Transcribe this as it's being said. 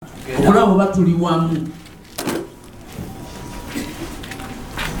okulaba oba tuli wamu.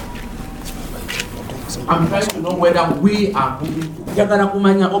 I'm trying to know whether we are moving. Njagala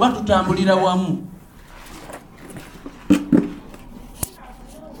kumanya oba tutambulira wamu.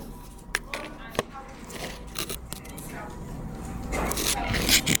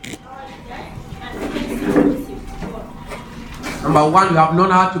 Number one, you have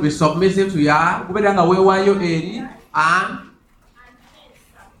known how to be submissive to Yah. Kubeera nga weewaayo eri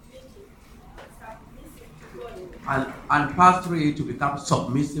and pass through it to become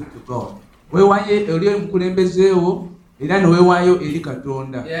submissive to God. weewaayo eri omukulembezeewo era ne weewaayo eri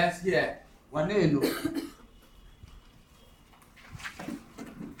Katonda. Yes, yeah. Waneeno.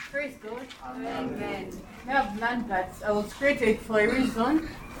 Praise God. Amen. I have learned that I was created for a reason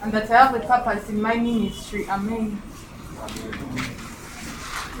and that I have a purpose in my ministry. Amen.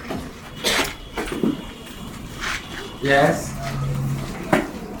 Yes.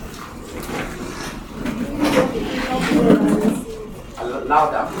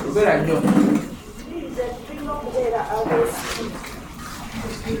 Louder. Kubeera nnyo.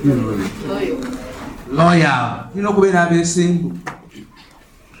 Loyal. Tulina okubeera abeesimbu.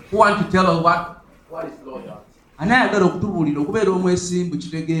 Who want to tell us what is loyal? Ani ayagala okutubuulira okubeera omwesimbu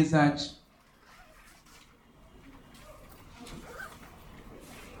kitegeeza ki?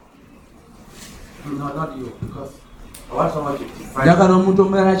 No, not you, because I want someone to define. Njagala omuntu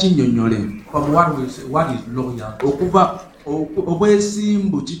omulala kinnyonnyole. From what we say, what is loyal? Okuva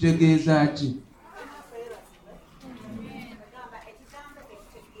obwesimbu kitegeeza ki?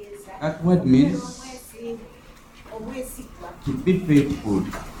 That word means to be faithful.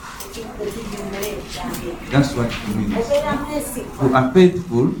 That's what it means. You are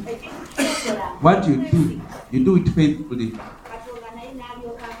faithful. What you do it faithfully.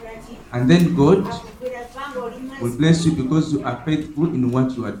 And then God will bless you because you are faithful in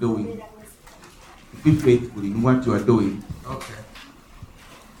what you are doing. Be faithful in what you are doing. Okay.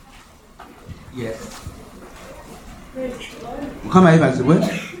 Yes. Mukama yebazibwe.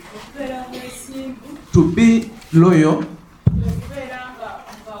 To be loyal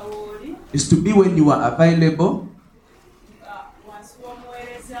is to be when you are available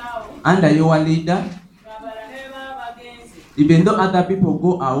under your leader, even though other people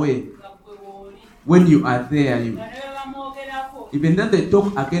go away. When you are there, even though they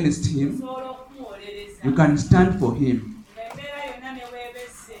talk against him, you can stand for him.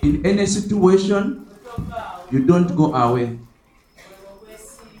 In any situation, you don't go away.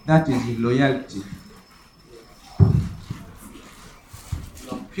 That is loyalty.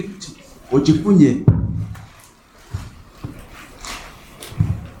 Okifunye.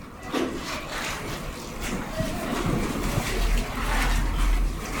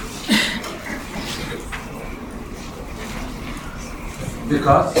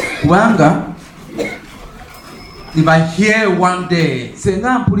 Because Kubanga if I hear one day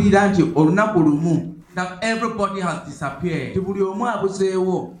senga mpulira nti olunaku lumu that everybody has disappeared, ti buli omu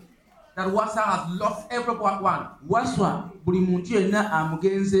abuzeewo, that Wasa has lost everyone, waswa buli muntu yenna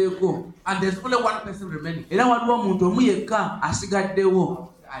amugenzeeko, and there's only one person remaining, era waliwo omuntu omu yekka asigaddewo,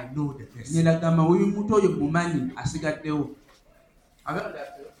 I know the person. nyeragamba oyo muntu oyo mumanyi asigaddewo.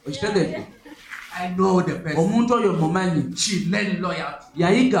 Okitegedde? I know the person. Omuntu oyo mumanyi, She learned loyalty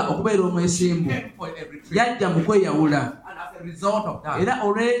yayiga okubeera omwesimbu, for everything. yajja mu kweyawula, And as a result of that, era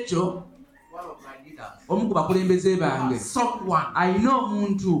olw'ekyo one of my leaders, omu ku bakulembeze bange someone alina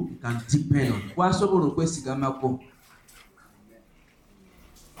omuntu you can depend on. gwasobola okwesigamako.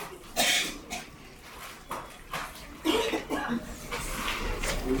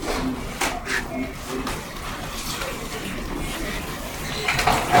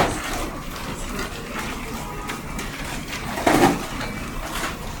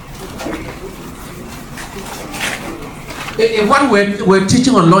 What we're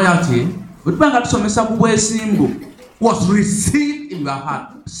teaching on loyalty Bwe tuba nga tusomesa ku bwesimbu, was received in your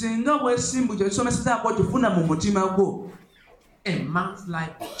heart. singa bwesimbu kye tusomesezaako okifuna mu mutima gwo, A man's life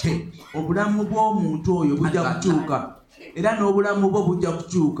will change, obulamu bw'omuntu oyo bujja kukyuka, era n'obulamu bwo bujja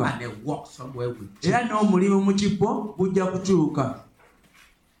kukyuka, and a walk somewhere will change. era n'omulimu mu kifo bujja kukyuka.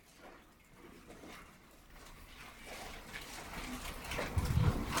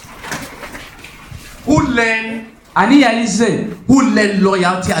 Ani learned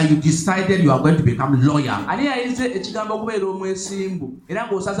loyalty and you decided you are going to become loyal? Ani yayize ekigambo okubeera omwesimbu era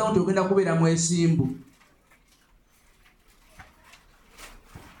ng'osazeewo nti ogenda kubeera mwesimbu?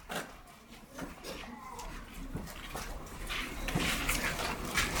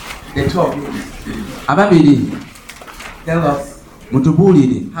 The top. Ababiri Tell us,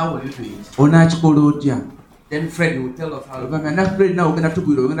 mutubuulire how will you do it? onaakikola otya? Then Fred will tell us how. Ogamba na Fred nawe ogenda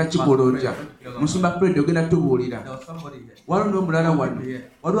tubuulira ogenda kikola otya. Musumba Fred ogenda tubuulira. There was somebody here. Waliwo n'omulala wano.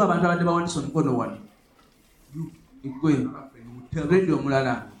 Waliwo abantu abadde bawanise omukono wano. Gwe Fred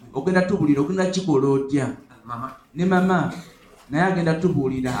omulala ogenda tubuulira ogenda kikola otya. Mama. Ne mama naye agenda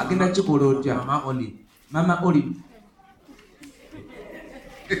tubuulira agenda kikola otya. Mama Oli. Mama Oli.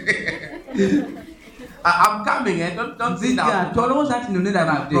 I'm coming. Don't sit down. Tolowooza nti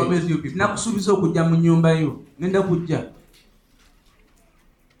nonera nakusuubiza okujja mu nnyumba yo. Ngenda kujja.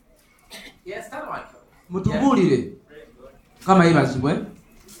 Yes, that one. Mutubuulire. Kama yebazibwe.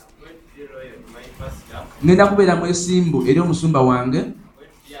 Ngenda kubeera mwesimbu eri omusumba wange.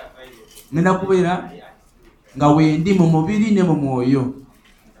 Ngenda kubeera nga wendi mu mubiri ne mu mwoyo.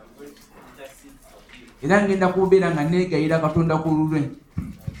 Era ngenda kubeera nga neegayira Katonda ku lulwe.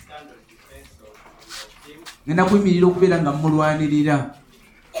 Ngenda kuyimirira okubeera nga mulwanirira.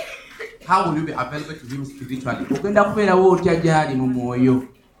 How will you be available to him spiritually? Ogenda kubeerawo otya gy'ali mu mwoyo.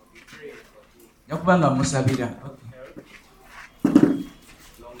 Njakuba nga musabira.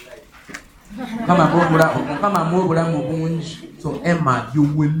 Mukama mu obulamu bungi. So Emma, you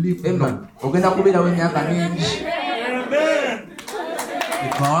will live long. Ogenda kubeerawo emyaka mingi.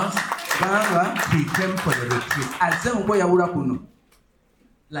 Because he came for the retreat. Azze mu kweyawula kuno.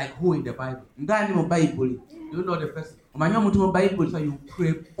 Like who in the Bible? Ng'ani mu Bayibuli. Do you know the person? Omanyi omuntu mu Bayibuli. So you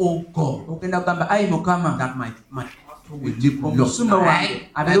pray, oh God, Ogenda kugamba ayi Mukama. that my pastor will live long. Omusumba wange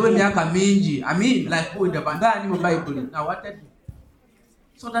abeerewo emyaka mingi. Amin. Like who in the Bible? Ng'ani mu Bayibuli. Now what did he?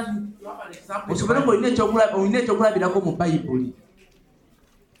 So that you have an example. Osobole olina ekyokulabirako mu Bayibuli.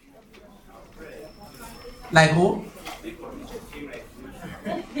 Like who?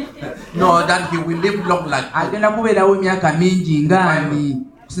 No, that he will live long like who? Agenda kubeerawo emyaka mingi ng'ani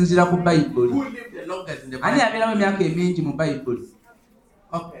kusinziira ku Bayibuli. Who lived the longest in the Ani Bible? abeerawo emyaka emingi mu Bayibuli?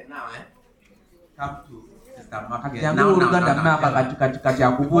 Okay, now come to Sister Mark. Jangu oluganda Maaka kati Because she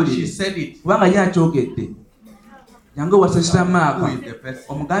akubuulire. said it. Kubanga ye akyogedde. Jangu owasasita Who Maaka. is the person?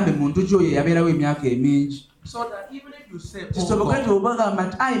 Omugambe muntu ki oyo yabeerawo emyaka emingi. So that even if you say, oh Kisoboke nti God, obagamba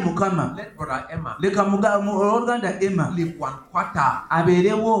nti ayi Mukama let brother Emma leka oluganda Emma live 1/4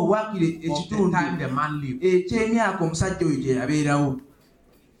 abeerewo waakire of the ekitundu time the man lived, eky'emyaka omusajja oyo gye yabeerawo.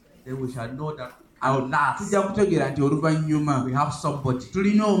 then we shall know that at last Tujja kutegeera nti oluvannyuma we have somebody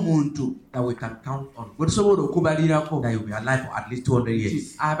tulina omuntu that we can count on, gwe tusobola okubalirako that will be alive for at least 200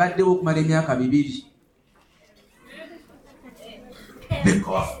 years. abaddewo okumala emyaka 200.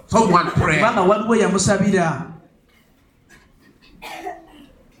 Because someone prayed. Kubanga waliwo yamusabira.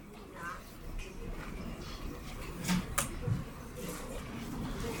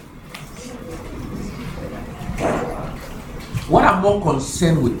 What I'm more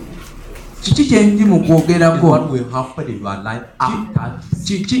concerned with Kiki kye ndi mu is kwogerako? what will happen in your life after this.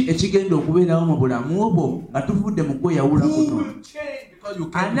 Kiki ekigenda okubeerawo mu bulamu bwo nga tuvudde mu kweyawula Who kuno? will change because you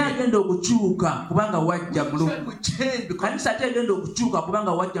came Ani here? agenda okukyuka kubanga wajja mu Church will change because kanisa ate egenda okukyuka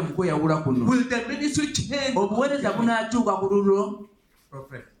kubanga wajja mu kweyawula kuno? will the ministry change? Obuweereza bunaakyuka ku lulwo?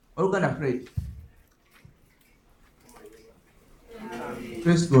 Prophet. Oluganda Fred.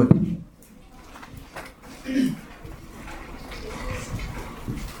 Praise God.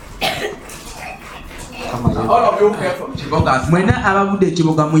 All of you came from Chiboga. Mwenna abavudde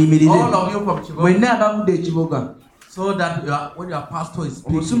ekibuga muyimirire. All of you from Chiboga. Mwenna abavudde ekibuga. So that when your pastor is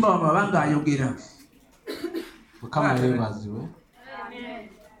speaking, Omusumba wamwe abanga ayogera. Mukama yeebazibwe.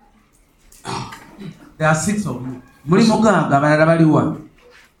 there are 6 of you. Muli mukaaga abalala baliwa.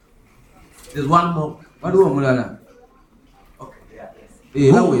 There's one more. Waliwo omulala. Okay,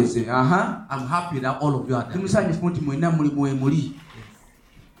 there. Baweze. Aha. I'm happy that all of you are there. Tumusanyufu nti mwenna muli mwemuli.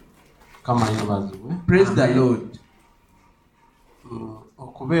 Mukama yeebazibwe. Praise the Lord.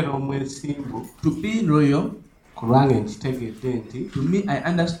 Okubeera omwesimbu To be loyal, kulwange nkitegedde nti to me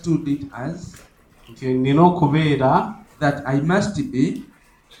I understood it as nina okubeera that I must be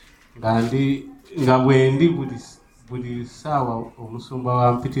nga bwendi buli ssaawa omusumba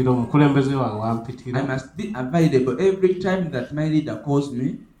wampitira, omukulembeze wange I wampitira, must be available every time that my leader calls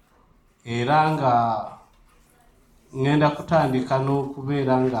me, era nga ngenda kutandika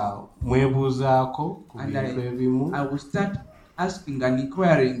n'okubeera nga mwebuuzaako ku and bintu ebimu I will start asking and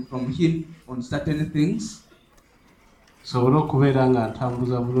inquiring from him on certain things sobole okubeera nga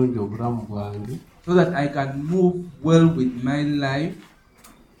ntambuza bulungi obulamu bwange, so that I can move well with my life.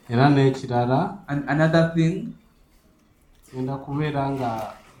 era n'ekirala And another thing, ngenda kubeera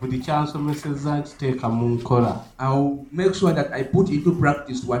nga buli kyansomesezza nkiteeka mu nkola, I'll make sure that I put into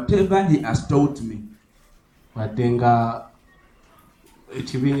practice whatever he has taught me. wadde nga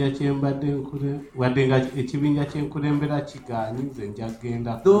ekibinja kyembadde nkule wadde nga ekibinja kyenkulembera kigaanyi nze nja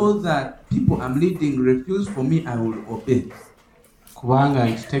kgenda Though that people I'm leading refuse for me, I will obey. kubanga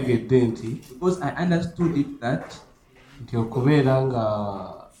nkitegedde nti Because I understood it that nti okubeera nga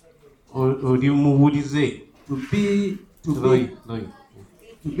oli mubulize to be loyi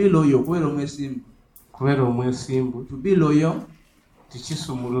loyal, kubeera omwesimbu to be loyal,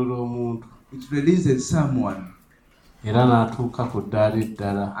 tikisumulula omuntu it releases someone era n'atuuka ku ddaala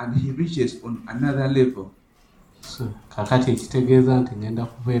eddala. and he reaches on another level. So, kakati ekitegeeza nti ngenda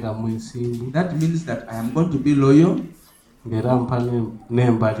kubeera mwesimbu That means that I am going to be loyal ng'era mpa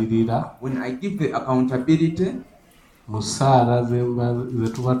n'embalirira when I give the accountability mu ssaala ze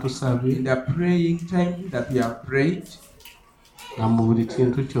tuba tusabye in the praying time that we have prayed, nga mu buli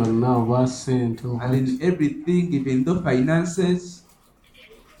kintu kyonna oba ssente and in everything, even though finances.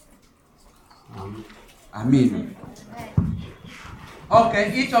 Amen.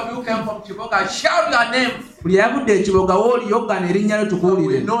 Okay, each of you came from Chiboga. Shout your name. Buli yavudde ekiboga wooliyogana erinnya lyo We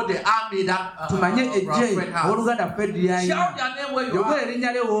tukuwulire. know the army that Tumanye our ejje friend has. owooluganda Fred lyalina. Shout your name where you Yogera are.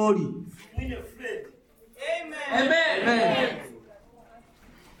 erinnya lyo wooli. Amen. Amen.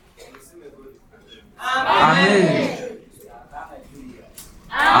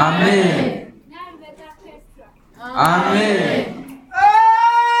 Amen. Amen.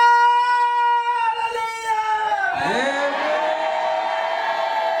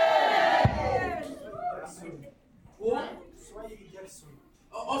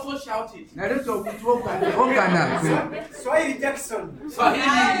 Also shout it. Naleta okutwogana Swahili Jackson.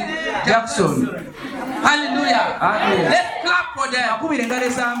 Jackson. Hallelujah. Amen. Let's clap for them. Akubira engalo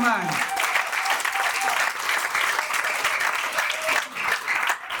ez'amaanyi.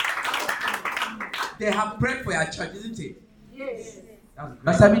 They have prayed for your church, isn't it?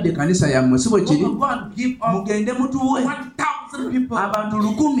 Basabidde kanisa yammwe si bwe kiri. Go and give up Mugende mutuwe 1,000 people abantu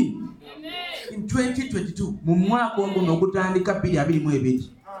 1,000 in 2022. mu mwaka oguno ogutandika 2022.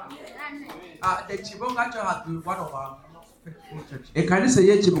 The Chiboga Church has been one of our faithful churches Ekkanisa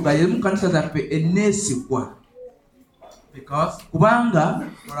y'ekibuga yemu kanisa zaffe enneesigwa kubanga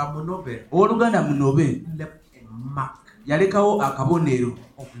Ramunobe owooluganda Munobe left a mark yalekawo akabonero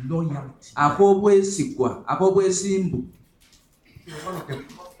of loyalty. ak'obwesigwa ak'obwesimbu.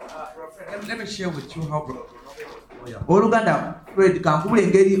 Let me share with you how loyal. Owooluganda Fred kankubula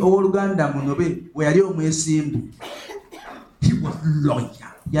engeri owooluganda Munobe bwe yali omwesimbu. He was loyal.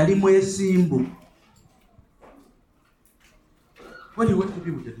 Yali mwesimbu. When he went to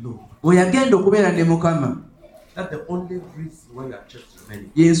be with the Lord, Bwe yagenda okubeera ne Mukama, that's the only reason why your church is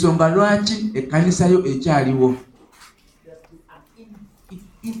remaining. y'ensonga lwaki ekkanisa yo ekyaliwo.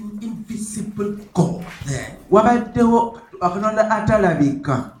 Invisible God there. Wabaddewo Katonda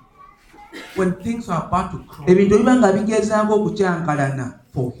atalabika. When things are about to cross Ebintu ebiba nga bigezaako okukyankalana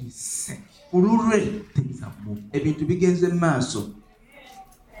for his sake, ku lulwe, things are moving. ebintu bigenze mu maaso.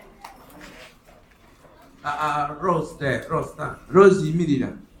 Rose there, Rose there. Rose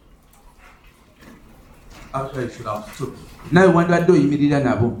yimirira. Actually, you should have stood Nawe wandibadde oyimirira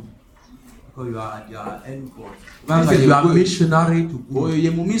nabo. because you are at your end goal. Kubanga This is your ye- missionary to go. Oyo ye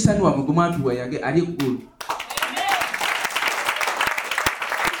mumisani wa mugoma atuwa yage ali eggulu.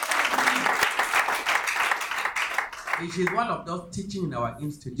 She is one of those teaching in our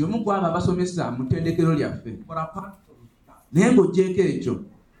institute. Y'omu ku abo abasomesa mu ttendekero lyaffe. But apart from that, Naye ng'oggyeko ekyo,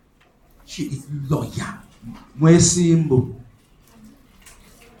 she is loyal. mwesimbu.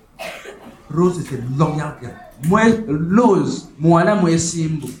 Rose is a loyal girl. Rose muwala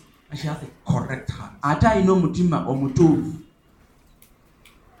mwesimbu. And she has a correct heart. Ate alina omutima omutuufu.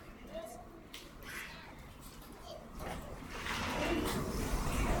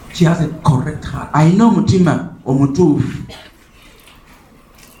 She has a correct heart. Alina omutima omutuufu.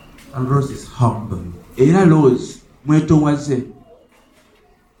 And Rose is humble. Era Rose mwetowaze.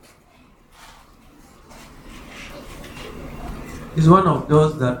 He's one of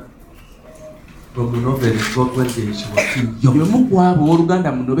those that from Munobe got when she was still young. Y'omu ku abo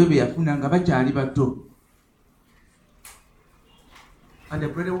owooluganda Munobe be yafuna nga bakyali bato. And the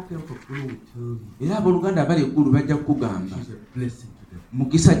brother who came from Gulu will tell you, Era abooluganda abali eggulu bajja kukugamba she's a blessing to them.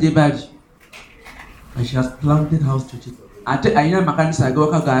 mukisa gye bali. And she has planted house churches already. Ate alina amakanisa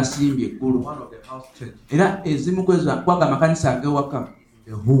ag'ewaka g'asimbye eggulu. One of the house churches, Era ezimu kwaga amakanisa ag'ewaka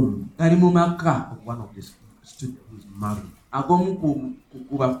the home gali mu maka of one of the students who is married. ag'omu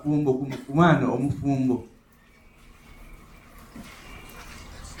ku bafumbo ku mwana omufumbo.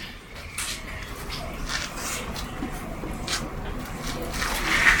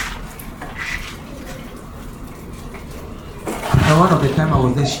 And one of the time I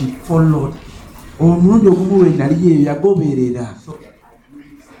was there, she followed. Omulundi ogumu we nali yeyo yagoberera. So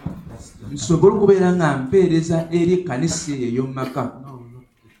nsobole okubeera nga mpeereza eri ekkanisa eyo ey'omu maka, No, not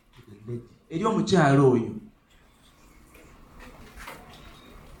to the lady. eri omukyalo oyo.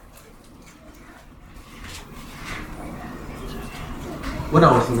 When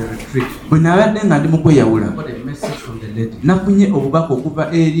I was in a retreat, Bwe nabadde nga ndi mu I kweyawula, got a message from the lady. nafunye obubaka okuva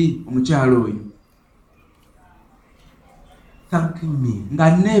eri omukyalo oyo Thanking me nga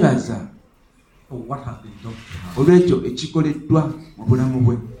neebaza for what has been done to her. olw'ekyo ekikoleddwa mu bulamu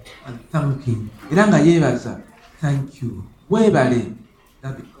bwe, And thanking, era nga yeebaza, thank you. weebale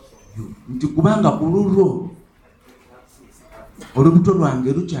That because of you, nti kubanga ku lulwo olubuto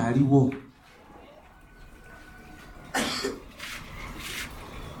lwange lukyaliwo.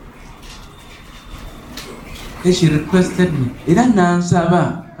 then she requested me, Era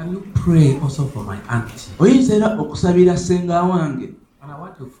nansaba, can you pray also for my auntie? oyinza era okusabira ssenga wange, And I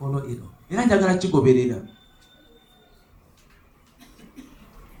want to follow it up. era njagala kigoberera.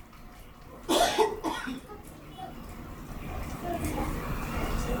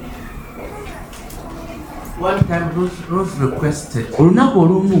 One time, Rose requested Olunaku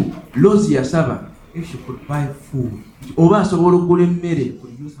olumu Lozi yasaba if she could buy food, nti oba asobola okugula emmere, she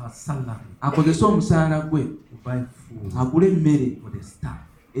could use her salary akozese omusaala gwe to buy food agule emmere for the staff.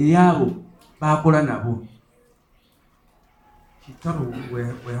 ey'abo b'akola nabo. She thought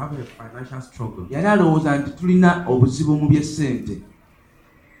we're having a financial struggle. Yali alowooza nti tulina obuzibu mu by'essente,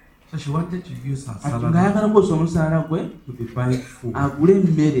 So she wanted to use her kati salary ng'ayagala kukozesa omusaala gwe to be buying food agule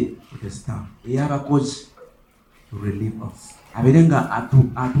emmere for the staff ey'abakozi, to relieve us. abeere nga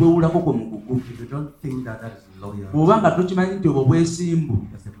atuwewulako ku mugugu. If you don't think that that is loyal, Bw'oba nga tokimanyi nti obwo bwesimbu,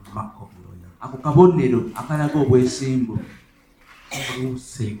 that's a mark of loyalty. ako kabonero akalaga obwesimbu. Somebody who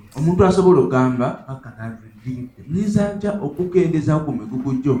says, Omuntu asobola okugamba, how can I relieve them? nyinza ntya okukendezaako ku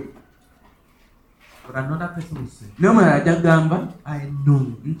migugu gyo? But another person will say, N'omulala ajja kugamba, I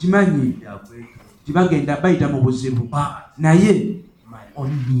know nkimanyi they are going to nti bagenda bayita mu buzibu, but naye my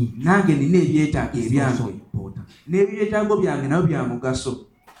own need nange nina ebyetaago is also ebyange, important. n'ebyetaago byange nabyo bya mugaso.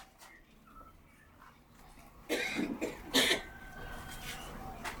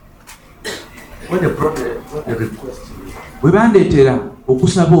 When they brought the request to me, Bwe bandeetera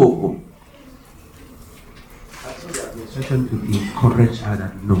okusaba okwo, I told the administration to encourage her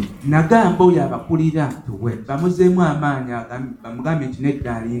that no, nagamba oyo abakulira to wait. bamuzeemu amaanyi, bamugambye nti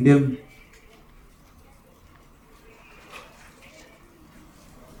nedda alindemu.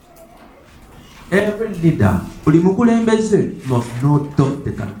 Every leader Buli mukulembeze must know those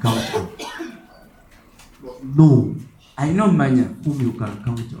they can count on. Must know alina omumanya whom you can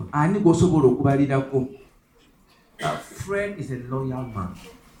count on. ani gw'osobola okubalirako. Fred is a loyal man.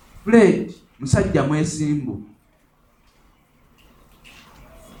 Fred musajja mwesimbu,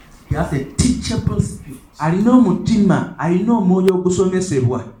 He has a teachable spirit. alina omutima, alina omwoyo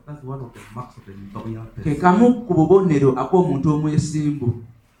ogusomesebwa. That's one of the marks of a loyal Ke person. kamu ku bubonero ak'omuntu omwesimbu.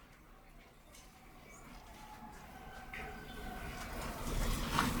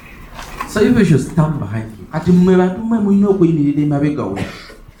 So if you should stand behind him, Kati mmwe bantu mmwe mulina okuyimirira emabega we,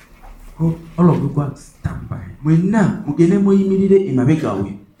 go, all of you go and stand by him. mwenna mugende muyimirire emabega we.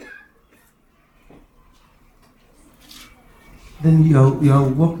 Then your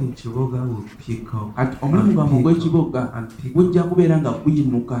work in Chiroga will pick up. Kati omulimu gwammwe ogw'ekiboga and pick up. gujja kubeera nga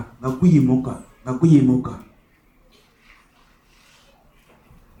guyimuka nga guyimuka nga guyimuka.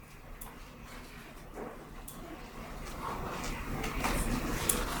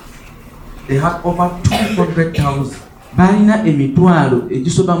 They had over 200,000 Baalina emitwalo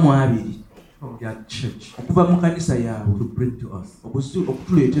egisoba mu 2 from their church okuva mu kanisa yaabwe to bring to us.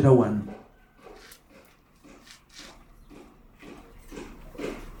 okutuleetera wano.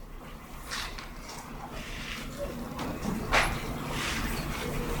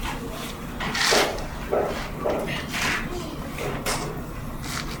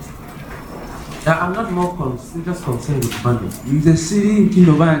 I'm not more just concerned with money. Nze siri nti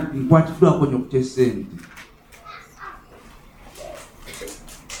noba nkwatiddwako nnyo ku ky'essente.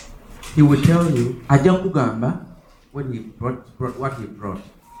 He will tell you Ajja kugamba when he brought what he brought.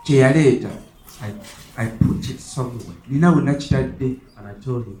 kye yaleeta, I put it somewhere. nina we nakitadde. And I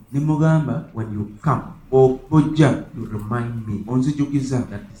told him, Ne mugamba when you come, bw'ojja you remind me onzijukiza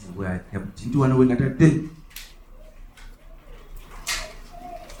that this is where I kept it. nti wano we natadde.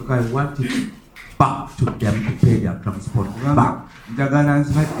 Because I want it back to them to pay their transport back. Njagala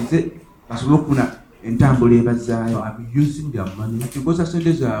nzibaddize basobole okufuna entambula So ebazaayo. I'm using their money Kati nkozesa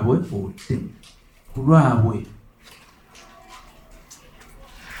sente zaabwe for them. ku lwabwe.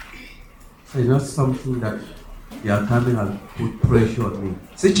 So it's not something that they are coming and put pressure on me.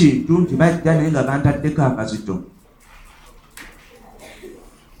 Si kintu nti bajja naye nga bantaddeko akazito.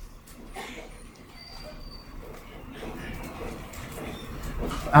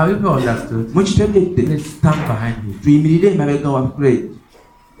 Have you understood? Mukitegedde? Let's stand behind him. Tuyimirire emabega wa Fred.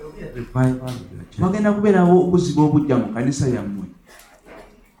 There will be a revival in your church. Wagenda kubeerawo okuziba obujja mu kanisa yammwe.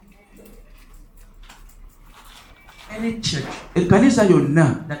 Any church Ekkanisa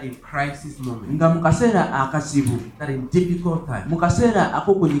yonna that in crisis moment, nga mu kaseera akazibu, that in difficult time, mu kaseera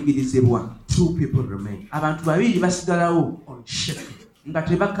ak'okunyigirizibwa, two people remain abantu babiri basigalawo unshaken. nga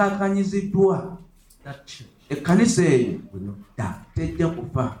tebakaakanyiziddwa. That church Ekkanisa eyo will not die. tejja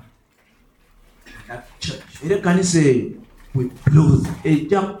kufa. That church Era ekkanisa eyo will blossom.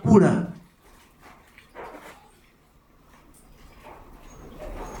 ejja kukula.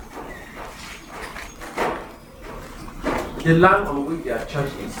 The land on which their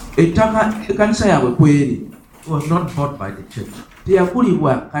church is Ettaka ekkanisa yaabwe kweri was not bought by the church.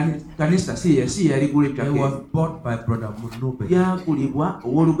 teyagulibwa kanisa, si yaligula It ettaka was eryo. bought by Brother Munobe. Yagulibwa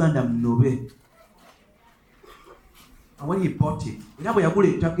owooluganda Munobe. And when he bought it, Era bwe yagula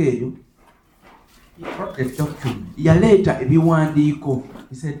ettaka eryo he brought the document. yaleeta ebiwandiiko.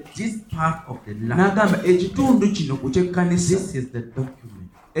 He said, this part of the land, N'agamba ekitundu kino ku ky'ekkanisa, this is the document.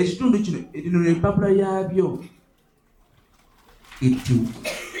 ekitundu kino lino lempapula yaabyo, It will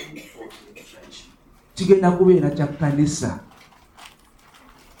kigenda kubeera kya kkanisa.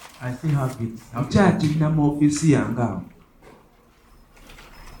 I still have it. Nkyakirina mu ofiisi yange awo.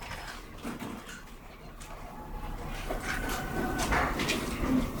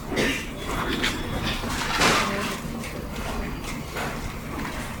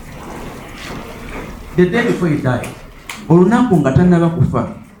 The day before he died, Olunaku nga tannaba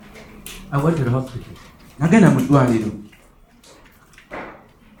kufa, I went to the hospital nagenda mu ddwaliro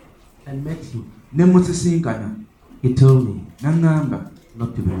and met him. ne musisinkana. He told me N'aŋŋamba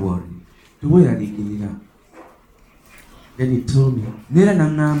not to be worried. teweeraliikirira. Then he told me, Neera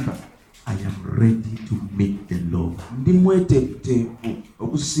n'aŋŋamba I am ready to meet the Lord. ndi mweteefuteefu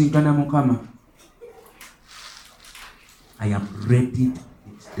okusisinkana Mukama. I am ready to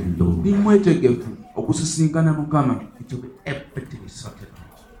meet the Lord. Ndi mwetegefu okusisinkana Mukama. It will be everything is sorted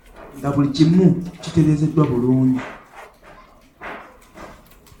out. Nga buli kimu kitereezeddwa bulungi.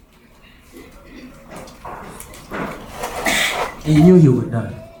 He knew he would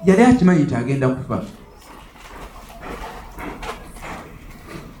die. Yali akimanyi nti agenda kufa.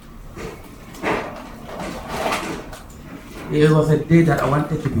 It was a day that I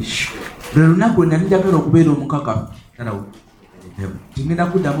wanted to be sure Lwe lunaku lwe nali njagala okubeera omukakafu that I would be in heaven. tingenda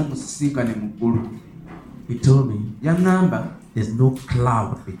kuddamu musisinkane mu ggulu. He told me, Yaŋŋamba there's no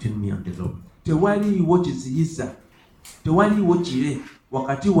cloud between me and the Lord. tewaliiwo kiziyiza, tewaliiwo kire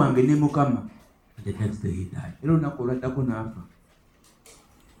wakati wange ne Mukama. And the next day he died. Era olunaku olwaddako n'afa.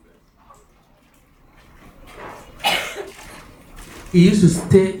 He used to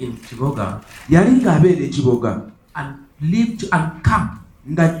stay in Chiboga Yali ng'abeera ekiboga and live and come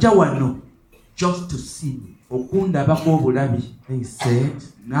ng'ajja wano just to see me. okundabako obulabi. And he said,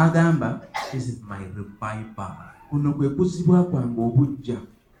 N'agamba this is my revival. kuno kwe kuzibwa kwange obujja.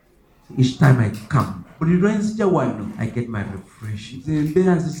 Each time I come, Buli lwe nzija wano I get my refreshing. nze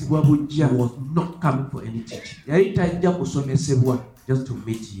mbeera nzizibwa bujja. He was not coming for any teaching, Yali tajja kusomesebwa, just to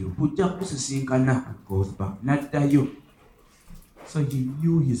meet you. kujja kusisinkana. And goes back. N'addayo. So he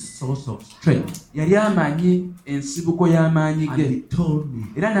knew his source of strength. Yali amanyi ensibuko y'amaanyi And ge. he told me,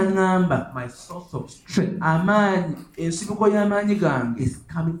 Era n'aŋŋamba my source of strength amaanyi, ensibuko y'amaanyi gange is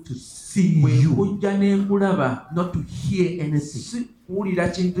coming to see bwe you, nkujja ne nkulaba, not to hear anything. si kuwulira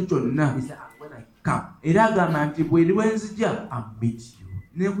kintu kyonna. He said, when I come Era agamba nti bwe nzija and meet you,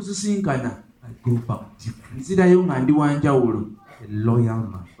 ne nkusisinkana, I go back different. nzirayo nga ndi wa njawulo. A loyal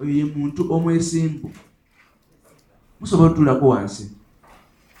man. Oyo ye muntu omwesimbu. Musobola otuulako wansi.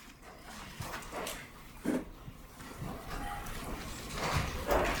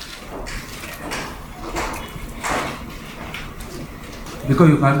 Because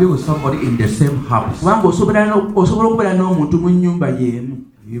you can be with somebody in the same house, Kubanga osobola okubeera n'omuntu mu nnyumba y'emu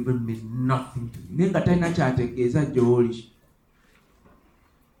you even mean nothing to you. naye nga talina kyategeeza gy'oli.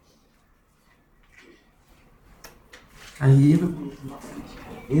 And he even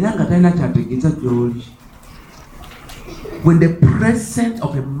Era nga talina kyategeeza gy'oli. when the presence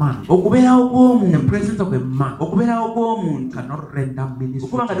of a man, Okubeerawo the kw'omuntu, presence of a man okubeerawo kw'omuntu cannot render ministry,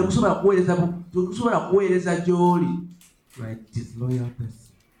 okuba nga to you. tekusobola kuweereza gy'oli, You are a disloyal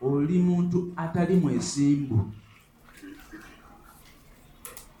person. oli muntu atali mwesimbu.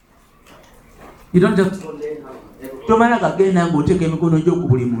 You don't just Tomala kagenda ng'oteeka emikono gyo ku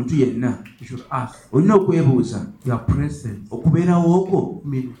buli muntu yenna. you should ask, Olina okwebuuza, your presence okubeerawo kwo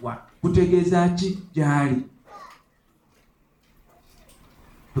mean what? kutegeeza ki gy'ali?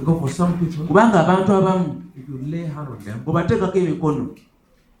 Because for some people, Kubanga abantu abamu if you lay hand on them, bw'obateekako emikono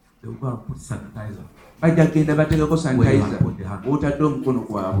They will go and put sanitizer. bajja kgenda bateekako Where you sanitizer have put the hand. otadde omukono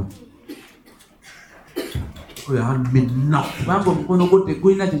gwabwe So your hand means nothing. kubanga omukono gwo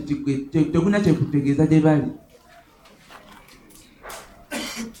tegulina kyekutegeeza gye bali.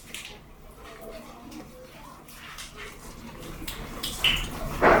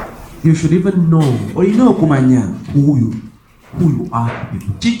 You should even know olina okumanya who you are to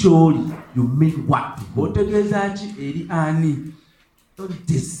people. ki ky'oli, You mean what to who. otegeeza ki eri ani. Don't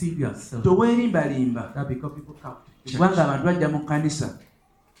deceive yourself. Toweerimbalimba That because people come to kubanga church, abantu bajja mu kkanisa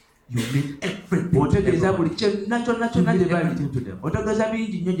you mean everything. to otegeeza buli everyone. kyonna kyonna You kyonna mean gye bali, everything to them. otegeeza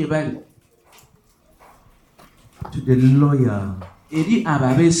bingi nnyo gye bali. To the lawyer, Eri abo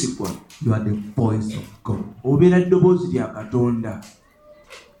abeesigwa you are the voice of God. obeera ddoboozi lya Katonda,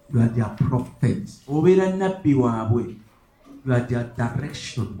 You are their prophet. obeera nnabbi waabwe, You are their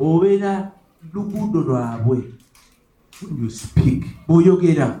direction. obeera luguudo lwabwe. When you speak,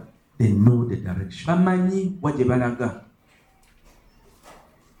 Bw'oyogera they know the direction. bamanyi wa gye balaga.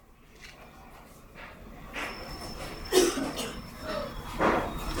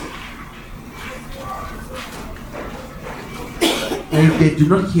 And if they do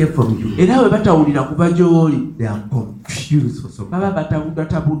not hear from you, Era bwe batawulira kuva gy'oli they are confused for some baba time.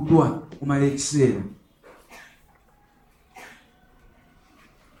 batabuddwa kumala ekiseera.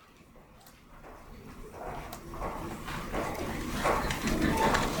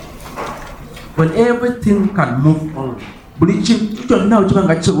 When everything can move on Buli kintu kyonna bwe kiba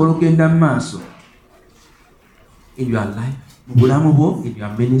nga kisobola okgenda mu maaso in your life, mu bulamu bwo, in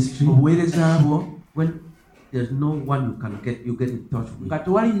your ministry, mu buweereza bwo, when there's no one you get in touch with, nga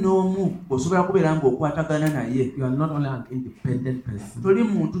tewali n'omu osobola kubeera ng'okwatagana naye. you are not only an independent person, Toli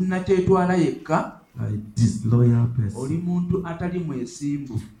muntu nakyetwala yekka, you are a disloyal person. oli muntu atali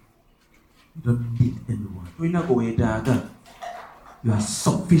mwesimbu, You don't need anyone. tolina gwe weetaaga, You are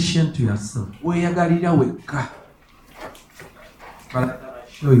sufficient to yourself. weeyagalira wekka. But I can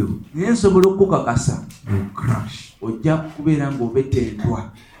assure you, Naye nsobola okukakasa you crash. ojja kubeera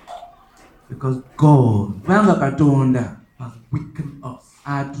ng'obetendwa, Because God kubanga Katonda has weakened us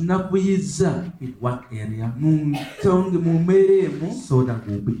atunafuyizza in one area mu mbeera emu so that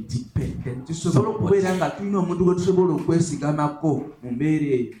we'll be dependent. tusobole okubeera nga tulina omuntu gwe tusobola okwesigamako mu mbeera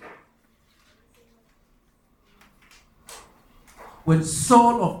eyo. When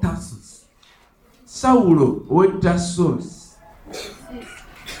Saul of Tarsus Sawulo ow'e Tarsus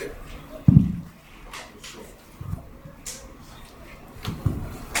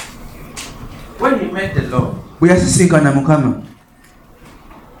when he met the Lord, bwe yasisinkana Mukama,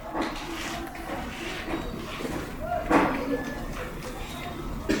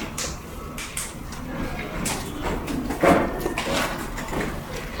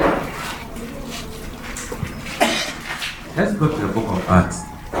 let's go to the book of Acts.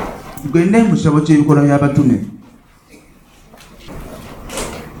 tugende mu kitabo ky'ebikola by'abatume.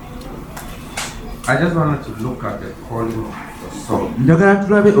 I just wanted to look at the calling of Saul. Njagala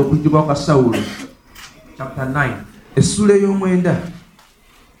tulabe okuggyibwa kwa Sawulo, Chapter 9. essula ey'omwenda.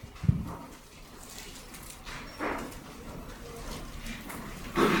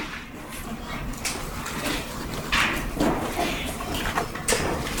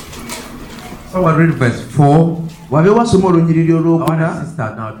 Someone read verse 4. Wabe wasoma olunyiriri I want olwokuna, a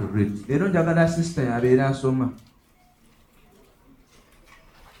sister now to read. leero njagala sisita yabeera asoma.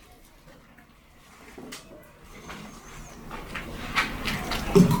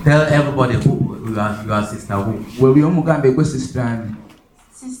 Tell everybody who you are sister who. Wewe omugambe gwe sisitani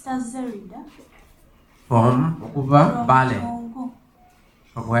Sister Zerida From okuva from Bale. Chungu.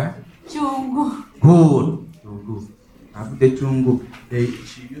 From where? Chungu. Good. Good. avudde Kyungu.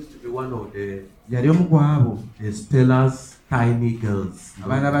 She used to be one of the Yali omu ku abo Stella's tiny girls.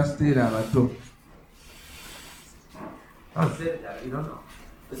 abaana ba Siteera abato. Oh, you don't know.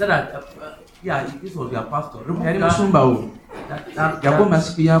 Is that yeah, this was your pastor. Remove Yali that- musumba wo, yakuba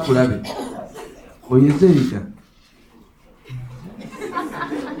masiki yakulabe oyeze erita.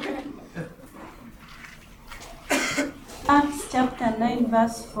 Acts chapter 9,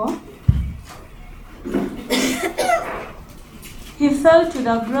 verse 4. He fell to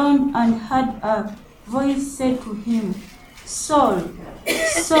the ground and heard a voice say to him, Saul,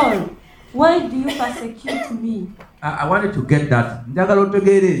 Saul, why do you persecute me? I wanted to get that. Njagala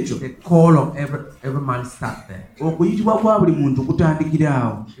otegeera ekyo, The call of every man start there. okuyitibwa kwa buli muntu kutandikira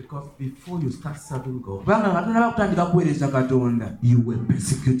awo, Because before you start serving God, kubanga nga tonaba kutandika kuweereza Katonda you were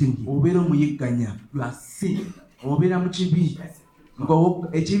persecuting Him. obeera omuyigganya, You are sick. obeera mu kibi,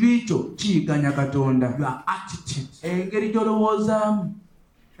 ekibi kyo kiyigganya Katonda. Your attitude. Engeri gy'olowoozaamu,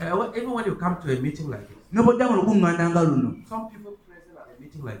 Even when you come to a meeting like this, ne bw'odda mu lukuŋŋaana nga luno, some people present at a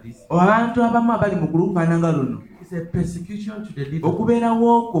meeting meeting like this, abantu abamu abali mu kulunkana nga luno it's a persecution to the leader.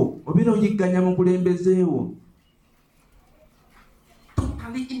 okubeerawo okwo obeera oyigganya mukulembezeewo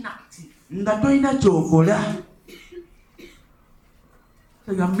Totally inactive. nga tolina kyokola.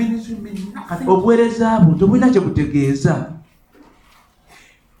 So your ministry means nothing. obuweereza bwo tobulina kye butegeeza.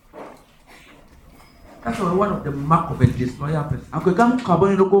 That's why one of the mark of a disloyal person. ako kamu ku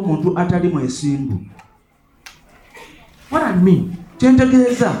kabonero k'omuntu atali mwesimbu. What I mean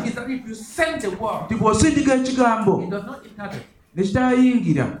kyentegeeza is that if you send the word, nti bw'osindika ekigambo it does not internet. ne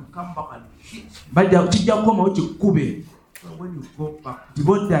kitayingira Come back and hit. kijja kukomawo kikkube So when you go back, nti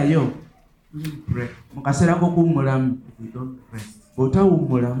boddayo you pray. mu kaseera k'okuwummulamu. If you don't rest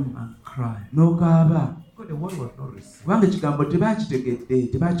bw'otawummulamu and cry, n'okaaba because the word was not received. kubanga ekigambo tebaakitegedde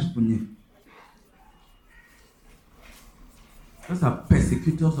tebaakifunye. Those are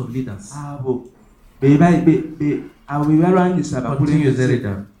persecutors of leaders. abo be balwanyisa Continue, abakulembeze.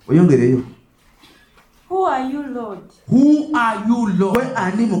 Zerida. oyongereyo. Who are you, Lord? Who are you, Lord? gwe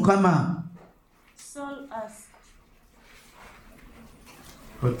ani mukama? Saul asked.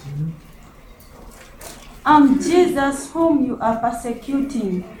 Continue. I'm Jesus whom you are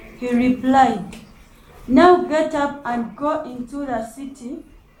persecuting, he replied. Now get up and go into the city,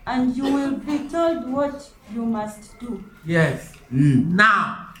 and you will be told what you must do. Yes. Mm.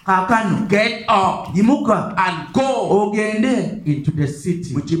 Now, kaakano get up yimuka and go ogende into the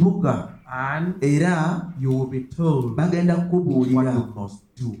city, mu kibuga and era you will be told bagenda what kukubuulira you must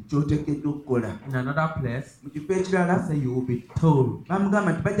do. ky'oteekeddwa okukola. In another place, mu kifo I ekirala say you will be told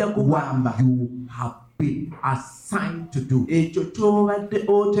bamugamba nti bajja what kugamba you have been assigned to do. ekyo ky'obadde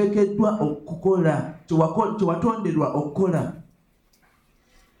oteekeddwa okukola kye watonderwa okukola.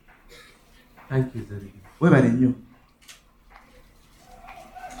 Thank you, Zerida. Webale nnyo.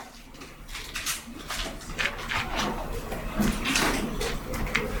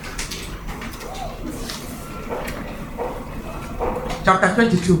 Chapter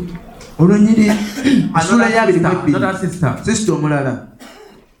 22. Olunyiri essula ya Another sister. sisita omulala.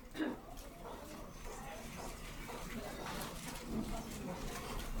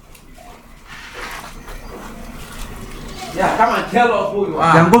 Yeah, come and tell us who you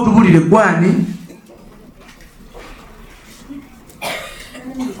are. Jangu otubulire gwani.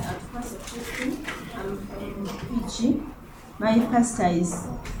 My pastor is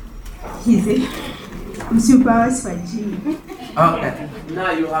he's a supervisor for Jimmy. Okay.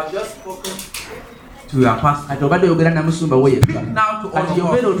 Now you have just spoken to your pastor. Kati obadde oyogera na musumba we yekka. Now to all Kati of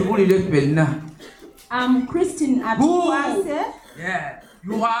yobeera us. otubulire ffenna. I'm Christine at Kwase. Yeah.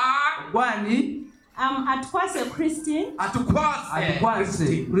 You are Gwani I'm at Kwase Christine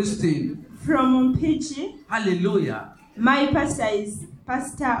atukwase Christine. from Mpichi. Hallelujah. My pastor is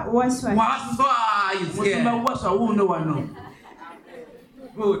Pastor Waswa. Waswa is Musumba here. wasa wuuno wano.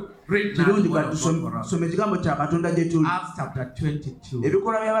 Good. Read now Kirungi the word kati of God for us. tusome ekigambo kya Katonda gye tuli. Acts chapter 22.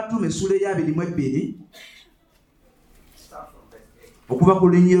 Ebikolwa by'abatume essula eya 22 okuva ku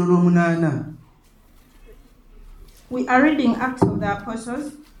lunyiro lw'omunaana. We are reading Acts of the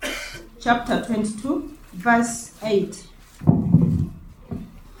Apostles, chapter 22, verse 8.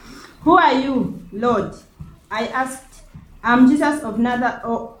 Who are you, Lord? I asked. I'm Jesus of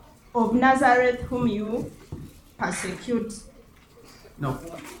Nazareth, whom you persecute. No.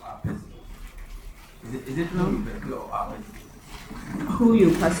 Is it no? Who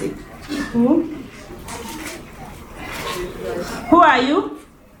you persecute? Who? Who are you?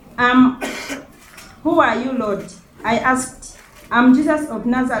 Who are you, Lord? I asked. I'm Jesus of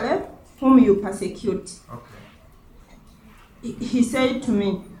Nazareth, whom you persecute. Okay. He said to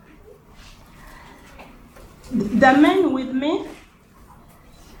me, the men with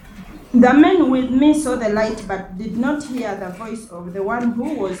me saw the light but did not hear the voice of the one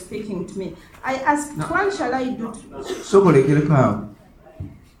who was speaking to me. I asked, what shall I do? Sobolekereko awo.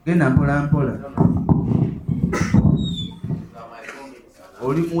 Genda mpola mpola.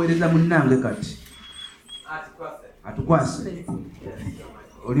 Oli muweereza munnange kati. Atukwase.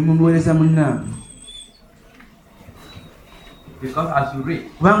 Oli muweereza munnange. Because as you read,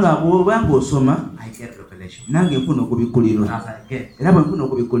 Kubanga bw'obanga osoma I get revelation. nange nfuna okubikkulirwa. As I get, Era bwe nfuna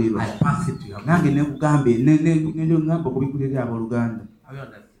okubikkulirwa I pass it to you. nange ne nkugambye ne ngamba okubikkulira abooluganda. Have you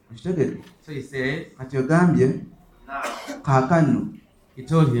understood? Okitegedde? So he says, Kati ogambye now, kaakano he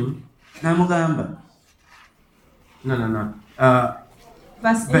told him, n'amugamba no.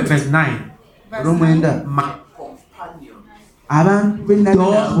 Verse 8. Verse 9. olw'omwenda My companion, abantu be nali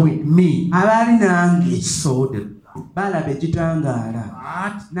those nabo with me, abaali nange saw them. balaba ekitangaala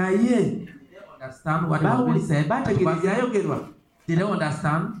But naye understand what was being said. bategeera ebyayogerwa Did they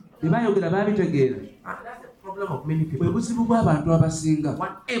understand? bye baayogera baabitegeera. And that's the problem problem of many bwe people. buzibu bw'abantu abasinga.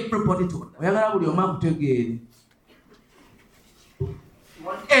 Want everybody to understand. Oyagala buli omu akutegeere.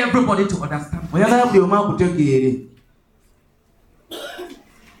 Want everybody to understand. Oyagala buli omu akutegeere.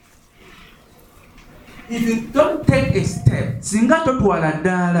 If you don't take a step Singa totwala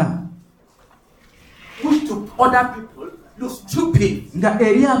ddaala which to other people look stupid, nga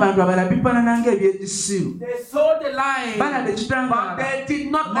eri abantu abalala bifaanana ng'ebyekisiru. they saw the line, Balaba but ekitangaala they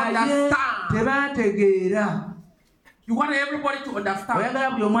did not naye understand. tebaategeera. You want everybody to understand.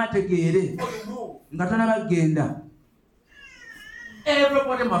 Oyagala buli omu ategeere Before you move, nga tonaba genda.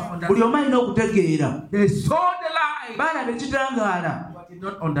 everybody must Buli understand. omu alina okutegeera. They saw the line, Balaba ekitangaala but did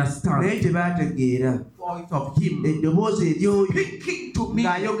not understand. naye tebaategeera. Voice of him Eddoboozi eryoyo speaking to me,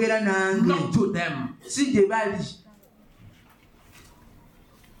 ng'ayogera nange, not to them. si gye bali.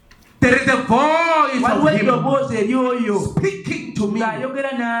 There is a voice Waliwo of him eddoboozi eryoyo speaking to me,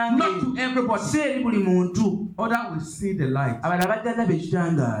 ng'ayogera not nange, to everybody. si eri buli muntu. Others will see the light. Abalala bajja laba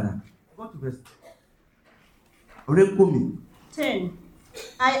ekitangaala. Go to verse. Olw'ekkumi. 10.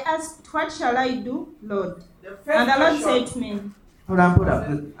 I asked, what shall I do, Lord? And the Lord said to me, Mpolampola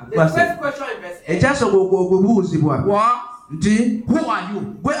The akwase. first question in verse 8 Ekyasooka okubuuzibwa was, nti who are you?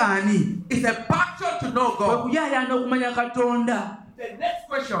 gwe ani? It's a battle to know Kwe God. kuyaayana okumanya Katonda. The next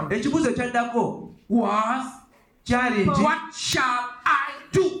question Ekibuuzo ekyaddako was, kyali nti what shall I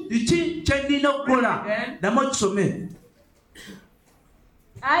do? kiki kye nnina okukola? Namwe okisome.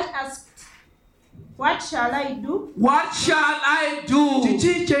 I asked, what shall I do? What shall I do?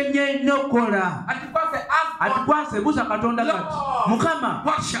 Kiki kye nnina okukola? And because they asked God, Atukwase buuza Katonda kati. Mukama,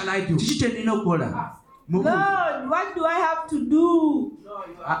 what shall I do? kiki kye nnina okukola? Mubuuze. Lord, what do I have to do?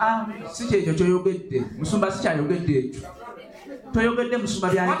 Si kyekyo ky'oyogedde. Musumba si kyayogedde ekyo. Toyogedde Musumba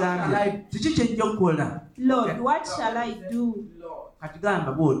by'ayigambye. Kiki kye nja okukola? Lord, what shall I do? Kati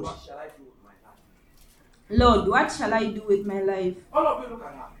gamba bw'oti. Lord, what shall I do with my life? All of you look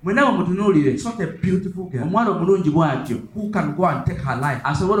at her. Mwenna mutunuulire. Such a beautiful girl Omuwala omulungi bw'atyo. who can go and take her life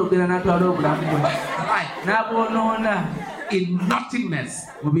Asobola okugenda n'atwala obulamu bwe. her life N'abwonoona in nothingness.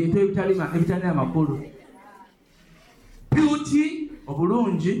 mu bintu ebitalina makulu. Beauty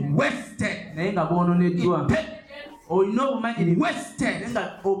Obulungi wasted. naye nga bwononeddwa. Intelligence Olina obumanyirivu naye wasted.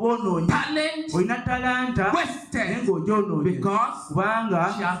 nga obwonoonyi. Talent Olina talanta naye wasted. ng'ogyonoonye. Because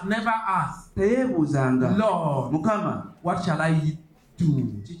Kubanga she has never asked, teyeebuuzanga, Lord, Mukama, what shall I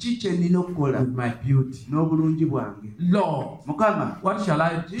do kiki kye nnina okukola with my beauty? n'obulungi bwange? Lord, Mukama, what shall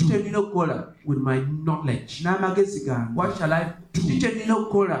I kiki kye do nnina okukola with my knowledge? n'amagezi gange? What shall I Kiki do kye nnina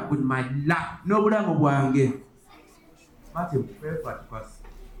okukola with my life? n'obulamu bwange? Matthew, pray for us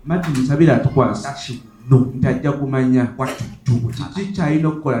Mati musabire atukwasa that she will know nti ajja kumanya what to do with her life. kiki ky'alina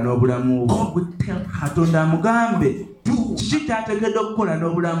okukola n'obulamu bwe. God will tell her Katonda amugambe do kiki ky'ategedde okukola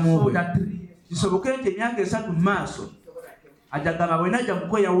n'obulamu so bwe. that 3 years Kisoboke nti emyaka 3 mu maaso ajja gamba bwe najja mu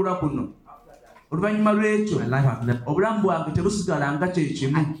kweyawula kuno, oluvannyuma lw'ekyo my life has never. obulamu bwange tebusigala nga kye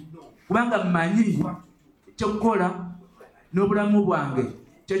kimu, kubanga mmanyi ekyokukola n'obulamu bwange,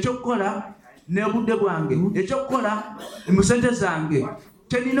 kyekyokukola n'obudde bwange, ekyokukola mu sente zange,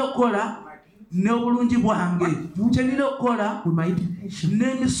 kyenina okukola n'obulungi bwange, kyenina okukola With my education,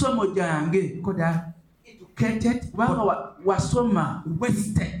 n'emisomo gyange. because they are educated, Kubanga wasoma,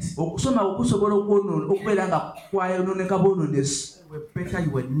 wasted. okusoma okusobola okubeera nga kwayonooneka bwonoonesi, Better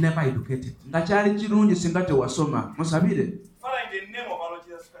you were never educated. nga kyali kirungi singa tewasoma. Musabire. Father, in the name of our Lord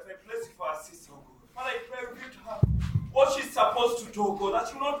Jesus Christ, I bless you for our sister, oh God. Father, I pray reveal to her what she's supposed to do, oh God, that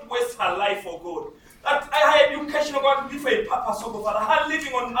she will not waste her life, oh God. That her education, oh God, to be for a purpose, oh God, Father. Her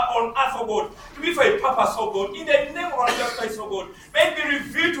living on earth, oh God, to be for a purpose, oh God. In the name of our Lord Jesus Christ, oh God, may it be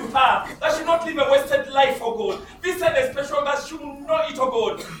revealed to her that she will not live a wasted life, oh God. This is a special that she will not eat, oh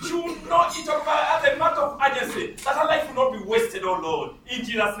God. She will not eat, oh God, as a matter of urgency, that her life will not be wasted, oh Lord. In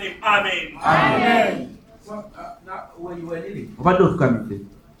Jesus' name, amen. Amen. Well, now, when you were kneeling, Obadde ofukamidde.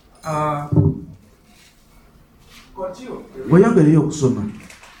 continue. Weyongereyo okusoma.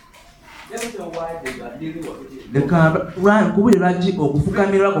 Let me tell why they are kneeling was it. Leka nkubire lwaki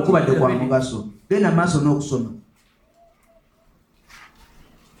okufukamirwa kwo kubadde kwa mugaso. Genda maaso n'okusoma.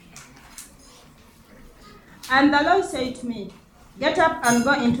 And the Lord said to me, get up and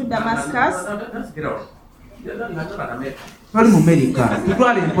go into Damascus. No, let's get out. You're not an American. Toli mu Amerika.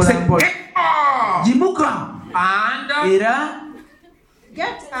 Tutwale mpola mpola. Get up! Jimuka And era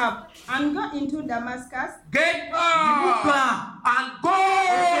Get up and go into Damascus. get jimuka up and go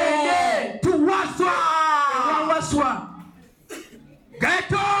Ogende. to Waswa. ewawaswa.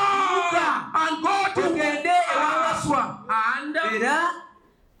 Get up and go to Ogende ewawaswa. and Era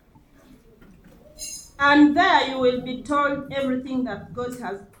And there you will be told everything that God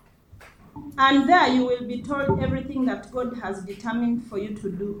has And there you will be told everything that God has determined for you to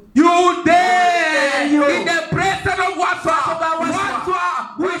do. You there in the presence of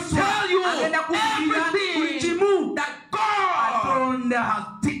Waswa will tell you everything that God has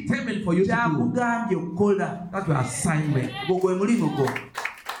determined for you to do. That's your assignment.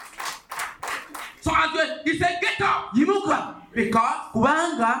 So as he said, get up, because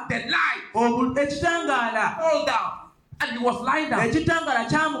the light hold down. And he was lying down.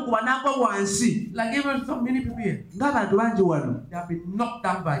 Like even so many people here, they have been knocked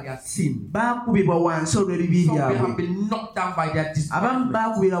down by their sin. Some they have been knocked down by their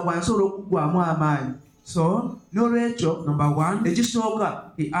disappointment. So, number one,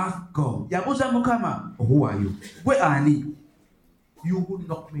 he asked God, who are you? You who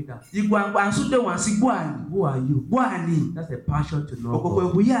knocked me down. Who are you? That's a passion to know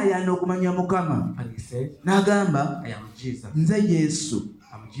God. And he said, I am Jesus. I'm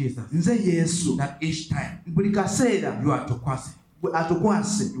Jesus. That each time you are to cross, you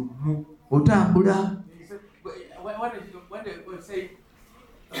move. When they say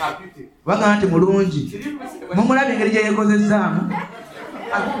beauty, I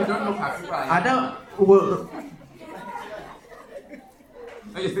hope you don't look at people.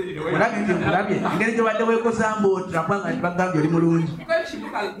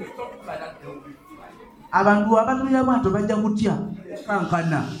 Abantu abatulira bwato bajja kutya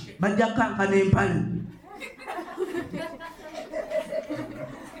kankana bajja kankana empale.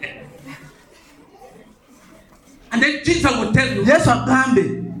 And then Jesus will tell you, yes,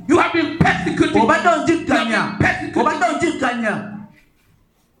 agambe, you have been persecuted.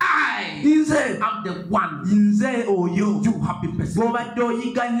 I am the one. You have been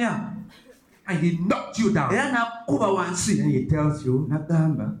persecuted. And he knocked you down. Then he tells you,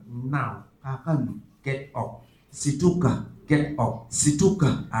 now, get up. Get up.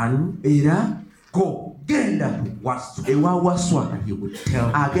 And go. Waswa. And he will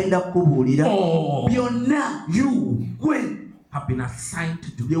tell you, oh, you have been assigned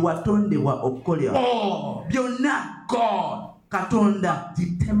to do. Oh, God Katonda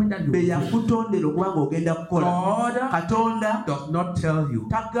determined that you God Katonda does not tell you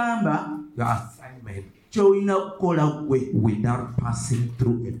your assignment without passing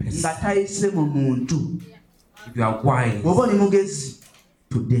through a person. If you are wise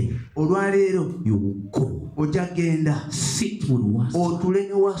today, you will go sit with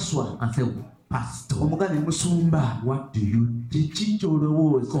Waswa and say, Pastor, what do you do?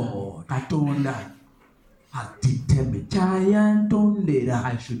 God Katonda has determined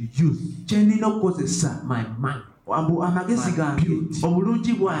I should use my mind, my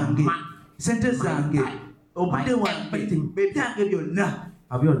beauty, my everything.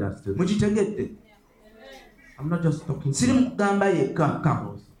 Have you understood? I'm not just talking to you. Come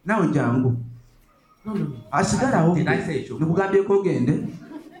on. No. Did I say it? You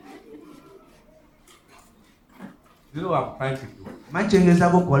know what I'm trying to do? I'm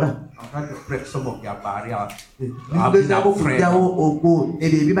trying to break some of their barriers. I've been afraid. So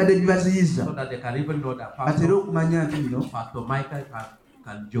that they can even know that Pastor Michael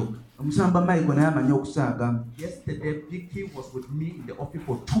can joke. Yesterday, Vicky was with me in the office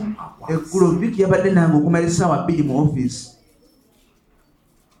for 2 hours.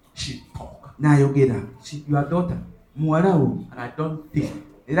 She talked. She's your daughter. And I don't think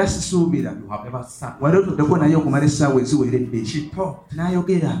you have ever sat. She talked.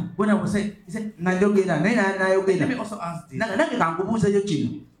 When I was saying, he said, let me also ask this.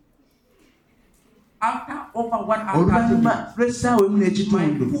 After over 1 hour, my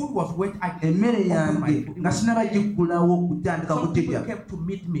food was wet. I opened my food. Some people came to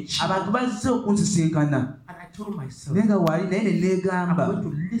meet me. And I told myself, I'm going to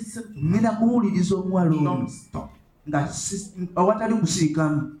listen to her non-stop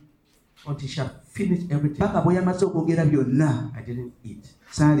until she had finished everything. I didn't eat.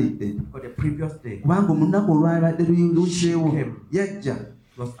 For the previous day, she came.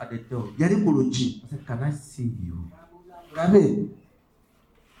 She was at the door. I said, can I see you?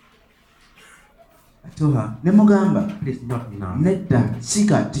 I told her, please not now.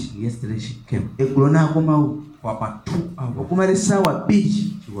 Yesterday she came. For about 2 hours,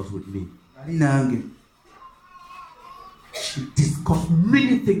 she was with me. She discussed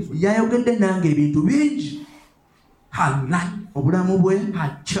many things with me. Her life,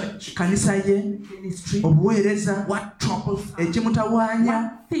 her church, ministry, what troubles her,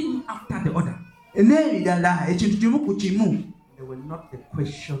 one thing after the other. They were not the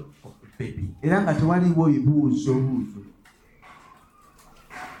question of the baby.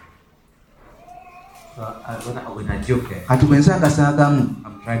 So So when I joke, kati bwe nsagasaagamu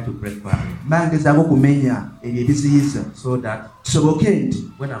I'm trying to break barrier bangezaako kumenya ebyo ebiziyiza so that kisoboke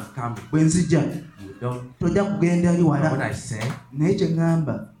nti when I'm coming, bwe nzija you don't. tojja kugenda ali When wala I say naye kye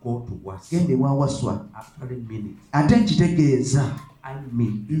ŋŋamba go to work, genda ewawaswa actually mean it. ate nkitegeeza I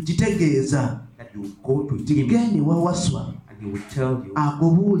mean nkitegeeza that you go to nti him genda ewawaswa and he will tell you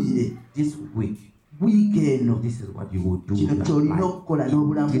akubuulire this week, wiiki eno this is what you will do kino with kyolina your okukola life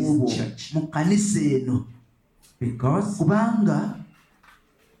n'obulamu in bwo this church. mu kkanisa eno Because kubanga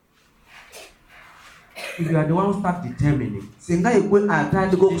if you are the one who start determining, singa yegwe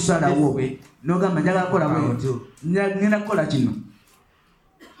atandika okusalawo This way. n'ogamba njagala kukola bwentyo ngenda kukola kino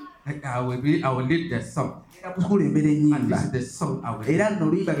I will lead the song. ngenda kukulembera And ennyimba this is the song I will lead. era luno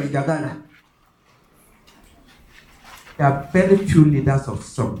oluyimba lwe njagala. There are very few leaders of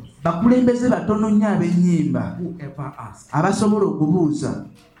songs bakulembeze batono nnyo ab'ennyimba who ever ask abasobola okubuuza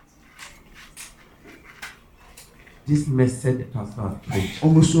this message the pastor has preached,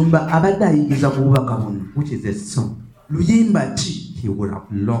 omusumba abadde ayigiza ku bubaka buno which is a song luyimba ki he would have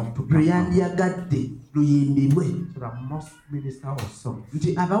loved to lwe come out. yandiyagadde luyimbibwe So that most ministers of songs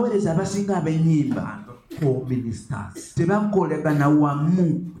nti abaweereza abasinga ab'ennyimba are not co-ministers tebakolagana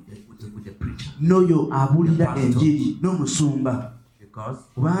wamu with the preacher, n'oyo abuulira enjiri n'omusumba because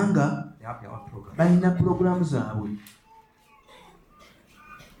kubanga they have their own program. balina pulogulaamu zaabwe.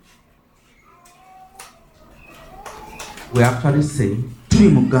 We actually say, tuli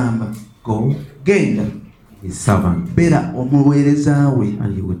mugamba go, genda his servant, beera omuweereza we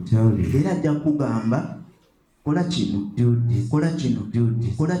and he will tell you, era ajja kugamba kola kino do this, kola kino do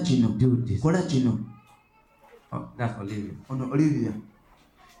this, kola kino do this. kola kino. Oh, that's Olivia. Ono Olivia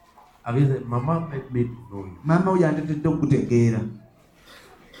I mean, Mama made me to know you. maama we yantetedde okutegeera.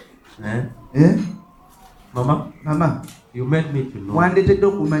 Eh? Mama, Mama you made me to know. wandetedde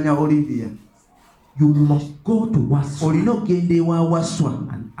okumanya Olivia. You must go to Waswa olina okgenda ewa waswa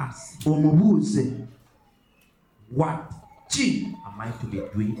and ask, omubuuze what ki am I to be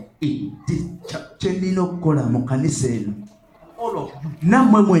doing in this church? kye nnina okukola mu kanisa eno. All of you,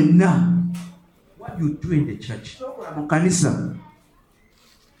 nammwe mwenna what you do in the church, mu kanisa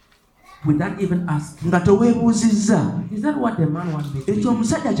without even asking, nga teweebuuzizza is that what the man wants me to ekyo do?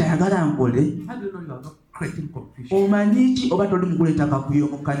 omusajja kyayagala nkole. How do you know you are not creating confusion? omanyi ki oba toli mu kuleeta kakuyo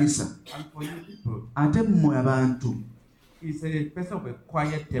mu kanisa. And for you people, ate mmwe abantu he's a person of a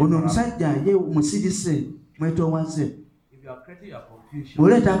quiet ono temper. omusajja ye musirise mwetoowaze. If you are creating your confusion,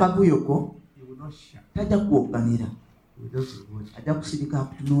 bw'oleeta akakuyo ko he will not shout. tajja kuwogganira, He will just be watching. ajja kusirika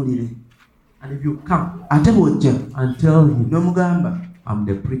akutunuulire. And if you come ate bw'ojja and tell him, n'omugamba I'm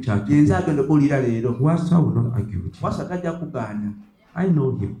the preacher, genza agenda okuwulira leero, Waswa will not argue with you. wasa tajja kugaana. I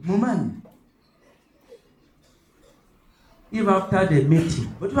know him. mumanyi If after the meeting,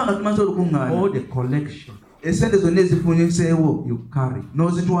 bwe tuba nga tumaze olukuŋŋaana all the collection esente zonna ezifunyiseewo you carry,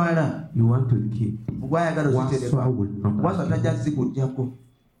 n'ozitwala you want to keep, ogwayagala ozitereka Waswa will not wasa argue. tajja zikugyako.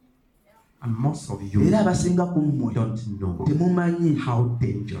 And most of you era abasinga ku mmwe don't know temumanyi how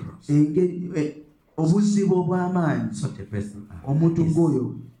dangerous engeri obuzibu obw'amaanyi such a person omuntu is.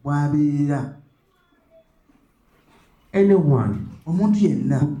 ng'oyo bw'abeera. Anyone omuntu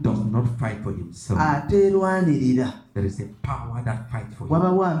yenna who does not fight for himself, ateerwanirira there is a power that fights for him.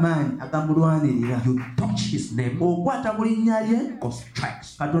 wabawo amaanyi agamulwanirira. You touch his name, okwata ku linnya lye God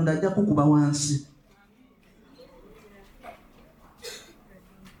strikes. katonda ajja kukuba wansi.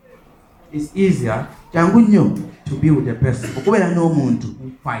 It's easier kyangu nnyo to be with a person okubeera n'omuntu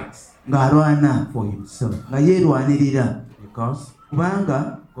who fights ng'alwana for himself nga yeerwanirira because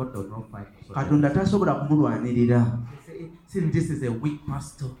kubanga God does not fight for katonda tasobola kumulwanirira. Since this is a weak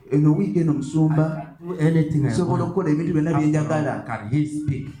pastor, eno wiiki eno I musumba can do anything I nsobola want. okukola ebintu byonna bye njagala, Can he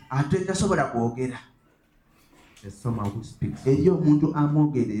speak? ate tasobola kwogera. There's someone who speaks. eri omuntu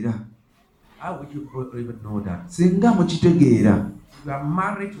amwogerera. How would you even know that? Singa mukitegeera, You are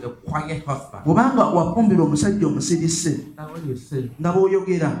married to a quiet husband. kubanga wafumbira omusajja omusirise Now when you say nga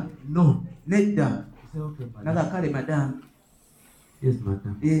bw'oyogera no, nedda, you say okay, naga madam. kale madamu, Yes,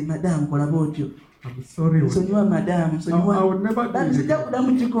 madam. madamu kola bwotyo, I'm sorry. nsonyiwa madamu, I nsonyiwa. would never do Dani it sijja again.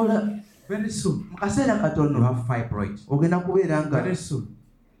 kuddamu kikola. Very soon, Mu kaseera you katono have fibroids. ogenda kubeera nga Very soon,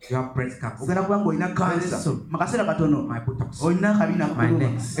 you have breast cancer. ogenda kuba nga olina kansa. soon. Mu kaseera katono My buttocks. olina akabina My kuluma,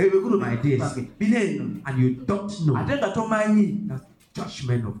 legs. ebigulu My days. bino eno, And you don't know ate nga tomanyi that's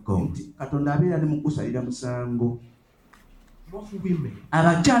judgment of God. nti katonda abeera ne mu kusalira musango. Most women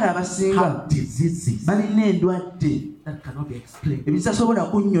Abakyala abasinga have diseases balina endwadde that cannot be explained ebitasobola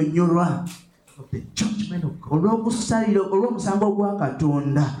kunnyonnyolwa of the judgment of God. olw'okusalira olw'omusango gwa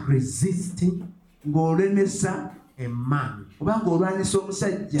katonda Resisting ng'olemesa a a man obanga olwanisa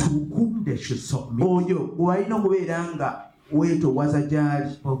omusajja to whom they should submit, oyo gwalina okubeera nga weetowaza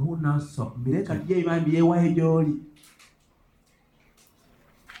gy'ali, but who now naye submit. kati ye ebambi yeewaayo gy'oli.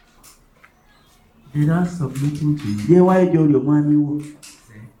 They are submitting to you. Yeewaayo gy'oli omwami wo.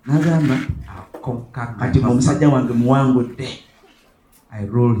 N'agamba I've conquered my kati omusajja husband. wange muwangudde, I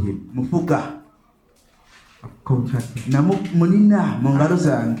roll him. mufuga, I've conquered him. munina mu ngalo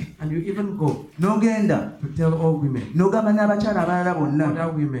zange. And you even go N'ogenda to tell all women, n'ogamba n'abakyala abalala bonna,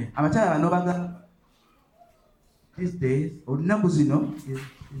 other women, abakyala bano bagamba these days olunaku zino is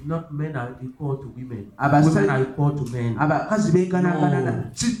not men are equal to women. Abasa- Women are equal to men. abakazi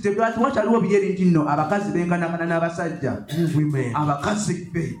benkanankana. No. Wakyaliwo biri nti nno abakazi benkanankana n'abasajja. These women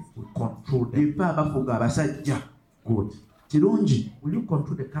Abakazi be will control them. beba abafuga abasajja. Good. Kirungi Will you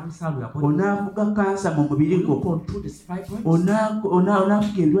control the cancer in your body? onaafuga kansa mu mubiri Will you gwo, control the fibroids? onaafuga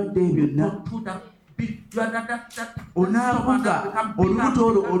ebirwadde ebyo byonna, Control that big, that onaafuga olubuto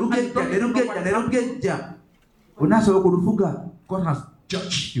olwo olugejja ne lugejja ne lugejja, onaasobola okulufuga. God has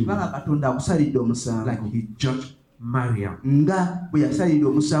judged you Kubanga Katonda akusalidde omusango like He judged Mariam, nga bwe yasalidde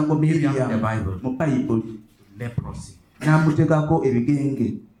omusango Miriam in the Miriam Bible, mu Bayibuli, leprosy. n'amuteekako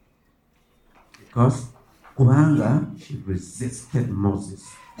ebigenge Because kubanga she resisted Moses.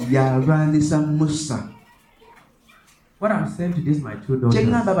 yalwanisa Musa. What I'm saying to this, my two Kye daughters,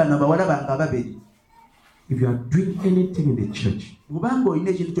 ŋŋamba bano abawala bange ababiri, if you are doing anything in the church, bw'obanga olina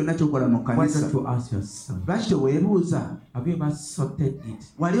ekintu kyonna ky'okola mu why kkanisa, don't you ask yourself, lwaki teweebuuza? have you ever sorted it?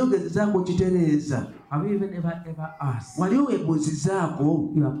 Wali ogezezaako okitereeza? Have you even ever asked Wali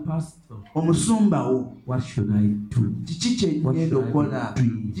weebuuzizaako your pastor, omusumba wo, what should I do? kiki kye ngenda okukola,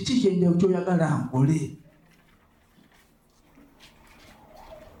 kiki kyoyagala nkole?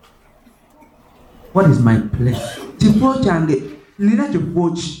 What is my place? Kifo kyange, nina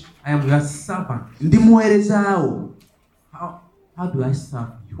kifo ki? I am your servant. Ndi muweerezaawo. How do I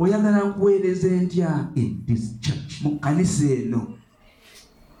serve you Oyagala nkuweereze ntya in this church? mu kkanisa eno?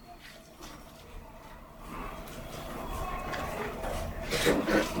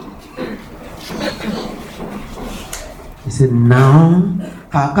 He said, now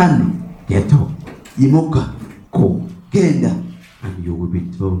Kaakano get up, yimuka, go, genda, and you will be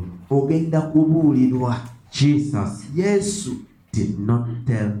told. ogenda kubuulirwa. Jesus Yesu did not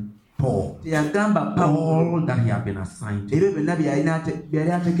tell Paul teyagamba Pawulo all that he had been assigned to. ebyo byonna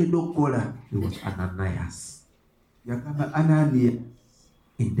byali ateekeddwa okukola. It was Ananias Yagamba Ananiya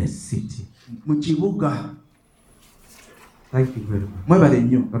in the city. mu kibuga. Thank you very much. Mwebale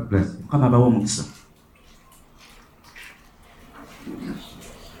nnyo, God bless you. Mukama abawe omukisa.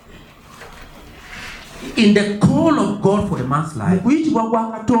 In the call of God for the man's Mu life, kuyitibwa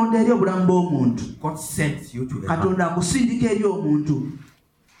kwa Katonda eri obulamu bw'omuntu, God sends you to the man. Katonda akusindika eri omuntu.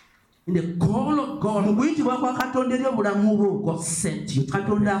 In the call of Mu God, kuyitibwa kwa Katonda eri obulamu bwo, God sent you to the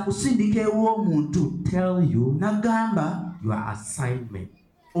Katonda man. akusindika ew'omuntu. Tell you N'agamba your assignment.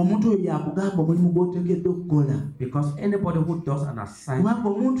 omuntu oyo yakugamba omulimu gw'oteekeddwa okukola. Because anybody who does an assignment, Kubanga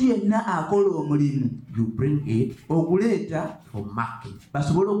omuntu yenna akola omulimu, you bring it oguleeta for marking.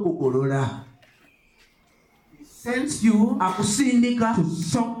 basobole okukugolola. Sends you Akusindika to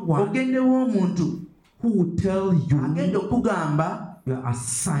someone ogendewo omuntu who will tell agenda you okugamba your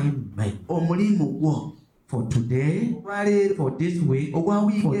assignment omulimu gwo for today, olwaleero, for this week, ogwa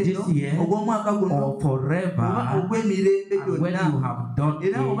wiiki for this eno, year, ogw'omwaka guno, or oba forever. ogw'emirembe And when you gyonna. have done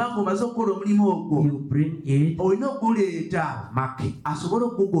Era it, obanga omaze okukola omulimu ogwo, you bring it, olina okuguleeta mark it. asobole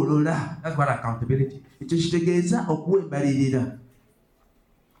okukugolola. That's what accountability. Ekyo kitegeeza okuwembalirira.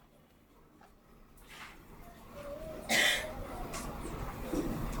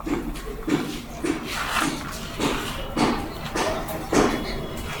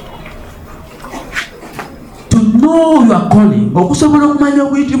 To know your calling, Okusobola okumanya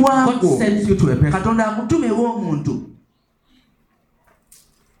okuyitibwa God kwo, sends you to a person, Katonda akutumewo omuntu,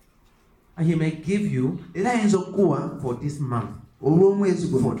 and He may give you era ayinza okukuwa for this month, olw'omwezi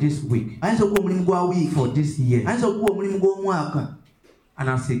for guno, this week, ayinza okukuwa omulimu gwa wiiki, for this year. ayinza okukuwa omulimu gw'omwaka. And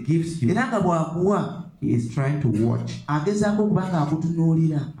as He gives you, Era nga bw'akuwa He is trying to watch, agezaako okuba nga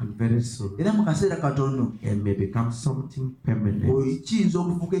akutunuulira. and very soon Era mu kaseera katono it may become something permanent. kiyinza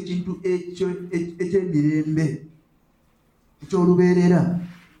okufuuka ekintu eky'emirembe, eky'olubeerera.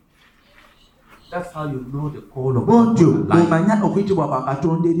 That's how you know the call of God Bw'otyo for your life. omanya okuyitibwa kwa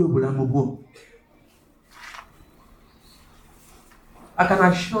Katonda eri obulamu bwo. I can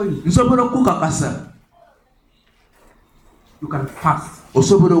assure you, Nsobola okukakasa, you can fast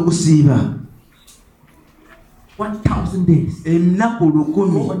osobola okusiiba 1,000 days, ennaku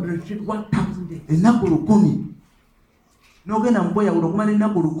 1,000, 1,000 days. ennaku 1,000, n'ogenda mu kweyawula okumala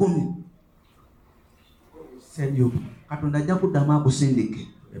ennaku 1,000, send you katonda ajja kuddamu akusindike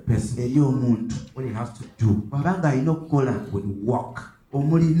a person eri omuntu when he has to do bw'abanga alina okukola with work.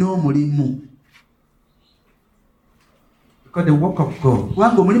 n'omulimu Because the work of God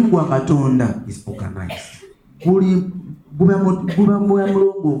kubanga omulimu gwa katonda is organized. guba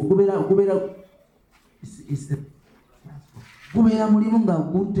mulongoofu gubeera mulimu nga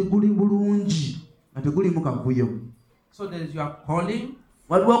guli bulungi nga tegulimu kavuyo. So there is your calling.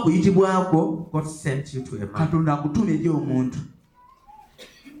 Waliwo okuyitibwako God sent you to a man. katonda akutuma eri omuntu.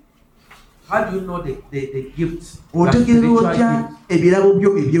 How do you know the gifts? Otegeera otya ebirabo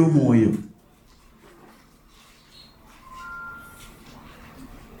byo eby'omwoyo?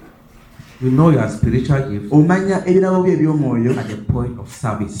 You know your spiritual gift Omanya ebirabo byo eby'omwoyo at the point of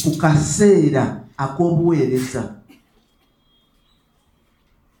service. ku kaseera ak'obuweereza.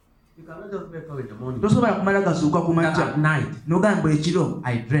 You cannot just wake up in the morning. Tosobola kumala gasuuka ku That makya at night n'ogamba ekiro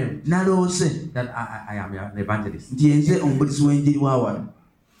I dreamt naloose that I am an evangelist. nti nze omubulizi w'enjiri wa wano.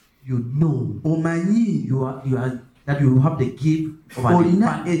 You know Omanyi that you have the gift of an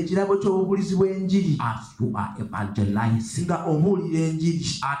olina evangelist ekirabo ky'obubulizi bw'enjiri as you are evangelizing nga obuulira enjiri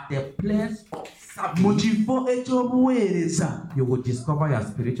at the place of mu service. kifo eky'obuweereza. You will discover your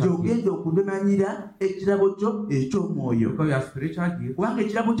spiritual gift. Gy'ogenda okubimanyira ekirabo kyo eky'omwoyo. Because your spiritual gift Kubanga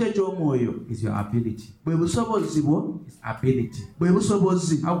ekirabo kyo eky'omwoyo is your ability. bwe busobozi bwo, It's ability. bwe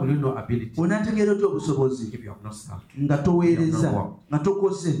busobozi. How will you know ability Onaategeera otya obusobozi if you have not served? nga toweereza, nga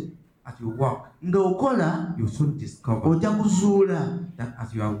tokoze, As you walk, nga okola you soon discover ojja kuzuula that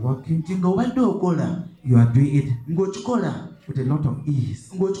as you are walking, nti nga obadde okola you are doing it ng'okikola with a lot of ease.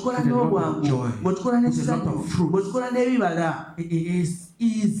 ng'okikola With a lot of n'obwangu, joy. ng'okikola With a lot n'essanyu, of fruit. ng'okikola n'ebibala It is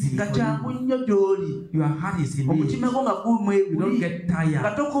easy nga for kyangu you. nnyo gy'oli. Your heart is in Omutima it. gwo nga You don't guli get nga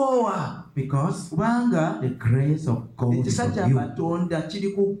tired tokoowa because kubanga the grace of God is ekisa kya on you. Katonda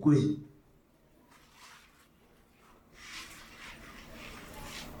kiri ku ggwe.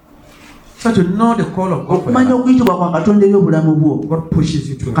 So to know the call of God, for Okumanya your life, okuyitibwa kwa Katonda eri obulamu bwo, God pushes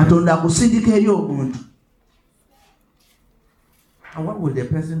you to a person. Katonda akusindika eri omuntu. And what will the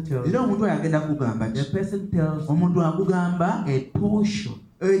person tell Era you? omuntu oyo agenda kugamba The ki? person tells Omuntu akugamba a portion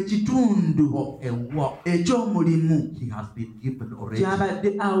ekitundu of a work eky'omulimu he has been given already.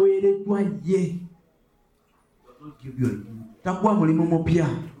 kyabadde aweereddwa ye. Does not give you Takuwa mulimu mupya.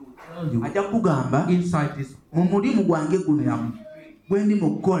 tell you Ajja kugamba inside this mu mulimu gwange guno gwe ndi mu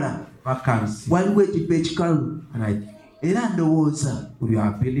kukola vacancy, waliwo ekifo ekikalu. and I, Era ndowooza with your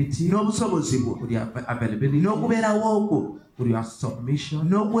ability, n'obusobozi bwo with your availability, n'okubeerawo kwo with your submission,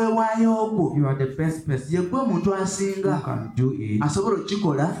 n'okwewaayo kwo you are the best person ye gwe omuntu who asinga can do it asobola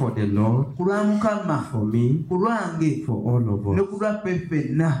okukikola for the Lord, ku lwa Mukama, for me, ku lwange for all of ne us. ku lwaffe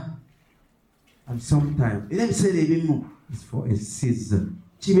ffenna. And sometimes Era ebiseera ebimu it's for a season.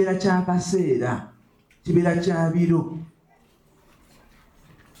 kibeera kya kaseera, kibeera kya biro.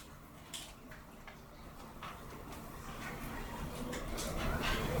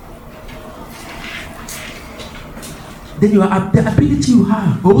 Then the ability you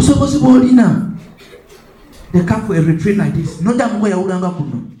have, Obusobozi bw'olina they come for a retreat like this. n'odda mu kweyawulanga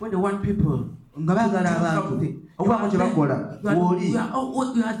kuno When they want people, nga baagala abantu okubaako kye bakola w'oli.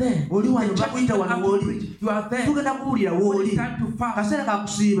 you are there. Oli wano The church bakuyita is wano about to w'oli. preach. You are there. Tugenda kuwulira When w'oli. it's time to fast, Kaseera ka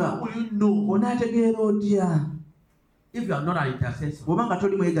kusiiba how will you know onaategeera otya if you are not an intercessor? bw'oba nga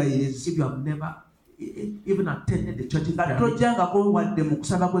toli mwegayirizi, If you have never even attended the church's nga prayer meeting. tojjangako wadde mu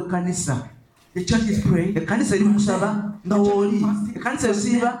kusaba kw'ekkanisa. The church is praying. Ekkanisa eri mu kusaba nga w'oli, ekkanisa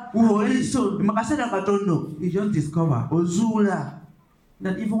esiiba w'oli. Mu kaseera katono You just discover ozuula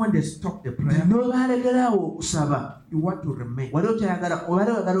that even when they stop the prayer, n'obalekeraawo okusaba you want to remain. wali oyagala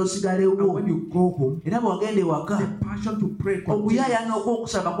And osigalewo. when you go home, Era bw'ogenda ewaka the passion to pray continues. okuyaayanga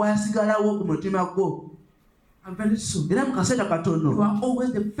okw'okusaba kwasigalawo ku mutima gwo. And very soon, Era mu kaseera you katono are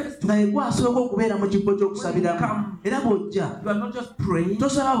always the first to. nga ye gwasooka okubeera mu kifo ky'okusabiramu. Era bw'ojja You are not just praying,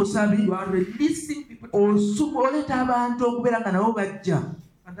 tosaba busabi, you are releasing people. oleeta abantu okubeera nga nabo bajja.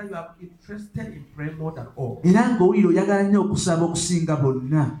 And then you are interested in praying more than all. Era ng'owulira oyagala nnyo okusaba okusinga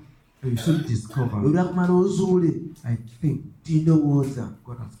bonna. And you should discover, Olwakumala ozuule I think ti ndowooza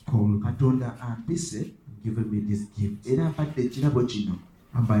God has called me Katonda ampise and given me this gift. era ampadde ekirabo kino.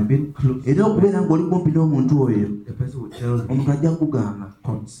 And by being close, Era okubeera ng'oli kumpi n'omuntu oyo, the person will tell you, omuntu ajja kugamba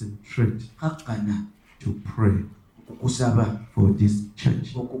concentrate kakkana to pray okusaba for this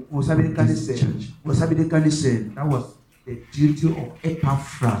church. osabira ekkanisa eno, osabira ekkanisa eno. That was the duty of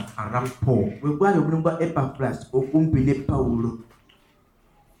Epaphras around Paul. Bwe gwali omulimu gwa Epaphras okumpi ne Pawulo.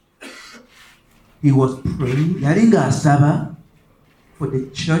 He was praying Yali ng'asaba for the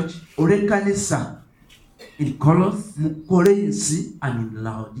church olw'ekkanisa in Colossus mu Kolensi and in ne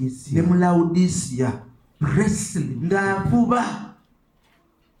Laodicea. mu Lawudisiya. wrestling. ng'akuba.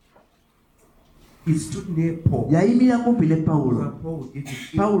 He stood near Paul. Yayimira kumpi ne Pawulo. And Paul would give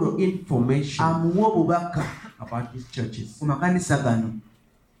him Pawulo information amuwa obubaka about these churches. ku makanisa gano.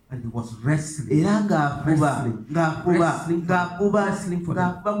 And he was wrestling. Era ng'akuba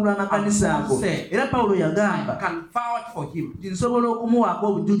kulwa makanisa ago. Era Pawulo I yagamba can vouch for him. nti nsobola okumuwaako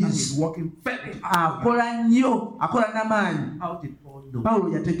And he's obujulizi. working very hard. Akola nnyo, akola n'amaanyi. How did Paul know? Pawulo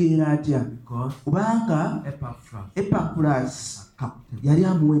yategeera atya? Because Kubanga Epaphras, Epafulasi captain. yali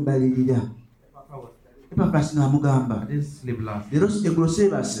amuwa embalirira. Epafulasi n'amugamba, I didn't sleep last leero eggulo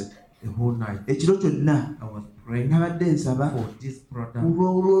seebase, the whole night. ekiro kyonna I was praying nabadde nsaba for this brother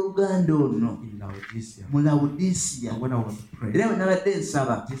olw'oluganda ono in Laodicea. mu Lawodisiya. And when I was praying, Era bwe nabadde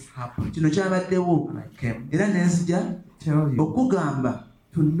nsaba this happened. kino kyabaddewo, And I came era ne nzija to tell you okugamba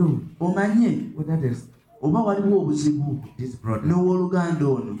to know omanye whether there's oba waliwo obuzibu this brother. n'owooluganda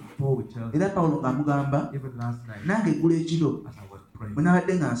ono. Paul will tell you. Era Pawulo ng'amugamba, Even last night, nange eggulo ekiro as I was praying, bwe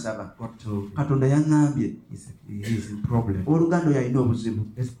nabadde nga nsaba, God told me Katonda yaŋŋambye he's in problem. owooluganda oyo alina obuzibu,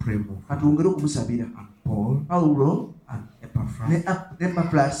 Let's pray more. katwongere okumusabira. And Paul Pawulo and Epaphras ne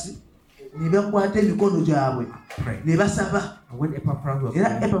Epafulasi ne bakwata emikono gyabwe prayed. ne basaba. And when Epaphras was Era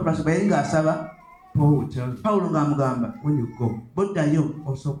praying, Epafulasi bwe yali ng'asaba, Paul will tell you, Pawulo ng'amugamba, when you go, boddayo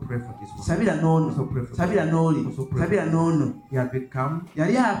also pray for this one. sabira n'ono, Also pray for sabira n'oli, Also pray. sabira n'ono. He had become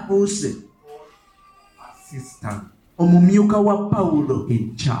Yali afuuse assistant omumyuka wa Pawulo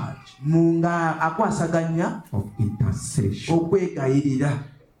in charge nga akwasaganya of intercession. okwegayirira.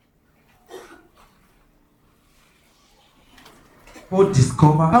 Paul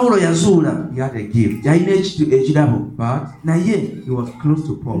discovered Pawulo yazuula he had a gift, yalina ekirabo, but naye he was close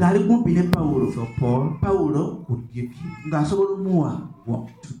to Paul. ng'ali kumpi ne Pawulo. So Paul Pawulo would give him ng'asobola omuwa work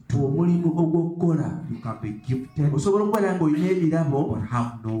to do. omulimu ogw'okukola. You can be gifted Osobola okubeera ng'olina ebirabo but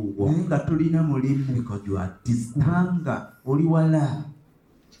have no work naye nga tolina mulimu because you are distant. kubanga oli wala.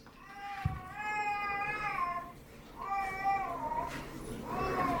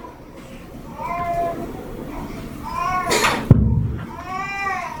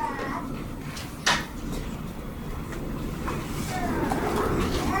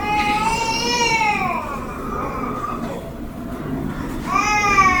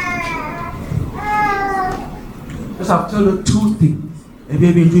 Just I've told you two things. Ebyo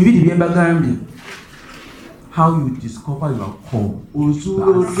ebintu bibiri bye mbagambye. How you discover your call, Ozuula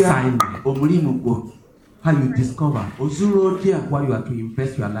your otya assignment. omulimu gwo. How you discover Ozuula otya why you are to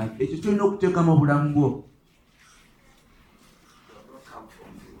invest your life. ekyo kyolina okuteekamu obulamu bwo.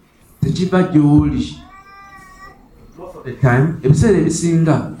 Tekiva gy'oli. Most of the time, Ebiseera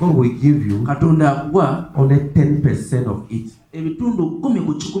ebisinga God will give you Katonda akuwa only 10% of it. ebitundu 10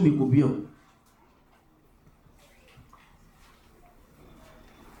 ku 100 ku byo.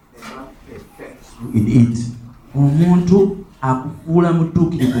 In it, Omuntu akufuula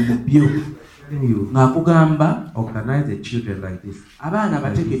mutuukirivu mu byo then you ng'akugamba organize the children like this. abaana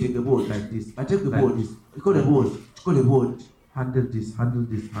bateeketeeke bwoti, Like this. bateeke Like bwoti, this. kikole bwoti, kikole bwoti. Handle this, handle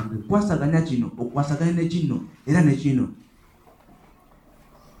this, handle this. Okwasaganya kino, okwasaganya ne kino era ne kino.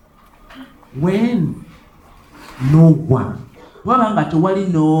 When no one Waba nga tewali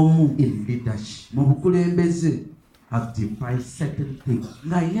n'omu in leadership mu bukulembeze has defined certain things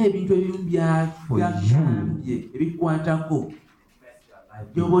ng'alina ebintu ebimu byagambye ebikwatako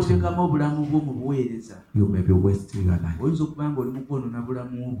gy'oba oteekamu obulamu bwo mu buweereza, you may be wasting your life. oyinza okuba nga oli mu kwonoona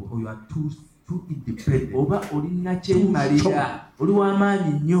bulamu bwo, Or you are too independent. oba olina kyemalira, oli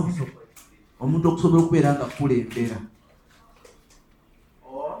w'amaanyi nnyo omuntu okusobola okubeera nga kukulembera.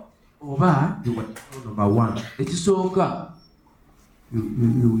 Oba You were told number one. ekisooka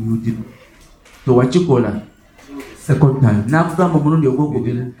You did. tewakikola, Second time, n'akugamba omulundi you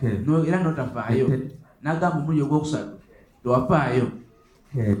ogwokubiri didn't care. era n'otafaayo, n'agamba omulundi ogwokusatu tewafaayo,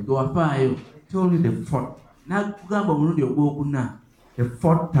 Care. tewafaayo, Told you the fourth. n'akugamba omulundi ogwokuna. The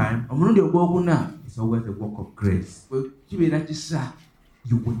fourth time Omulundi ogwokuna is always a work of grace. bwe kibeera kisa,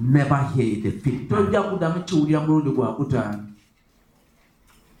 You will never hear it the fifth time. tojja kuddamu kiwulira mulundi gwakutaano.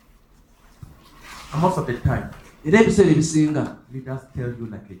 And most of the time, Era ebiseera ebisinga leaders tell you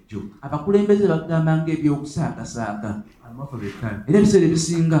like a joke. abakulembeze bagamba ng'ebyokusaakasaaga, And most of the time, era ebiseera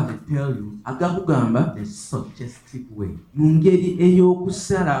ebisinga they tell you agakugamba the suggestive way. mu ngeri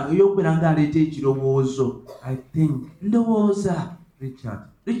ey'okusala ey'okubeera ng'aleeta ekirowoozo. I think, Ndowooza Richard,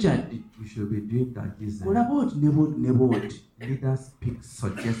 Richard, we should be doing that. This kola bwoti ne bwoti ne bwoti. leaders speak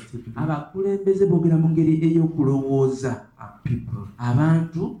suggestively, Abakulembeze boogera mu ngeri ey'okulowooza, and people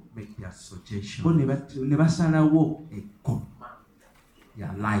abantu make their bo suggestion ne basalawo a command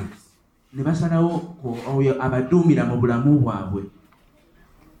their lives. ne basalawo oyo abaduumira mu bulamu bwabwe.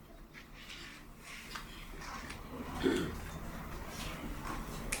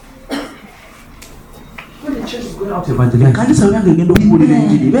 church is going out to evangelize. Ekkanisa bwe yange egenda okubuulira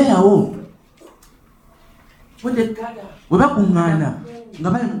enjiri beerawo. When they gather Bwe bakuŋŋaana nga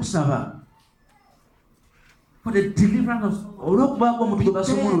bali mu kusaba for the deliverance of olw'okubaako omuntu gwe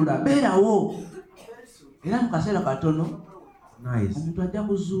basumulula beerawo. Era mu kaseera katono nice. omuntu ajja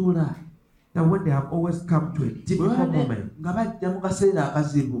kuzuula. That when they have always come to a difficult moment, nga bajja mu kaseera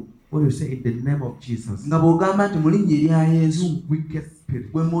akazibu when you say in the name of Jesus, nga bw'ogamba nti mu linnya erya Yesu, wicked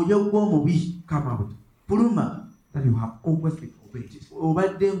spirit gwe mwoyo gw'omubi come out, fuluma, that you have always been obeyed.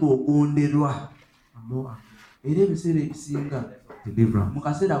 obadde ng'ogonderwa. And more Era ebiseera ebisinga deliverance. mu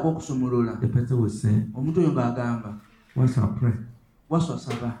kaseera ak'okusumulula The person will say, omuntu oyo ng'agamba once I pray, waswa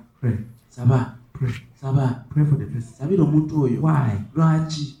saba pray, saba pray, saba pray for the person. sabira omuntu oyo. Why?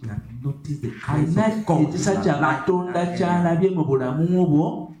 Lwaki? We have noticed the kinds alina of God ekisa in kya our life. Katonda ky'alabye mu bulamu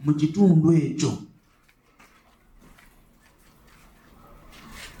bwo mu kitundu ekyo.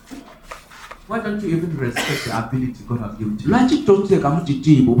 Why don't you even respect the ability God has given to you? Lwaki toteekamu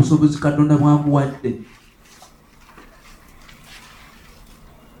kitiibwa obusobozi Katonda bw'akuwadde?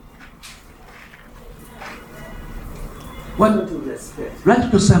 Why don't you respect Lwaki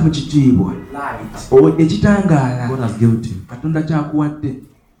tossaamu kitiibwa light ekitangaala God has given to you? Katonda ky'akuwadde?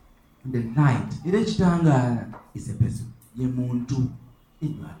 And the light Era ekitangaala is a person. ye muntu In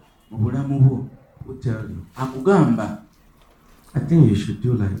your life. mu bulamu bwo. Who tell you? Akugamba I think you should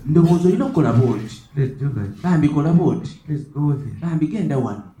do like, ndowooza olina okukola bw'oti, please do like, bambi kola bw'oti, please go there, bambi genda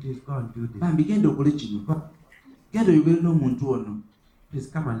wano, please go and do this. bambi genda okole kino, genda oyogere n'omuntu ono, Please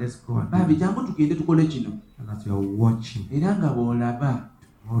come and let's go and do bambi this. jangu tugende tukole kino. And as you are watching Era nga bw'olaba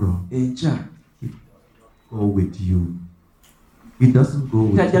tomorrow, enkya go with you. It doesn't go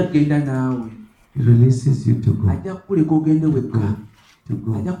with tajja you. kugenda naawe, It releases you to go. ajja kukuleka ogende wekka, To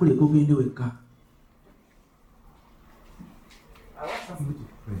go. ajja kukuleka ogende wekka. I want somebody to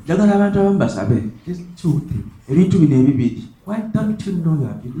pray. Njagala abantu abamu basabe These two things. ebintu bino ebibiri. Why don't you know your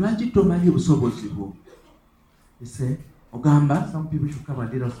ability? Lwaki tomanyi obusobozi bwo? They say Ogamba some people should come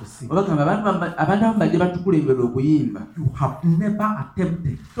and lead us to sing. obagamba abantu abamu bajje batukulembera okuyimba. You have never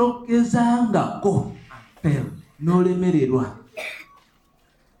attempted Togezangako and failed. n'olemererwa.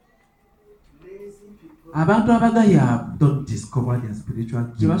 Abantu abagayaavu Don't discover their spiritual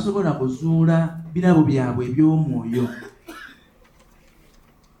gift. tebasobola kuzuula birabo byabwe eby'omwoyo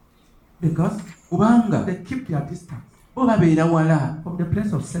Because kubanga they keep their distance bo babeera wala from the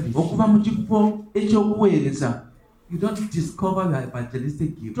place of service. okuva mu kifo eky'okuweereza. You don't discover your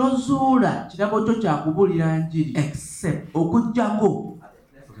evangelistic gift Tozuula kirabo kyo kyakubuulira njiri except okuggyako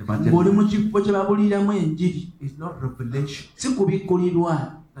for ng'oli evangelism. mu kifo kye babuuliramu enjiri. It's not revelation Si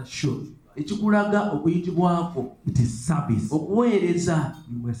kubikkulirwa that shows. ekikulaga okuyitibwako It is service. okuweereza.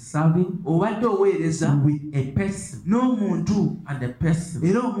 You were serving Obadde oweereza with a person, n'omuntu, and the person,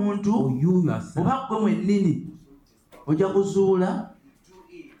 era omuntu or you yourself, oba ggwe mwennyini ojja kuzuula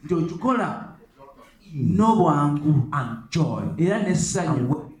nti okikola n'obwangu and joy, era and n'essanyu,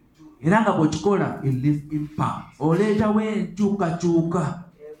 when era nga bw'okikola it leaves impact. oleetawo enkyukakyuka,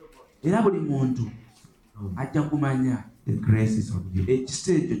 era buli muntu ajja kumanya The grace is on you.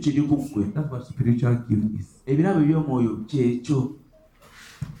 ekisa ekyo kiri ku ggwe. That's what spiritual gift is. Ebirabo by'omwoyo kyekyo.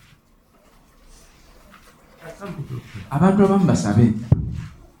 Some people pray. Abantu abamu basabe.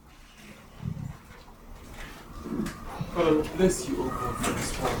 Father, bless you, O God, for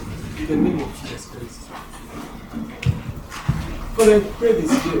this one. In the name of Jesus Christ. Father, I pray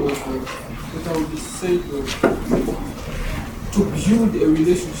this day, O God, that I will be saved, Lord, to build a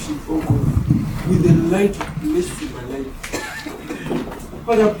relationship, O God, with the light you placed in my life.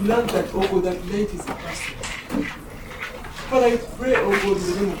 Father, plant that, O God, that light is a person. Father, I pray, O God,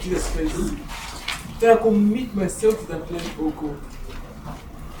 in the name of Jesus Christ, that I commit myself to that light, O God.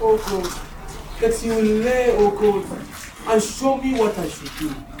 O God, that you will lay, O God, and show me what I should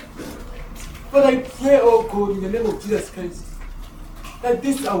do. But I pray, oh God, in the name of Jesus Christ, that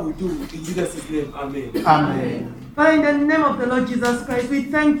this I will do in Jesus' name. Amen. Amen. Father, in the name of the Lord Jesus Christ, we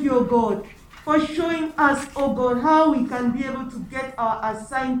thank you, O God, for showing us, O God, how we can be able to get our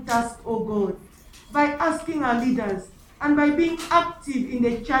assigned task, O God, by asking our leaders and by being active in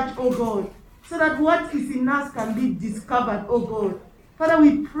the church, O God, so that what is in us can be discovered, O God. Father,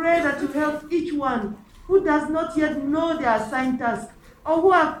 we pray that you help each one who does not yet know their assigned task, or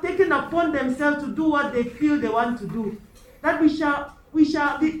who have taken upon themselves to do what they feel they want to do, that we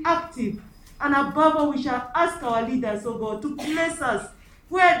shall be active, and above all, we shall ask our leaders, oh God, to place us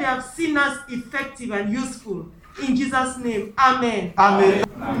where they have seen us effective and useful. In Jesus' name, amen. Amen.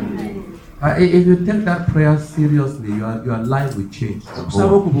 If you take that prayer seriously, your life will change.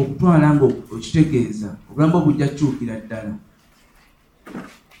 Okusaba okuba okutwala nga okitegeeza obulamu bwo bujja kukyukira ddala.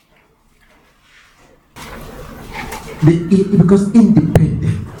 Because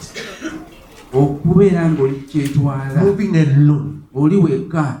independent, okubeera ng'oli kyetwala, moving alone, oli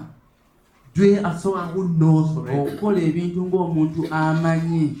wekka, doing as someone who knows already, okukola ebintu ng'omuntu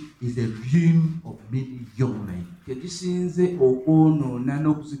amanyi, is the ruin of many young men. tekisinze okwonoona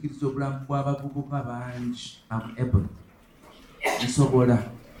n'okuzikiriza obulamu bw'abavubuka bangi. I'm able. Nsobola.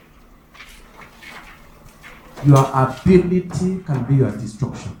 Your ability can be your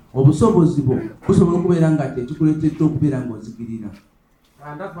destruction. Obusobozi bwo busobola okubeera nga tekikuleetedde okubeera ng'ozikirira.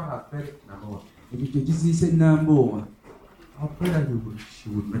 And that's what I felt number one. Ekyo kye kiziise nnamboowa. I pray that she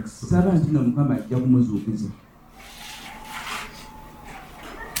would make Saba nti no Mukama ajja kumuzuukiza.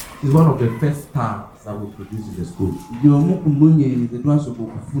 He's one of the first stars that we produce in the school. Y'omu ku munyenye ze twasooka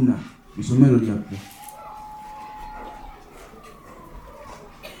okufuna mu ssomero lyaffe.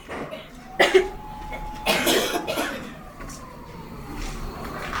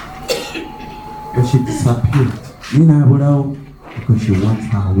 But she disappeared Naye n'abulawo because she wants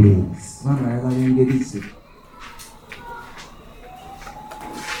her ways. kubanga ayagala engeri ze.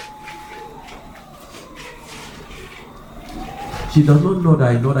 She does not know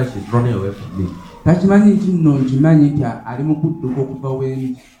that I know that she's running away from me. Takimanyi nti nno nkimanyi nti ali mu kudduka okuva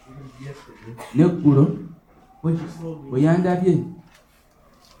wendi. N'eggulo When she saw me, bwe yandabye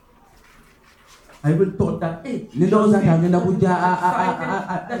I even thought that, hey, nedowooza nti agenda kujja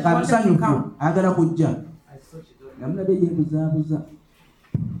nga musanyufu ayagala kujja. I saw she don't. Namulabye yeebuzaabuza.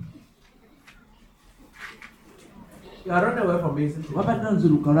 You are running away from me, isn't it? Wabadde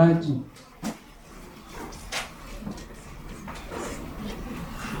onziruka lwaki?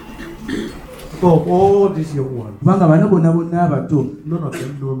 So all these young ones, Kubanga bano bonna bonna abato none of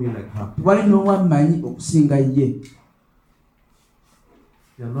them know me like her. tewali n'owammanyi okusinga ye.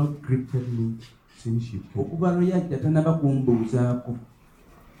 They have not greeted me since she came. Okuva lwe yajja tanaba kumbuuzaako.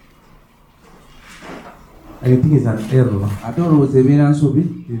 I think it's an error. Ate olowooza ebeera nsobi?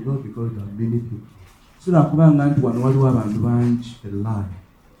 It's not because there are many people. Si lwa kubanga nti wano waliwo abantu bangi. It's a lie.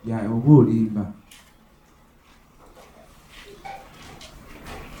 Ya oba olimba.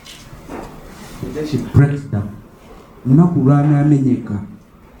 And then she breaks down. Lunaku lw'anaamenyeka.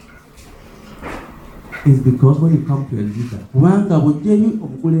 It's because when you come to a leader, Kubanga bw'ojja eri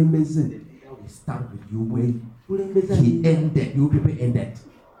omukulembeze, we start with you when omukulembeze he ended, you people ended.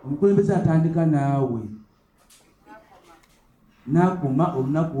 omukulembeze atandika naawe. N'akoma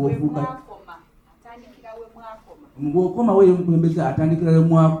olunaku lw'ofuuka. Bw'okomawo eri omukulembeze atandikira lwe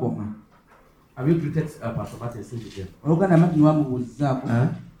mwakoma. Have you greeted Pastor Martin since you came? Oluganda Martin wamubuuzizaako.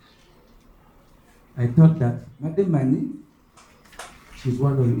 I thought that Madde manyi he's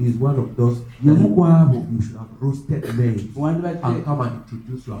one of those y'omu ku abo you should have roasted men and wandibadde come and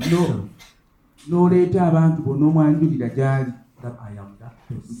introduce yourself. n'oleeta abantu bonna omwanjulira gy'ali That I am that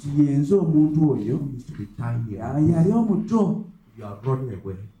person nti yenze omuntu oyo who used to be tiny. yali omuto. You are running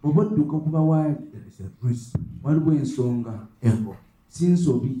away. Oba odduka okuba waali There is a reason. waliwo ensonga, Error. si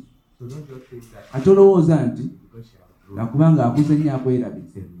nsobi. So don't just think that Ate olowooza nti because she has grown, nakubanga akuze nnyo akwerabise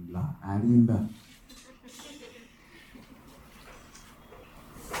it's a lie. alimba.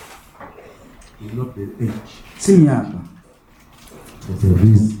 It's not the age. Si myaka, There's a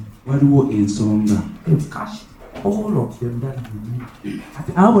reason. waliwo ensonga. You cash all of them that you need.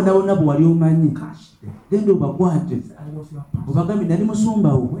 Ate abo bonna bonna bwe wali omanyi Cash them. genda obakwate. I was your pastor. Obagambye nali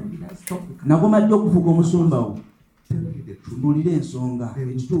musumbawo, When did I stop the nagoma dde okufuga omusumbawo. telling you the truth? Mbuulira ensonga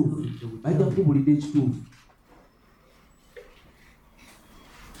ekituufu, bajja kukubuulira ekituufu.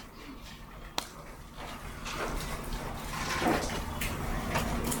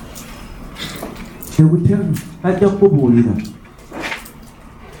 They will tell you. Bajja kukubuulira.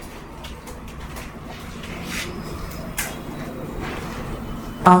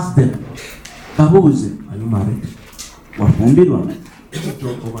 Ask them. Babuuze, Are you married? wafumbirwa? Don't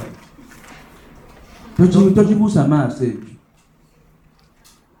talk over it. Tokibuusa maaso ekyo.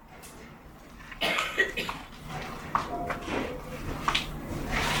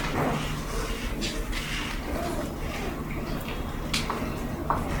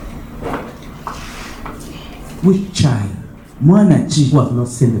 Which child Mwana ki who has not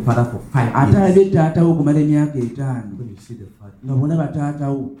seen the father for 5 years? atalabye taatawo okumala emyaka 5 When you see the father, nga bw'olaba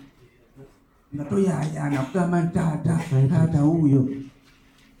taatawo nga toyaayaana kugamba nti taata wuuyo.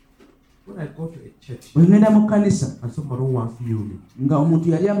 when I go to a church Bwe ngenda mu kkanisa and someone once knew me, nga omuntu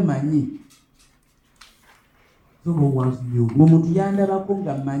yali ammanyi, someone once knew me, ng'omuntu yandabako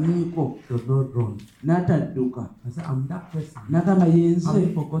nga mmanyiiko does not run. n'atadduka, I said, I'm that person. n'agamba Have you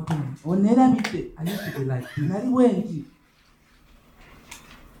yenze forgotten me? oneerabidde I used to be like this. nali bwe nti.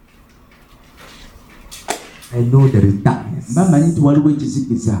 I know there is darkness. Mba mmanyi nti waliwo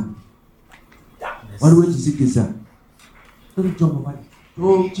ekizikiza, waliwo ekizikiza. Don't jump over it.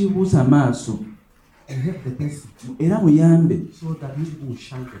 tokibuusa maaso And help the person era muyambe so that you will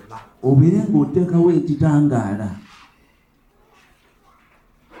shine the light. obeere ng'oteekawo ekitangaala.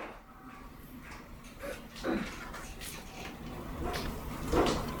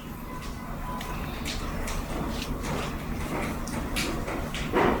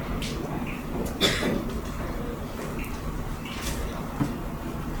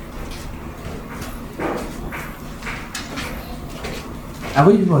 Have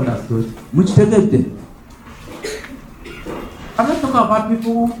you understood? Mukitegedde? I'm not talking about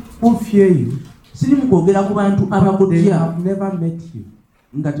people who fear you. Siri mu kwogera ku bantu They abakutya have never met you.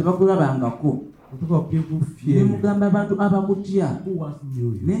 nga tebakulabangako. I'm talking about people who Ne fear you. mugamba abantu abakutya Who once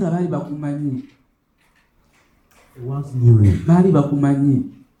knew you? naye nga baali bakumanyi. They once knew you. Baali bakumanyi.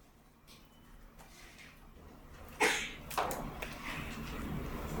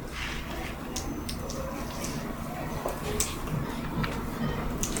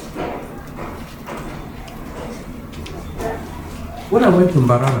 When I went to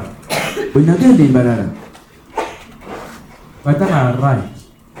Mbarara, Bwe nagenda Embarara, by the time I arrived,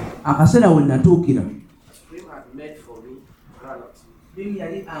 akaseera we natuukira Cream had made for me granite. Bim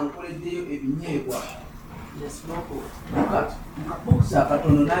yali ankoleddeyo ebinyeebwa Yes, local. mukabokisi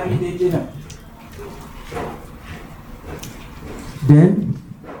akatono n'abindeetera. then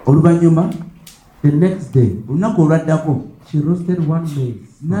Oluvannyuma the next day, olunaku olwaddako she roasted one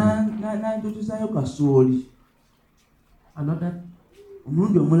maize. nanjotezaayo kasooli. Another,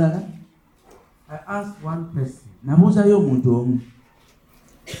 Omulundi omulala I asked one person, nabuuzayo omuntu omu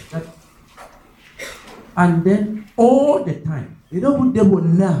that, and then all the time, era obudde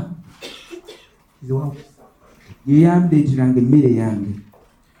bwonna she's the one ye yandeeteranga emmere yange.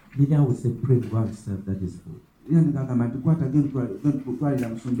 leader would say, pray God serve that is food. Era negagamba nti kwata gentwalira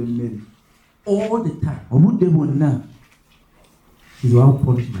musumba emmere. All the time, Obudde bwonna she's the one who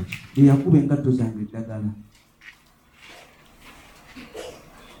polished my shoes. ye yakuba engatto zange eddagala.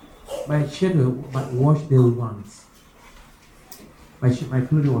 My shirt was washed there once. My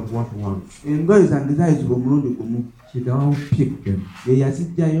clothing was washed once. Engoye zange zaayizibwa omulundi gumu. She's the one who picked them. Ye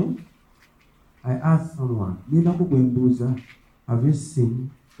yazijjayo. I asked someone, Nembako gwe mbuuza, have you seen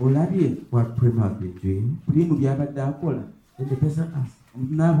olabye what Prima has been doing? pulimu by'abadde akola? Then the person asked,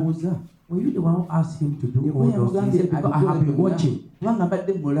 Omuntu n'abuuza, were you the one who asked him to do ye all gwe those things? He yamugambye said, because I have abikole been byonna. watching. Kubanga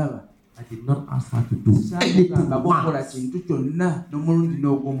mbadde mulaba. I did not ask her to do anything Saamugambako okukola once. kintu kyonna n'omulundi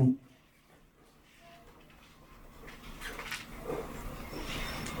n'ogumu.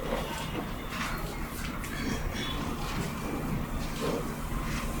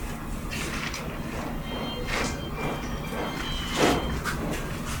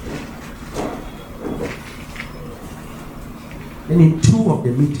 And in two of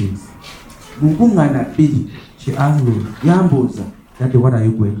the meetings, Mu nkuŋŋaana bbiri she asked me, yambuuza, Daddy, what are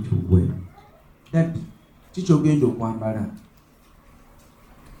you going to wear? dadi kikyogenda okwambala?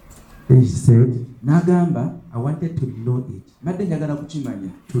 Then she said, N'agamba, I wanted to know it, mbadde njagala kukimanya,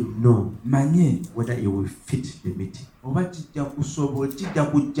 to know manye whether it will fit the meeting. oba kijja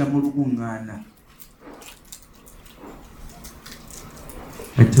kujja mu lukuŋŋaana.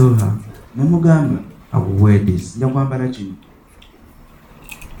 I told her, Ne mugamba, I will wear this. nja kwambala kino.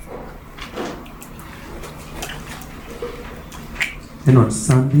 Then on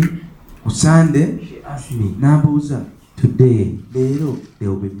Sunday, Ku Sande she asked me, n'ambuuza, today leero there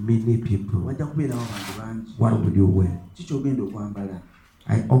will be many people. wajja kubeerawo abantu bangi. What will you wear? Kikyogenda okwambala.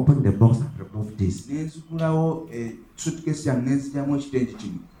 I opened the box and removed this. Ne nzigulawo suitcase yange ne nzigyamu ekitengi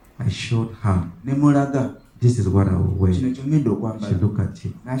kino. I showed her, Ne mulaga, this is what I will wear. kino kyongenda She okwambala. looked at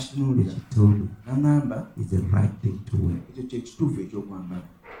it and N'akitunuulira. she told me, N'aŋŋamba, it's the right thing to wear. ekyo kye kituufu ekyokwambala.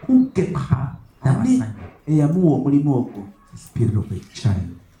 Who gave her that Ani assignment? eyamuwa omulimu ogwo? The spirit of a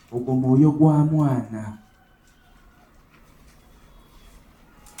child. Ogwo mwoyo gwa mwana.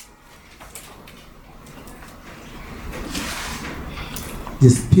 The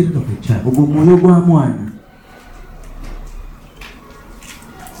spirit of a child. Ogwo mwoyo gwa mwana.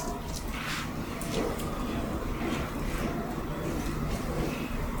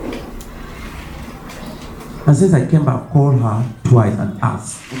 And since I came back, called her twice and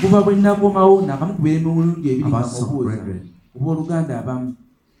asked Okuva bwe nakomawo nakamukubira emirundi ebiri nga about some mubuuza brethren. oba oluganda abamu.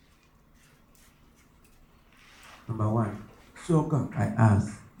 Number one, Sooka I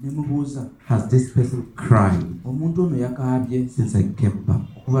asked, ne mubuuza, has this person cried omuntu ono yakaabye since I came back?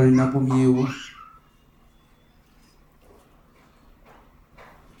 okuva lwe nakomyewo?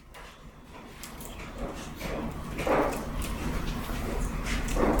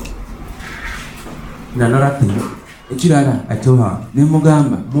 And another thing, Ekirala I told her, ne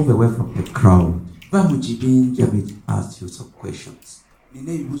mugamba, move away from the crowd. va mu kibinja. Let me ask you some questions.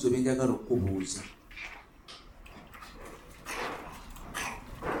 Nina ebibuuzo bye njagala okubuuza.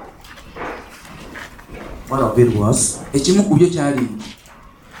 One of it was, Ekimu ku byo kyali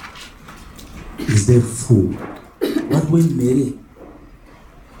is there food? waliwo emmere,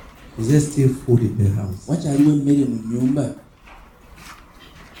 Is there still food in the house? wakyaliwo emmere mu nnyumba.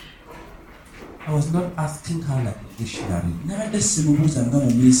 I was not asking her like a missionary. Nabadde simubuuza nga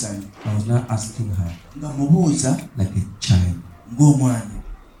mumiisani, I was not asking her nga mubuuza like a child. ng'omwana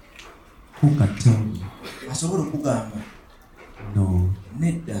Who can tell me, asobola okugamba no,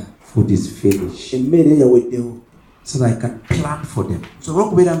 nedda food is finished, emmere yaweddewo, so that I can plan for them? nsobole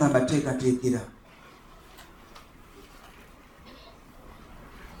okubeera nga mbateekateekera.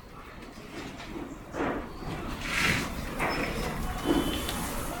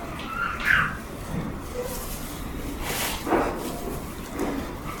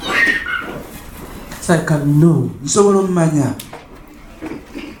 So I can know Nsobola omumanya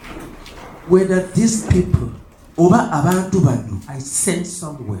whether these people oba abantu bano I sent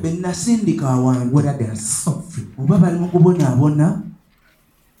somewhere, be nasindika awantu whether they are suffering. oba bali mu kubonaabona,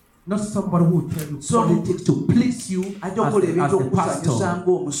 Not somebody who will tell you So- politics to please you ajja okukola ebintu as the okukusanyusa pastor.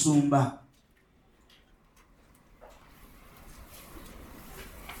 ng'omusumba.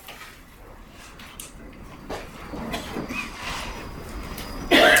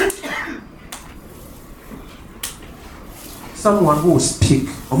 Someone who will speak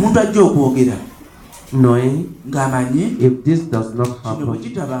Omuntu ajja okwogera knowing ng'amanyi if this does not kino bwe happen,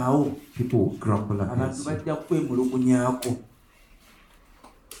 kitabaawo people will grumble abantu against you. bajja kwemulugunyaako.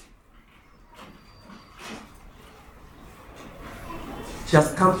 She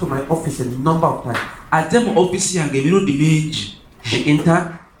has come to my office a number of times. Ate mu ofiisi yange emirundi mingi She entered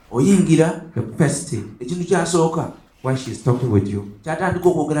oyingira, the first thing ekintu kyasooka while she's talking with you. kyatandika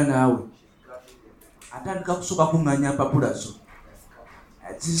okwogera naawe, atandika kusooka kuŋŋaanya mpapula zo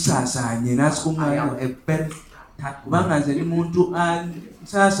zisaasaanye I am n'azikuŋŋaanya, a very tight kubanga man. nze ni muntu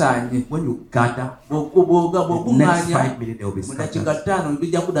nsaasaanye. When you gather, the next bw'okuŋŋaanya 5 minutes they will be mu dakiika scattered. 5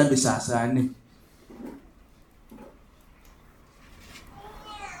 bijja kudda mbisaasaane.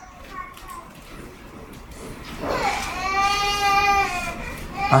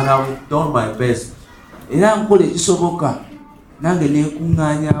 And I've done my best. Era nkola ekisoboka nange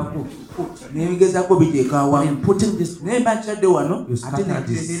neekuŋŋaanyaako nebigezaako biteeka But awamu, in putting this, naye mba nkitadde wano You ate scatter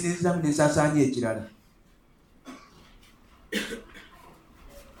this. nenezamu nensaasaanya ekirala.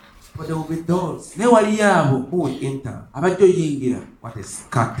 but there will be those Naye waliyo abo who will enter. abajja oyingira What a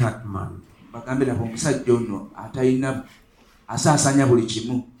scattered man. bagambe nabo omusajja ono atalina, asaasaanya buli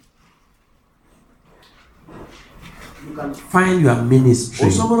kimu. You can find your ministry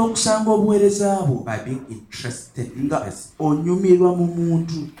Osobola okusanga obuweereza bwo by being interested in nga person. onyumirwa mu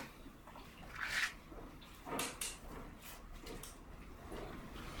muntu.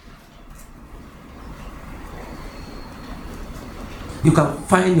 You can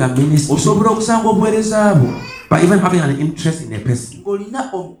find your ministry Osobola okusanga obuweereza bwo by even having an interest in a person. ng'olina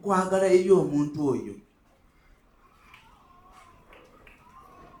okwagala eri omuntu oyo.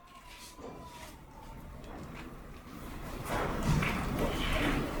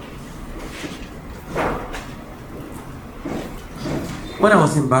 When I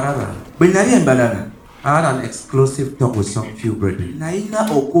was in Barara, Bwe nali embalala I had an exclusive talk with some few brethren. nalina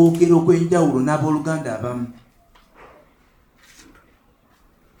okwogera okw'enjawulo n'abooluganda abamu.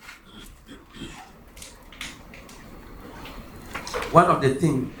 One of the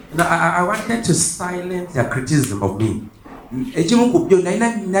things, I wanted to silence their criticism of me. Ekimu ku byo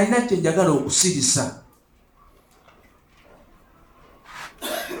nalina kye njagala okusirisa.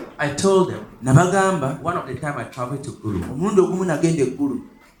 I told them, Nabagamba one of the time I traveled to Gulu, omulundi ogumu nagenda eggulu,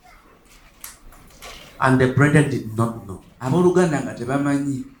 and the brethren did not know. abooluganda nga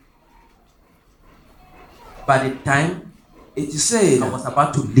tebamanyi. By the time I Ekiseera was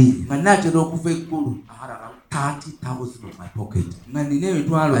about to leave, nga naatera okuva eggulu I had around 30,000 in my pocket. nga nina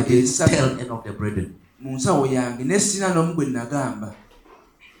emitwalo I didn't esatu tell any of the brethren. mu nsawo yange, ne sina n'omu gwe nagamba.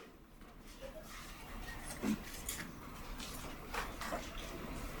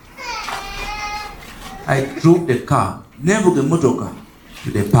 I drove the car Nenvuga emmotoka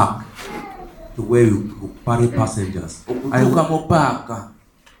to the park, to where you carry passengers. okutuuka mu paaka.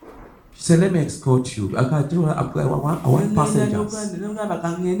 She said, let me escort you. I want passengers. Nemugamba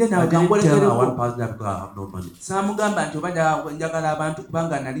kangende I nawe didn't tell her I want kangolekere. passengers because I have no money. Saamugamba nti oba njagala abantu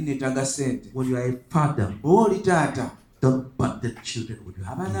kubanga nali neetaaga ssente. When you are a father, Oba oli taata, don't burden children with your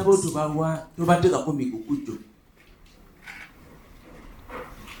abaana bo needs. tobateekako migugujo.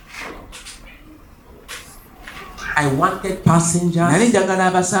 I wanted passengers nali njagala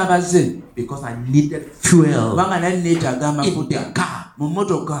abasaabaze because I needed fuel kubanga nali neetaaga in amafuta the car. mu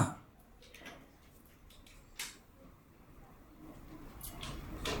mmotoka.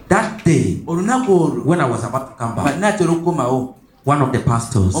 That day, Olunaku olwo when I was about to come back, banaatera okukomawo, one of the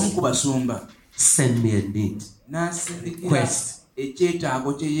pastors omu ku basumba sent me a need n'asindikira quest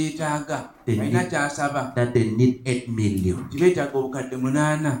ekyetaago kye yeetaaga, They alina need- ky'asaba that they need 8 million. nti beetaaga obukadde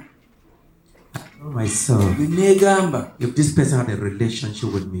 8. Oh, myself, Ne neegamba if this person had a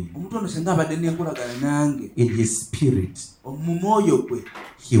relationship with me, omuntu ono senga abadde n'enkolagana nange in his spirit, mu mwoyo gwe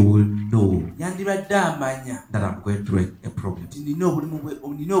he will know yandibadde amanya that I'm going through a problem. nti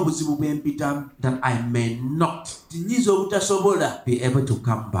nina obuzibu bwe mpitamu, That I may not nti nnyinza obutasobola be able to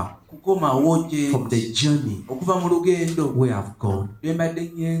come back kukomawo gye from the journey okuva mu lugendo where I've gone lwe mbadde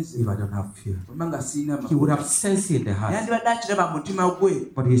nnyenze if I don't have fear. oba nga siina He would have sensed in the heart, yandibadde akiraba mu mutima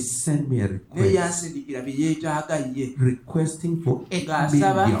gwe, but he sent me a naye request yansindikira bye yeetaaga ye, requesting for 8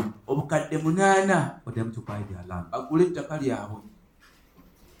 ng'asaba million obukadde 8 for them to buy their land. bagule ettaka lyabwe.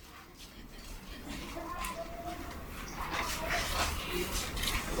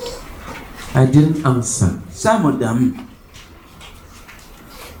 I didn't answer. Saamuddamu.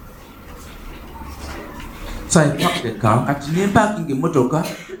 So I parked the car. Kati ne mpaakinga emmotoka,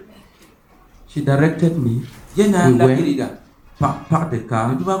 She directed me. ye n'andagirira Parked the ne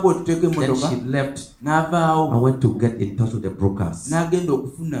car. tubanga otuteeka Then emmotoka, she left. I n'avaawo went to get in touch with the brokers. n'agenda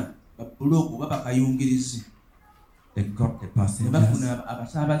okufuna babulooku oba bakayungirizi, They got the ne passengers. bafuna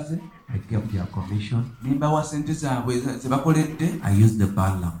abasaabaze, I gave their commission. ne mbawa sente zaabwe ze bakoledde, I used the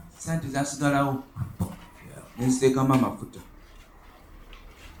balance. sente zasigalawo And bought fuel. ne nziteekamu amafuta.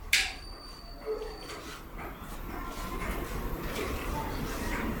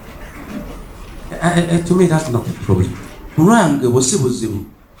 To me, that's not a problem. Ku lwange bwe si buzibu.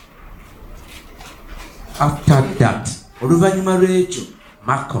 After that, Oluvannyuma lw'ekyo,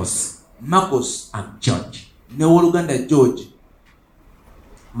 Marcus Marcos and George. ne wooluganda George,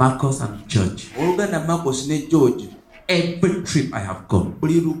 Marcus and George. ooluganda Marcos ne George, Every trip I have gone,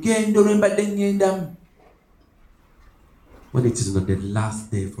 buli lugendo lwe mbadde nnyendamu, when it is not the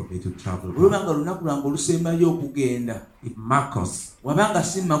last day for me to travel, olwobanga lunaku lwange olusembayo okugenda, if Marcus wabanga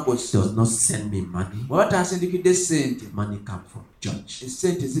si Marcos, does not send me money, waba tansindikidde ssente, money comes from George.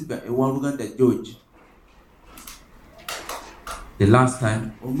 essente ziva ewa luganda George. The last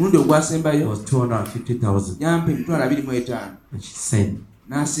time Omulundi it ogwasembayo was 250,000, yampa 25,000 and she sent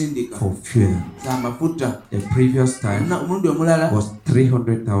n'asindika for fuel. z'amafuta. The previous time Omulundi omulala was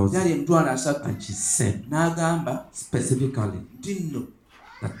 300,000, gyali 300,000 and she sent n'agamba specifically nti nno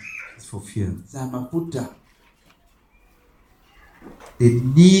that it's for fuel. z'amafuta. They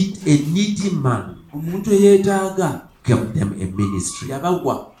need a needy man. Omuntu eyeetaaga Give them a ministry.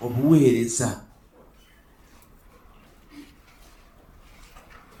 yabawa obuweereza.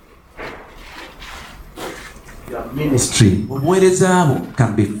 Your ministry Obuweereza bwo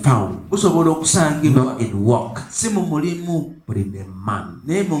can be found busobola okusangibwa not in work, si mu mulimu but in a man.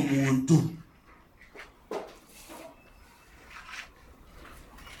 naye mu muntu.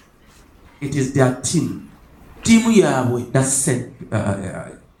 It is their team Ttiimu yaabwe that sent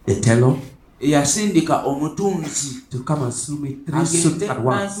the teller eyasindika omutunzi to come and sue me 3 suits agende at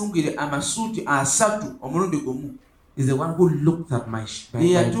once. bantungire amasuuti 3 omulundi gumu. Is the one who looked at my feet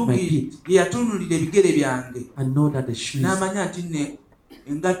Ye yatunulira ebigere byange and know that the shoes n'amanya nti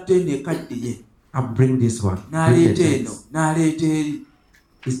engatto eno ekaddiye, and bring this one. Bring the n'aleeta eno next. n'aleeta eri.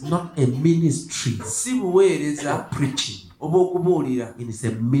 It's not a ministry Si buweereza of preaching. oba okubuulira, It is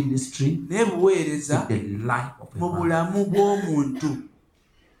a ministry naye buweereza in the life of a mu man. bulamu bw'omuntu.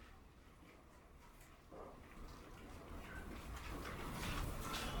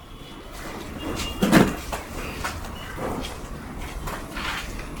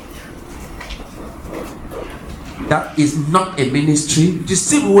 That is not a ministry Nti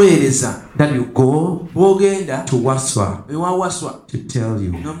si buweereza that you go bw'ogenda to Waswa ewa Waswa to tell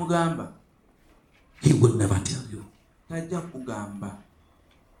you. n'omugamba, He will never tell you. tajja kugamba.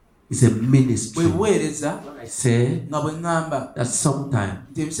 It's a ministry. Bwe buweereza I say nga bwe ŋŋamba that sometimes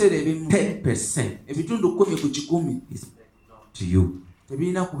nti ebiseera ebimu 10% ebitundu 10 ku 100 is to you.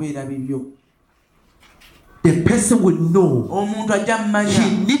 tebirina kubeera bibyo. The person will know. Omuntu ajja He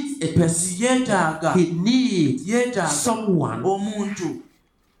mmanya needs a person. yeetaaga He needs yeetaaga someone omuntu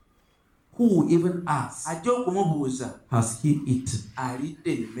who will even ask, ajja okumubuuza, has he eaten?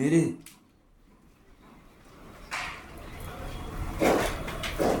 alidde emmere?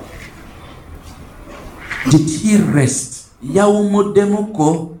 Did he rest?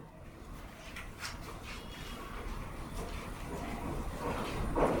 Yawummuddemuko?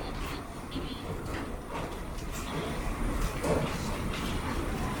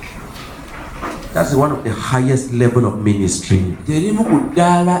 That's one of the highest level of ministry. Terimu ku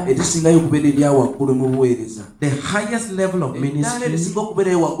ddaala erisingayo okubeera erya waggulu mu buweereza. The highest level of Eddaala ministry erisinga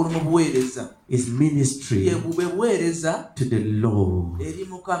okubeerayo waggulu mu buweereza is ministry ye bube buweereza to the Lord eri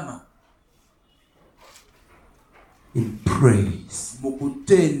Mukama in praise, mu in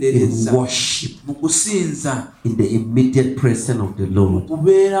kutendereza, worship, mu kusinza, in the immediate presence of the Lord.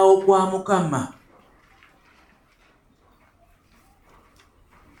 kubeerawo kwa Mukama.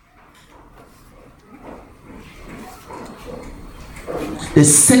 The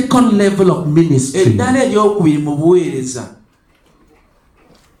second level of ministry Eddaala eryokubiri mu buweereza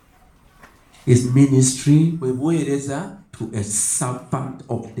is ministry bwe buweereza to a servant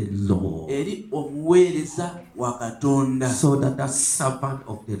of the Lord, eri omuweereza wa Katonda. so that that servant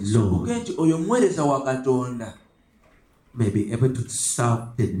of the Lord Kuge nti oyo omuweereza wa Katonda may be able to serve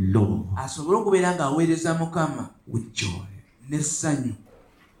the Lord asobole okubeera ng'aweereza Mukama with joy. n'essanyu.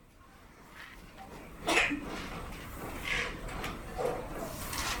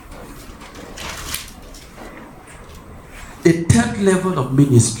 The third level of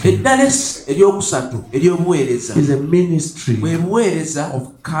ministry Eddaala eryokusatu ery'obuweereza is a ministry bwe buweereza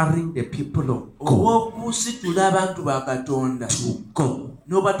of carrying the people of God obw'okusitula abantu ba Katonda to God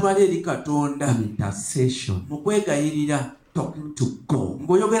n'obatwala eri Katonda in intercession, mu kwegayirira, talking to God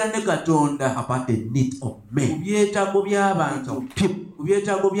ng'oyogera ne Katonda about the need of ku men, byetaago by'abantu, ku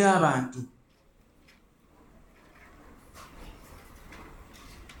byetaago by'abantu.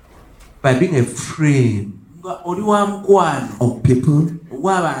 by being a friend Nga oli wa mukwano of people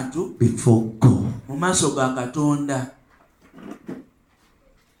ogw'abantu before God. mu maaso ga Katonda.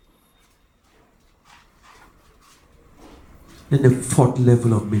 Then the fourth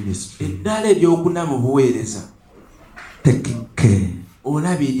level of ministry, Eddaala eryokuna mu buweereza taking care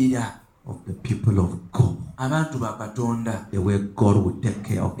olabirira of the people of God, abantu ba Katonda the way God will take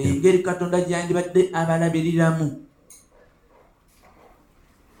care of them. engeri Katonda gyandibadde abalabiriramu.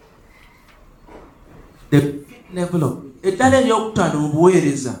 The fifth level of Eddaala eryokutaano mu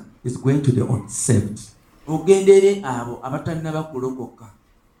buweereza is going to the unsaved. ogenda eri abo abatannaba kulokoka.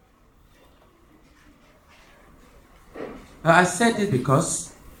 I said it because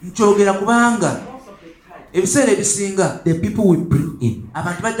Nkyogera kubanga ebiseera ebisinga the people we bring in,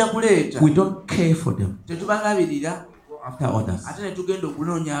 abantu bajja kuleeta we don't care for them tetubalabirira after others. ate ne tugenda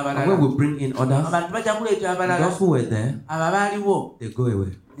okunoonya And when abalala. we bring in others, Abantu bajja kuleeta abalala, those who were there, abo abaaliwo they go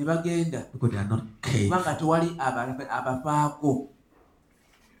away ne bagenda because they are not cared. kubanga tewali abafaako.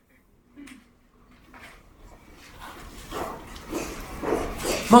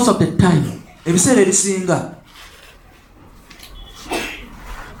 Most of the time, Ebiseera ebisinga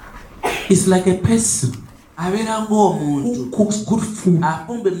it's like a person abeera who ng'omuntu cooks good food.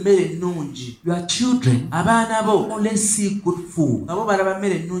 afumba emmere ennungi. Your children Abaana bo only see good food nga bo balaba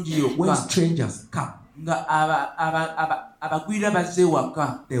mmere ennungi when yokka, strangers come. nga abagwira bazze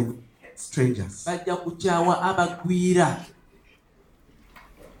waka They will hate strangers. bajja kukyawa abagwira.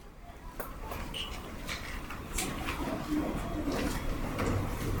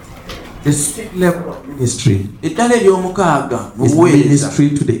 The sixth level of ministry Eddaala ery'omukaaga mu is buweereza ministry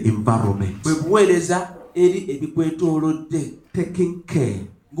to the environment, bwe buweereza eri ebikwetoolodde, taking care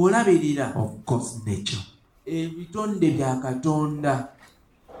ng'olabirira of God's nature. ebitonde bya Katonda.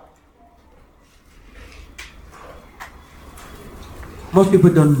 Most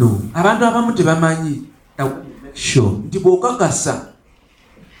people don't know Abantu abamu tebamanyi that sure nti bw'okakasa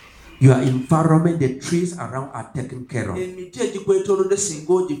your environment, the trees around are taken care of, emiti egikwetoolodde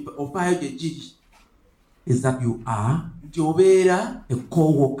singa ofaayo gye giri, is that you are nti obeera a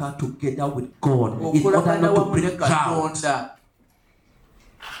co-worker together with God in order okolagana not to wamu ne bring drought. Katonda.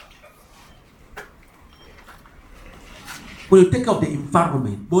 When you take care of the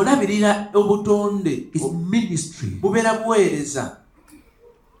environment, Bw'olabirira obutonde it's ministry. bubeera buweereza.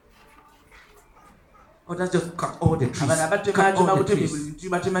 Others just cut all the trees. Abana Cut batematema all the butemi, trees. buli miti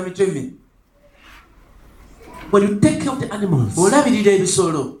batema mitemi. When you take care of the animals, Bw'olabirira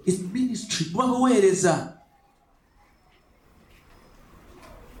ebisolo it's ministry. buba buweereza.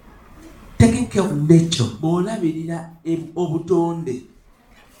 Taking care of nature, Bw'olabirira obutonde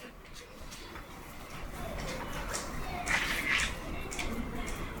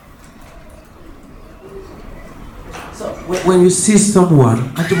when you see someone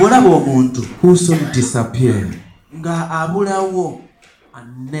kati bw'olaba omuntu who soon disappear nga abulawo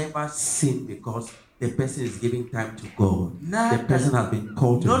and never seen because the person is giving time to God, Na- the person has been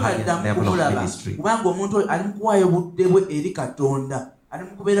called to the highest n'otaddamu level of kumulaba ministry. kubanga omuntu oyo ali mu kuwaayo obudde bwe eri Katonda, ali mu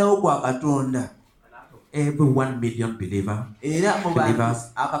kubeerawo kwa Katonda. Every 1 million believer, Era mu bantu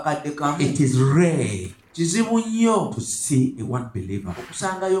Believers, akakadde kamu it is rare kizibu nnyo to see a one believer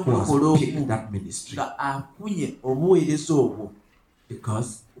okusangayo who omulokole has picked omu that ministry. nga afunye obuweereza obwo,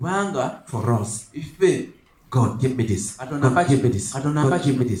 Because kubanga for us, ffe God give me this, Katonda God mpa give me kino, this, Katonda mpa God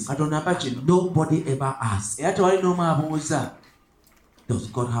give me kino, this. Katonda mpa kino. Nobody ever asks, Era tewali n'omu abuuza does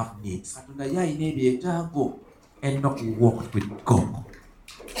God have needs? Katonda ye alina ebyetaago. Enoch walked with God.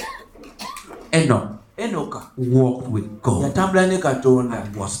 Enoch Enoka walked with God yatambula ne Katonda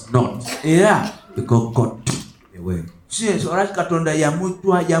and was not, era because God took him away. si ensonga lwaki Katonda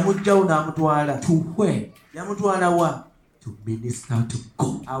yamuggyawo n'amutwala. To where? Yamutwala wa? To minister to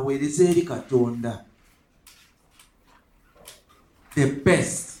God. Aweereze eri Katonda. The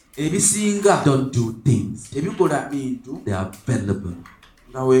best Ebisinga don't do things. ebikola bintu They are available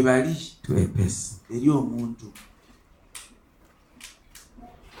nga weebali to a person. eri omuntu.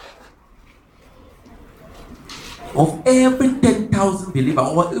 Of every 10,000 believers,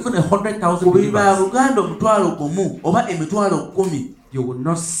 or even 100,000 Ku buli believers, baluganda omutwalo gumu oba emitwalo 10 you will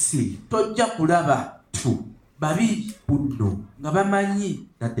not see tojja kulaba two babiri who know nga bamanyi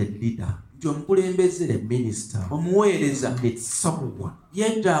that the leader, nti omukulembeze the minister, omuweereza needs someone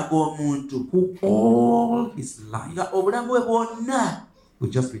yeetaaga omuntu who all his life nga obulamu bwe bwonna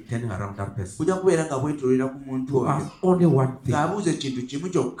will just be turning around that person. kujja kubeera nga bwetolera ku muntu To oyo ask only one thing: ng'abuuza ekintu kimu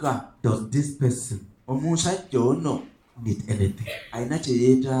kyokka, does this person omusajja ono need anything? alina kye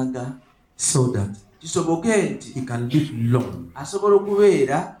yeetaaga So that kisoboke nti he can live long, asobola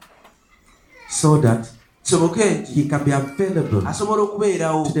okubeera, so that kisoboke nti he can be available asobola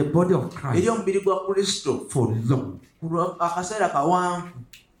okubeerawo to the body of eri Christ omubiri gwa Kristo for long. ku akaseera kawanvu.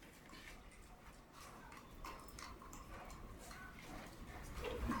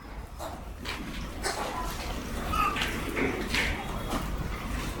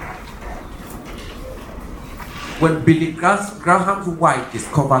 When Billy Graham's wife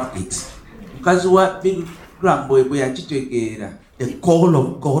discovered it, Mukazi wa Billy Graham bwe yakitegeera the call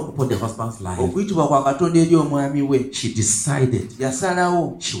of God upon the husband's life, okuyitibwa kwa Katonda eri omwami we, she decided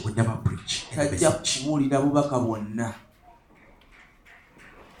yasalawo she would never preach any tajja message. kubuulira bubaka bwonna.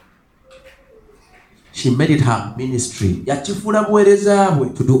 She made it her ministry Yakifuula buweereza bwe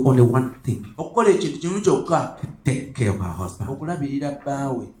to do only one thing: okukola ekintu kimu kyokka, take care of her husband okulabirira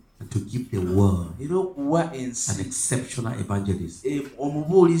bbaawe and to give the word. era okuwa An ensi exceptional evangelist.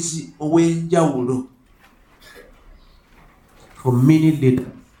 omubuulizi ow'enjawulo. For many leaders,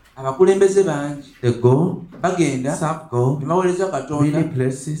 Abakulembeze bangi they go, bagenda serve God, ne baweereza many Katonda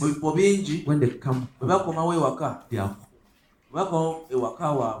places. mu bifo bingi, When they come, bwe bakomawo ewaka, they are bwe bakomawo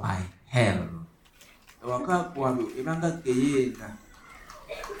ewaka waabwe, by hell. ewaka waabwe ebanga geyeena.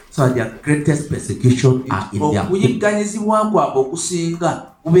 So their greatest persecution are in their home. Okuyigganyizibwa kwabwe okusinga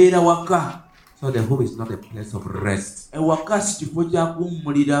kubeera waka. So the home is not a place of rest, Ewaka si kifo kya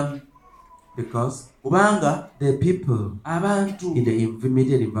kuwummuliramu, because kubanga the people abantu in the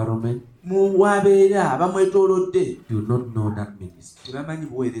immediate environment mu wabeera abamwetoolodde do not know that ministry. tebamanyi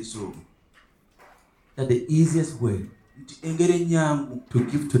buweereza obwo. That the easiest way Nti engeri ennyangu to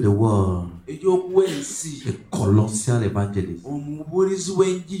give to the world egy'okuwa ensi a colossal evangelist omubuulizi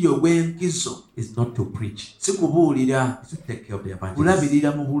w'enjiri ogw'enkizo is not to preach, si kubuulira, it's to take care of the evangelist.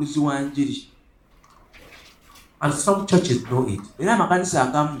 kulabirira mubuulizi wa njiri. And some churches know it. Era amakanisa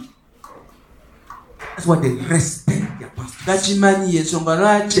agamu That's why they respect their pastors. gakimanyi ensonga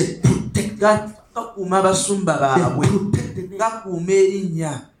lwaki gakuuma abasumba They baabwe, protect the name. gakuuma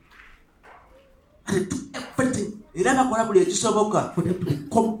erinnya, And they do everything era bakola buli ekisoboka for them to be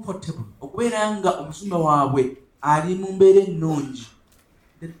comfortable. okubeera nga omusumba waabwe ali mu mbeera ennungi.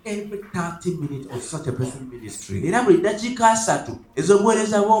 Then every 30 minutes of such a person's ministry Era buli ddakiika 3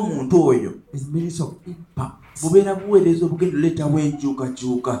 ez'obuweereza bw'omuntu oyo is minutes of impact. bubeera buweereza obugenda oleetawo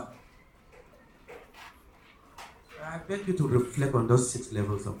enkyukakyuka. I beg you to reflect on those 6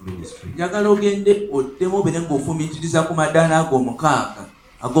 levels of ministry. Njagala ogende oddemu obeere ng'ofumiitiriza ku madaala ago 6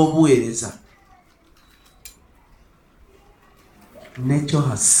 ag'obuweereza. Nature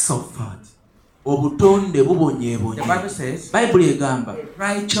has suffered. Obutonde The bubonyeebonye. Bible says, Bayibuli egamba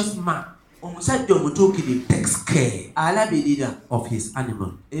righteous man omusajja omutuukirivu takes care alabirira of his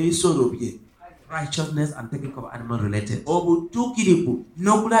animal. ebisolo bye. Righteousness and taking care of animal related. Obutuukirivu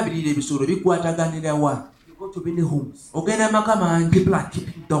n'okulabirira ebisolo bikwataganira wa? You go to many homes, Ogenda amaka mangi, people are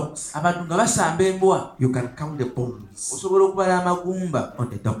keeping dogs. abantu nga basamba embwa, You can count the bones osobola okubala amagumba on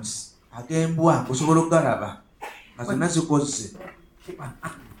the dogs. ag'embwa, osobola okugalaba nga zonna zikoze. Keep an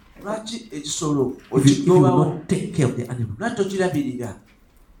animal. Lwaki ekisolo If you will okigobawo not take care of the animal, lwaki tokirabirira?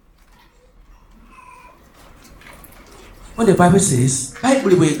 when the Bible says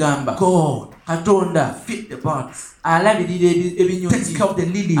Bayibuli bw'egamba God Katonda feed the birds, alabirira takes ebinyonyi, care of the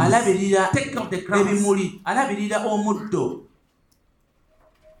lilies, alabirira take care of the grass. ebimuli, alabirira omuddo.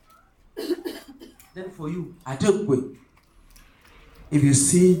 Then for you, Ate gwe if you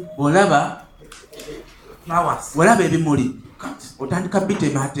see bw'olaba flowers, ebimuli otandika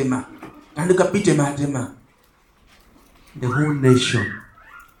bitemaatema, the whole nation,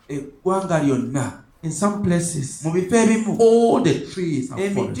 eggwanga lyonna in some places, mu bifo ebimu all the trees are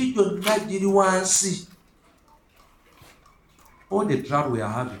emiti falling. gyonna giri wansi. All the drought we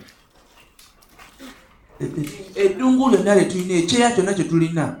are having, Eddungu lyonna lye tulina, ekyeya kyonna kye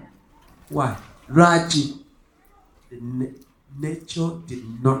tulina. why? Lwaki? The nature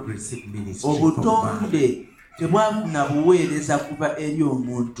did not receive ministry from man. Obutonde tebwafuna buweereza kuva eri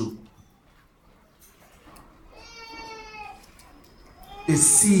omuntu. The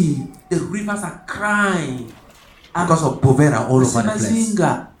sea, the rivers are crying because of Bovera all over the place.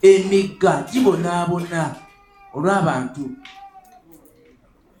 Amazinga, emigga gibonaabona olw'abantu,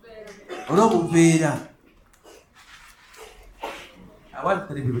 olw'obuveera. I want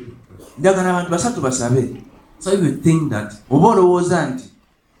 3 people to pray. Njagala abantu basatu basabe. So if you think that Oba olowooza nti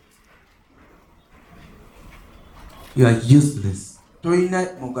you are useless, tolina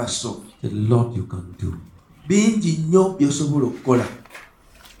mugaso, the Lord you can do. bingi nnyo by'osobola okukola.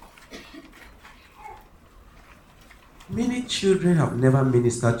 Many children have never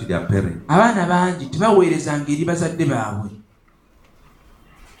ministered to their parents. Abaana bangi tebaweerezanga eri bazadde baabwe.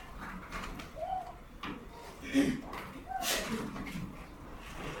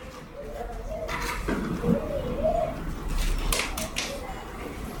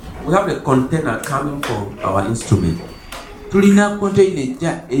 We have a container coming for our instrument. Tulina konteyina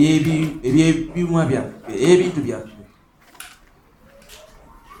ejja ey'ebyuma byaffe, ey'ebintu byaffe.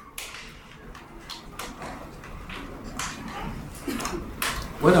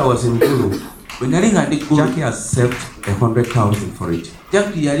 When I was in Gulu, Bwe nali nga ndi Gulu, Jackie has saved 100,000 for it.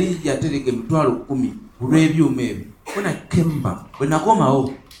 Jackie yali yatereka 10,000 ku lw'ebyuma ebyo. When I came back, Bwe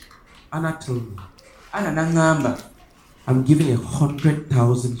nakomawo, Anna told me, Ana n'aŋŋamba I'm giving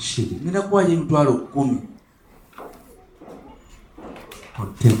 100,000 shillings ngenda kuwayo 10,000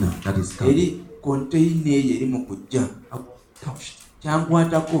 container that is coming. eri konteyina eyo eri mu kujja. I was touched.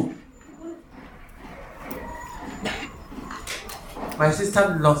 Kyankwatako. My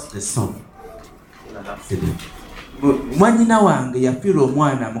sister lost the son in an accident. Mwannyina wange yafiirwa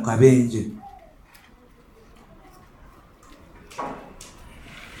omwana mu kabenje.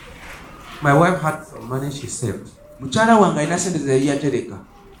 My wife had some money she saved. Mukyala wange alina sente ze yali yatereka,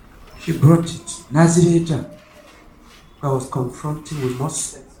 She brought it. n'azireeta. I was confronting, we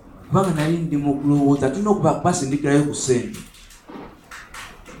must. Kubanga nali ndi mu kulowooza tulina okuba basindikirayo ku ssente.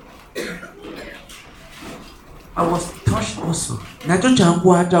 I was touched also. Nakyo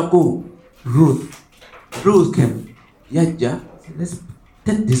kyankwatako. Ruth came. Yajja Said, let's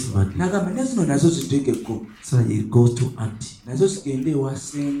take this money n'agamba ne zino nazo ziteekeko, so that it goes to auntie. nazo zigende ewa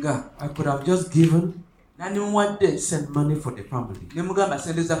ssenga. I could have just given, Nandimuwadde sent money for the family. ne mugamba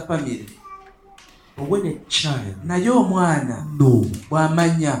sente za famire. But when a child Naye omwana knows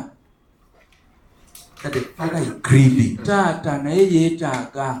bw'amanya that the father is greedy taata naye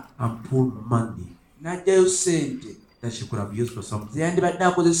yeetaaga, and pull money n'aggyayo ssente that she could have used for something, ze yandibadde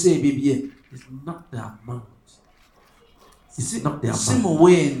akozesa ebibye, it's not the amount. It's not the si amount.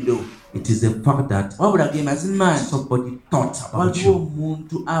 muwendo, It is the fact that wabula ge mazima nti somebody thought about waliwo you.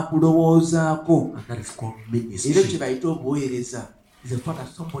 omuntu akulowoozaako, And that is called era ministry. kye bayita obuweereza. It's the fact that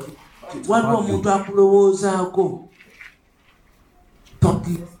somebody thought Waliwo about omuntu you. akulowoozaako.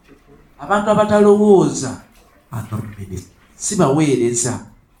 Thoughtless Abantu abatalowooza are not ministers. si baweereza.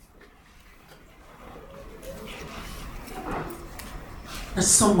 That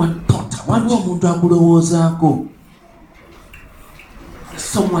someone thought about Waliwo you. omuntu akulowoozaako,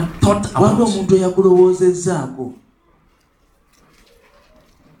 Someone thought waliwo about you. omuntu eyakulowoozezaako.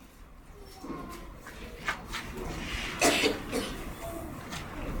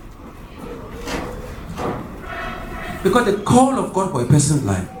 Because the call of God for a person's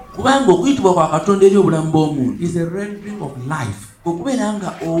life Kubanga okuyitibwa kwa Katonda eri obulamu bw'omuntu is a rendering of life. okubeera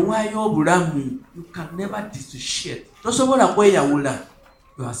nga owaayo obulamu. You can never dissociate Tosobola kweyawula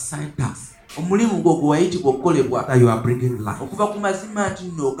your assigned task omulimu gwo gwe wayitibwa okukolebwa that you are bringing life. okuva ku mazima nti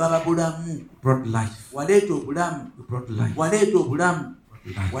nno ogaba bulamu. You brought life. Waleeta obulamu, You brought life. waleeta obulamu,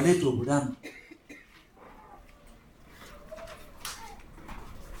 Life. waleeta obulamu.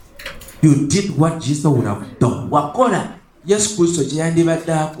 You did what Jesus would have done. Wakola Yesu Kristo kye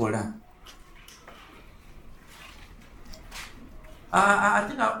yandibadde akola. I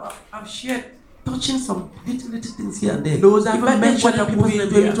think I've shared touching some little things here and there. ndowooza Even mbadde mentioning nkwata ku people's bintu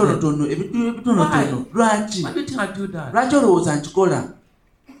names here and there. ebitonotono ebitonotono. Lwaki? Why do you think I do that? Lwaki olowooza nkikola?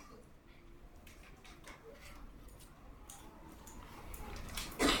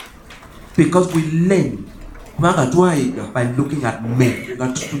 Because we learn Kubanga twayiga by looking at men, nga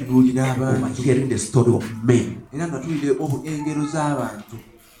tutunuulira by abantu hearing the story of men. era nga tuwulire engero z'abantu.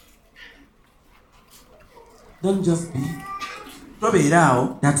 Don't just be Tobeera awo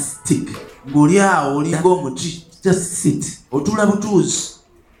that stick. ng'oli awo olinga omuti Just sit. otuula butuuzi.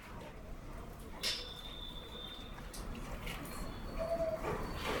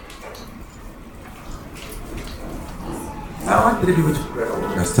 I want three people to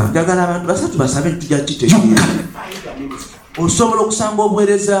understand. njagala abantu basatu basabe ntujja kitegeera. Osobola okusanga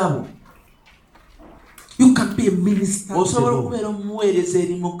obuweereza bwo. You can be a minister to the Osobola Lord. okubeera omuweereza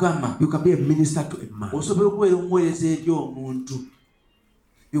eri Mukama. You can be a minister to a man. Osobola okubeera omuweereza eri omuntu.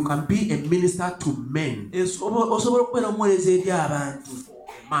 You can be a minister to men. Osobola okubeera omuweereza eri abantu.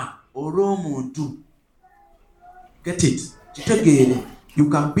 Man. Olw'omuntu. Get it? Kitegeere. You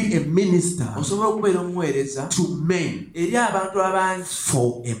can be a minister Osobola okubeera omuweereza to men eri abantu abangi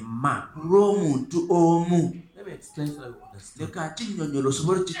for a man. olw'omuntu omu. Let me explain so you understand. Leka nkinnyonnyola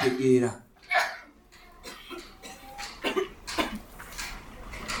osobole okitegeera.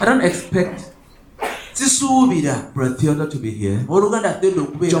 I don't expect Sisuubira Brother Theodore to be here, oluganda Theodore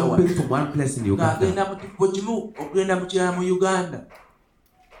okubeera jumping wano from one place in Uganda. ng'agenda mu kifo kimu okugenda mu kirala mu Uganda.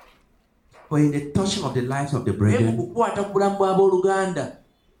 But in the touching of the lives of the Naye mu brethren, kukwata ku bulamu bw'abooluganda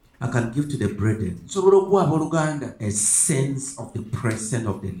I can give to the brethren nsobola okuwa abooluganda a sense of the presence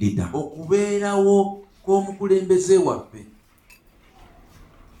of the leader. okubeerawo kw'omukulembeze waffe.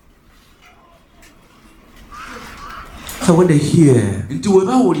 So when they hear Nti we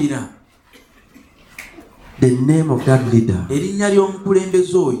bawulira the name of that leader, erinnya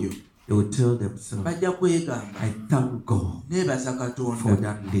ly'omukulembeze oyo they will tell themselves, bajja kwegamba I thank God neebaza for Katonda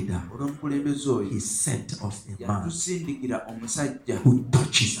that leader. olw'omukulembeze oyo He sent us a man yatusindikira omusajja who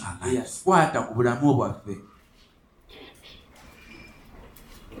touches our lives. eyakwata ku bulamu bwaffe.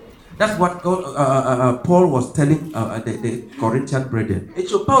 That's what Paul was telling the Corinthian brethren.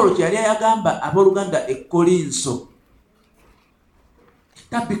 Ekyo Pawulo kye yali ayagamba abooluganda e Kolinso.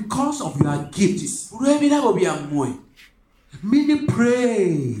 That because of your gifts, Olw'ebirabo byammwe many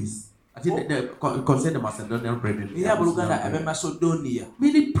praise. I think concern the Macedonian brethren. era abooluganda ab'e Macedonia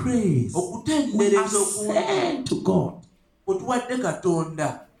Many praise. We okutendereza okungi ascend to God otuwadde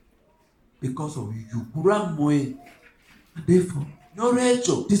Katonda because of you. ku lwammwe. And therefore,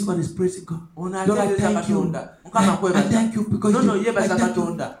 N'olwekyo this one is praising God. ono Lord, I atendereza thank you. Katonda. Mukama I nkwebaza. thank you because Nono you. yeebaza I thank you.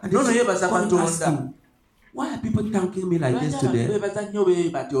 Katonda. And Nono this is yeebaza God Katonda. asking, why are people thanking me like this today? Beebaza nnyo bwe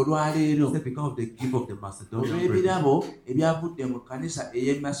bati olwaleero It's because of the gift of the Macedonian brethren. olw'ebirabo ebyavudde mu kkanisa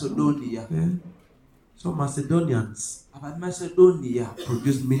ey'e Macedonia. Yeah. So Macedonians Abamacedonia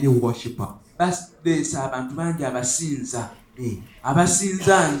produce many worshippers baleesa abantu bangi abasinza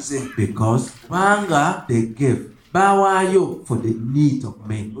abasinza nze because kubanga they gave baawaayo for the need of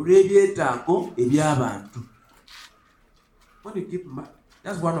men. olw'ebyetaago eby'abantu. When you give,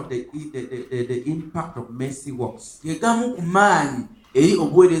 that's one of the impact of mercy works. Ge gamu ku maanyi eri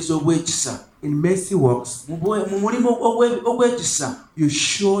obuweereza obw'ekisa. In mercy works, Mu mulimu ogw'ekisa you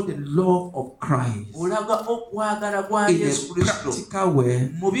show the love of Christ olaga okwagala kwa in Yesu a Kristo practical way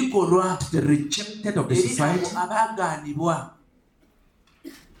mu bikolwa to the rejected of the eri abo society, abaagaanibwa,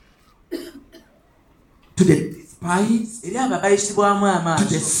 to the despised, eri abo abayisibwamu to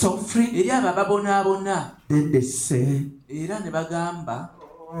the amaaso, suffering. eri abo ababonaabona. Then they say, Era ne bagamba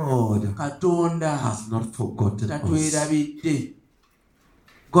God Katonda has not forgotten us. tatwerabidde.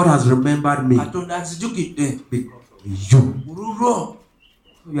 God has remembered me Katonda anzijukidde because of you. mu lulwo.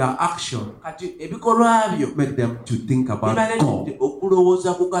 Your action Kati ebikolwa byo make them to think about bibaleetedde God.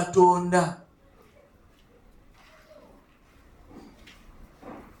 okulowooza ku Katonda.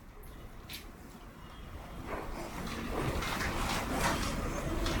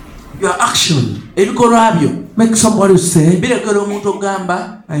 Your action Ebikolwa byo make somebody say, birekera omuntu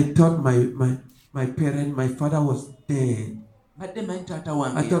okugamba I thought my parent, my father was dead. badde manyi taata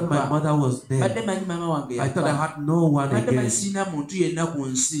wange I thought my yafa. mother was Badde dead. manyi maama wange I thought I yafa. had no one Badde manyi again. sirina muntu yenna ku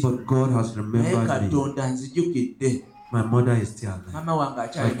nsi. But God has Naye remembered me. Katonda nzijukidde. My mother is still alive. Maama wange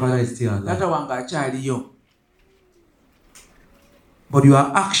My father is akyali, still alive. taata wange akyaliyo. But your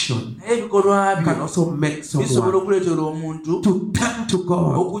action Naye ebikolwa can byo also make bisobola someone okuleetera omuntu to turn to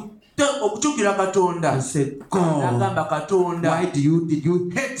God okukyukira Katonda. and say, God, N'agamba Katonda, why did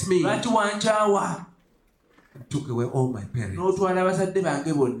you hate me? lwaki wankyawa And took away all my parents. n'otwala abazadde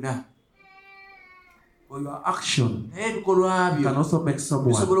bange bonna. or your action naye ebikolwa can byo also make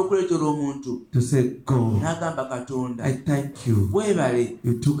someone bisobola okuleetera omuntu to say, God, n'agamba Katonda I thank you. weebale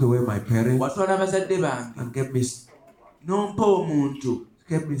You took away my parents watwala abazadde bange and gave me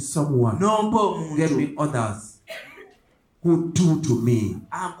someone, gave me others who do to me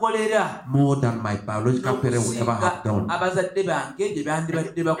ankolera more than my biological parents would ever have done. abazadde bange gye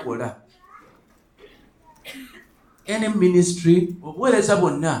bandibadde bakola. Any ministry obuweereza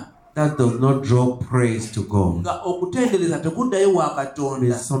bwonna that does not draw praise to God nga okutendereza tekuddayo wa Katonda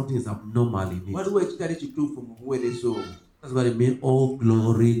means something is abnormal in it. waliwo ekitali kituufu mu buweereza obwo. That's what it means. All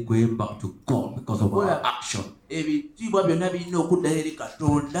glory going back to God because of our action. Ebitiibwa byonna birina okuddayo eri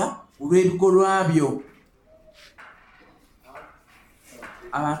Katonda olw'ebikolwa byo.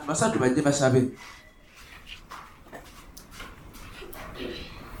 Abantu basatu bajje basabe.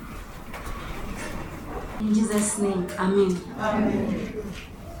 In Jesus' name, Amen.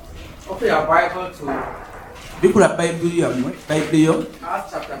 Open your Bible to Bikula Bayibuli yammwe, Bayibuli yo,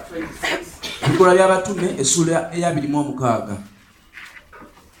 Acts chapter 26. Bikola by'Abatume essula eya 26.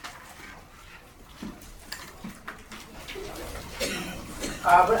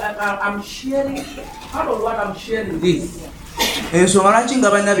 I'm sharing, part of what I'm sharing this. Ensonga lwaki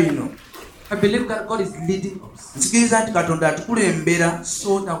nga bana bino I believe that God is leading us nsikiriza nti Katonda atukulembera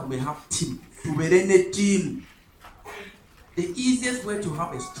so that we may have team. tubeere ne ttiimu. The easiest way to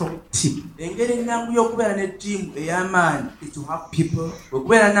have a strong team Engeri ennyangu y'okubeera ne ttiimu ey'amaanyi is to have people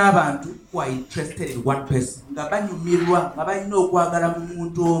okubeera n'abantu who are interested in one person. nga banyumirwa nga balina okwagala mu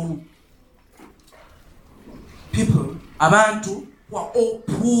muntu omu. People Abantu who are all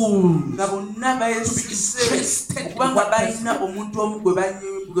pulled nga bonna interested in kubanga one balina omuntu omu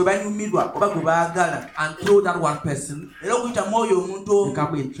gwe banyumirwa oba gwe baagala, and through that one person era okuyitamu oyo omuntu omu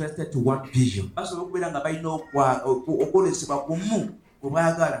become interested to one vision. basobola okubeera nga balina okwolesebwa kumu gwe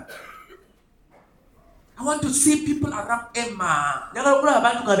baagala. I want to see people around Emma. Njagala okulaba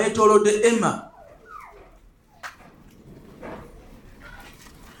abantu nga beetoolodde Emma.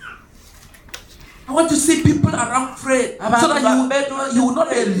 I want to see people around Fred so Abantu nga that beetoolodde you will not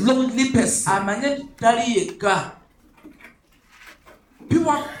be a Fred. lonely person. Amanye tali yekka. People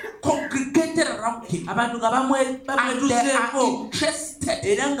are congregated around him Abantu nga and they are bamwetuseeko interested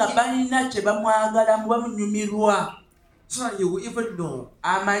era nga balina kye bamwagalamu bamunyumirwa. so that you will even know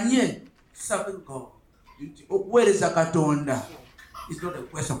Amanye serving God nti okuweereza Katonda is not a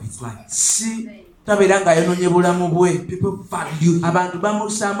waste of his life. si tabeera ng'ayonoonye bulamu bwe. People value him. Abantu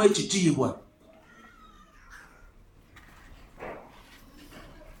bamusaamu ekitiibwa.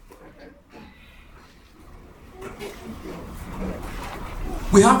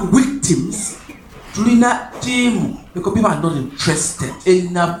 We have victims Tulina ttiimu because people are not interested.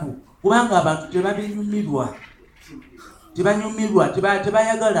 ennaku kubanga abantu tebanyumirwa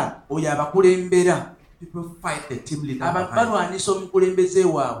tebayagala oyo abakulembera. People fight the team leader. Abantu behind. balwanisa omukulembeze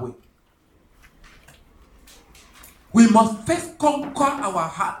waabwe. We must first conquer our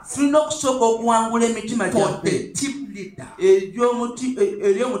hearts Tulina okusooka okuwangula emitima for gyaffe the team leader.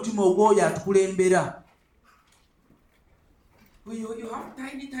 eri omutima ogw'oyo atukulembera. You have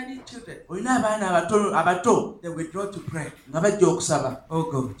tiny children. Olina abaana abato They withdraw to pray. nga bajja okusaba. Oh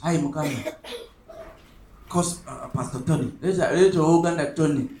God. Ayi Mukama, Cause Pastor Tony leeta owouganda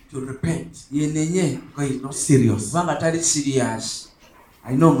Tony to repent yenenye because he's not serious. kubanga tali serious,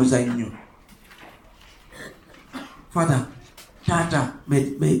 alina omuzannyo. Father, Taata may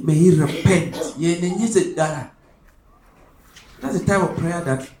he repent. yenenyeze ddala. That's the type of prayer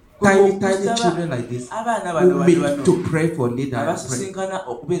that tiny children like this Abaana who bano meet bano to pray for leader and pray. abasisinkana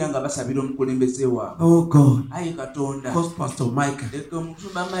okubeera nga basabira omukulembeze waabwe. Oh God, Ayi Katonda, cause Pastor Michael leka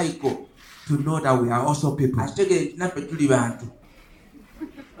omusumba Michael to know that we are also people. akitegere nti naffe tuli bantu.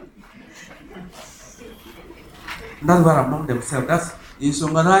 And that's what among themselves. That's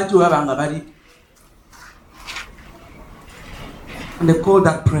Ensonga lwaki baba nga bali and they call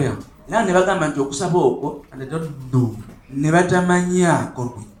that prayer era ne bagamba nti okusaba okwo and they don't know ne batamanya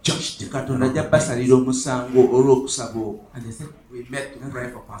God will judge them. Katonda ajja basalira omusango olw'okusaba okwo. And they said we met to pray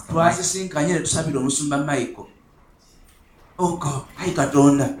for Pastor Michael. Twasisinkanye ne tusabira omusumba Michael. Oh God, Ayi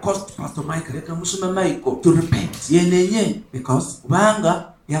Katonda, cause Pastor Michael leka musumba Michael to repent yenenye because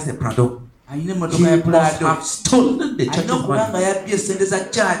kubanga he has a Prado. alina He emmotoka ya must Prado. have stolen the Alina church's okuba nga money. yabbye esente za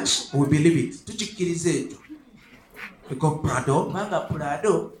church. We believe it Tukikkiriza ekyo because Prado kubanga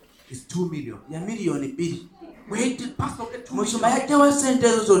Prado is 2 million. ya miliyoni 2. Where did Pastor get 2 Musumba million? yajjawa sente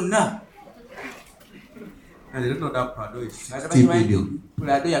ezo zonna. And they don't know that Prado is 60 million.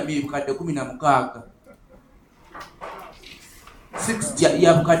 Prado ya bukadde 16.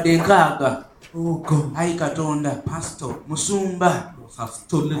 Ya bukadde 6. Oh God, ayi Katonda, pastor musumba must have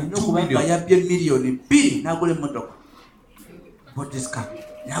stolen 2 okubanga million. yabbye miliyoni 2 n'agula emmotoka, Bought this car.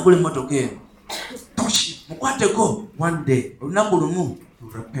 n'agula emmotoka eno. Touch him. Mukwateko. One day Olunaku lumu to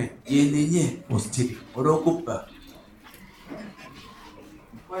repent yenenye for stealing. olw'okubba.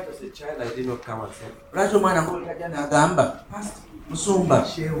 Why does a child like this not come and say, Lwaki omwana ng'otajja n'agamba, Pastor, musumba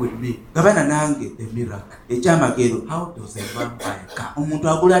share with me gabana nange the miracle? ekyamagero. How does a man buy a car Omuntu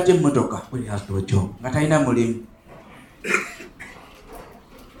agula ate emmotoka when he has no job? nga talina mulimu?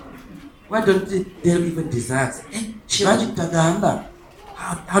 Why don't they even desire? Lwaki tutagamba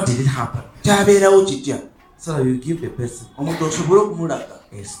How did it happen? kyabeerawo kitya? So that you give the person Omuntu osobole okumulaga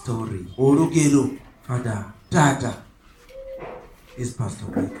a story. olugero. Father, Taata, this Pastor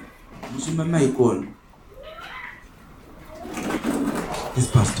Mike, musumba Mike ono,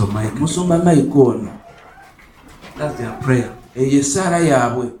 this Pastor Mike, musumba Mike ono, that's their prayer. eyo essaala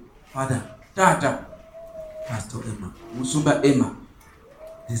yaabwe. Father, Taata, Pastor Emma, musumba Emma,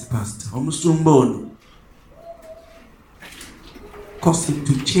 this pastor, omusumba ono, cause him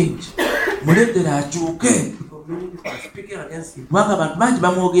to change. muleddere akyuke. Because many people are speaking against him. Kubanga abantu bangi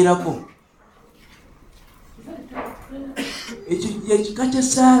bamwogerako. Ekyo ekika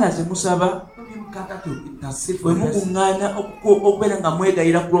ky'essaala ze musaba Let him gather to intercede bwe for the person. mukuŋŋaana okubeera nga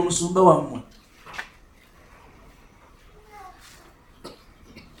mwegayira ku lw'omusumba wammwe.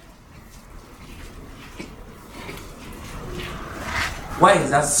 Why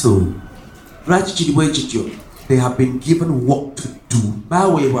is that so? Lwaki kiri bwe kityo? They have been given work to do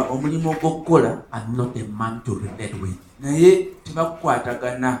Baaweebwa omulimu ogw'okukola and not a man to relate with. naye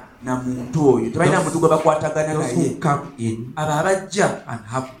tebakukwatagana na muntu oyo, tebalina muntu gwe bakwatagana Those naye. who come in Abo abajja and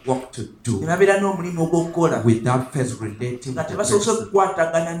have work to ne do babeera n'omulimu ogw'okukola without first relating nga with the tebasoose person,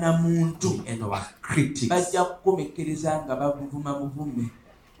 kukwatagana na muntu, to end our critics bajja kukomekkereza nga bavuma buvume.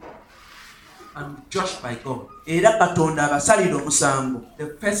 and judged by God. Era Katonda abasalira omusango. The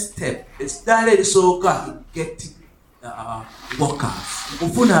first step Eddaala erisooka in getting workers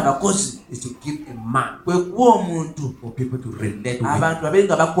okufuna abakozi is to give a man kwe kuwa omuntu for people to relate with. abantu babe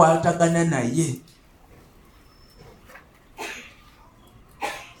nga bakwatagana naye.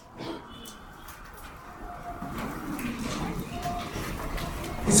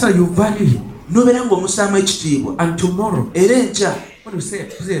 So you value him. Nobeera ng'omussaamu ekitiibwa. And tomorrow, Era enkya when you see a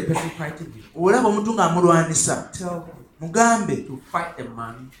person fighting you, olaba omuntu ng'amulwanisa, tell him mugambe to fight a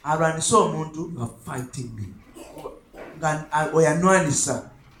man, alwanise omuntu you are fighting me. nga oyanwanisa.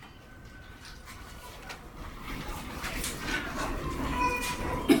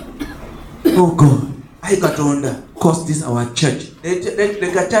 Oh God, Ayi Katonda, cause this our church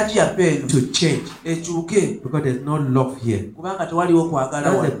leka kyaki yaffe eno to change ekyuke, because there's no love here. kubanga tewaliwo kwagala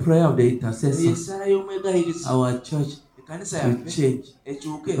That's wano. the prayer of the intercessor. Essaala y'omwegayiriza, Our church ekkanisa will yaffe change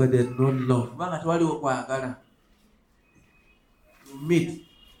ekyuke because there's no love. kubanga tewaliwo kwagala. You meet to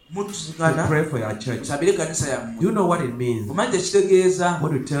Mutusigana pray for your church. musabire ekkanisa yammwe. You know what it means Omanyi tekitegeeza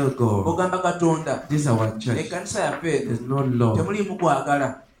when you tell God, ogamba Katonda this is our church. ekkanisa yaffe eno There's no love. temuliimu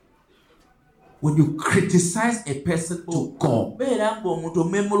kwagala. When you criticize a person to God Beera ng'omuntu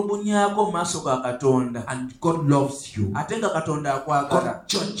omwemulugunyaako mu maaso ga Katonda and God loves you, ate nga Katonda akwagala, God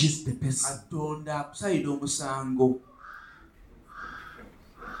judges the person. Katonda akusalira omusango.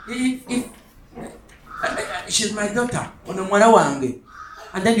 If she's my daughter, Ono muwala wange,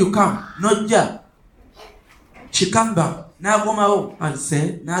 and then you come, n'ojja she come back n'akomawo and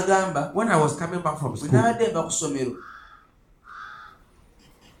say, n'agamba, when I was coming back from bwe school, nabadde mba ku ssomero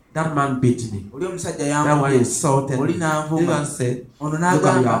that man beat me. oli omusajja That one yamuvuma, insulted me. oli This n'anvuma, one said, ono look at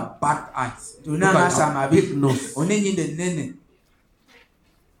n'agamba your bad eyes. nti Look olina at amaaso your amabi, big nose. olina ennyindo ennene.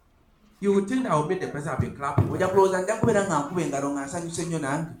 You would think that will make the person be clapping. Ojja kulowooza nja kubeera nga nkuba engalo nga nsanyuse nnyo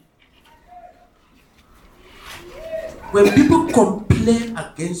nange. When people complain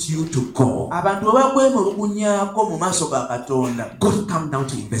against you to God, Abantu bwe bakwemulugunyaako mu maaso ga Katonda, God come down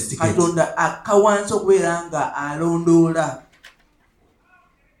to investigate. Katonda akka wansi okubeera nga alondoola.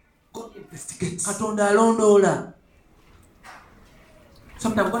 God investigates. Katonda alondoola.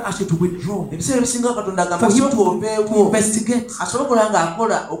 Sometimes God asks you to withdraw Ebiseera ebisinga Katonda agamba for him sooka to oveewo, investigate. asobole okuba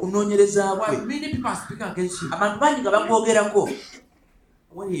ng'akola okunoonyereza Why kwe. many people are speaking against you. Abantu bangi nga bakwogerako,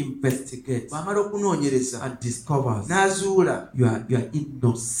 When he investigates bw'amala okunoonyereza and discovers n'azuula you are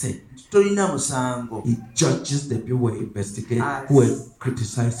innocent, tolina musango, he judges the people who investigate, who have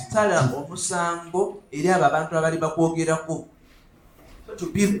criticized sala him. omusango eri abo abantu abali bakwogerako. To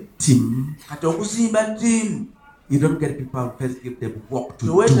build team, Kati okuzimba ttiimu, you don't get people and first give them work to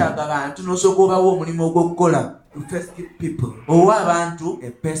do. teweetaaga bantu n'osooka obawo omulimu ogw'okukola. You first give people Owa abantu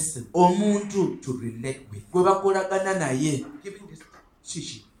a person omuntu to relate with. gwe bakolagana naye. Giving this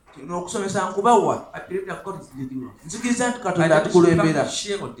shishi. n'okusomesa nkubawa. I believe that God is leading us. Nzikiriza nti I Katonda don't atukulembera.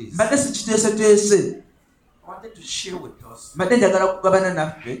 share on this. Mbadde sikiteeseteese. I wanted to share with us Mbadde njagala kugabana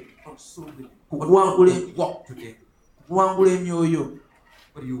naffe on so many ku kuwangula walk today, emyoyo.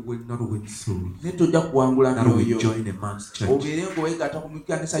 but you will not win souls. Naye tojja kuwangula That will myoyo. join a man's church. Obeere ng'oweegatta ku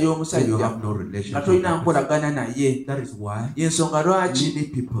kanisa And you y'omusajja have no nga relationship. tolina with that person. nkolagana naye. That is why Y'ensonga lwaki many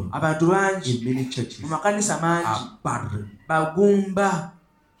people abantu bangi in many churches mu makanisa mangi are barren. bagumba,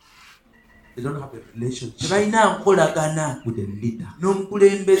 They don't have a relationship tebalina nkolagana with a leader.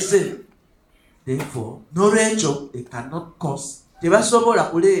 n'omukulembeze. Therefore, N'olwekyo they cannot cause tebasobola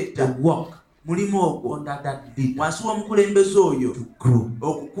the kuleeta work mulimu ogwo under that leader wansi w'omukulembeze oyo to grow.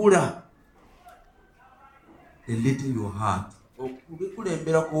 okukula. The little you had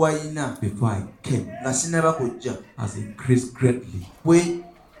Okubikulembera ku wayina before I came nga sinaba kujja has increased greatly.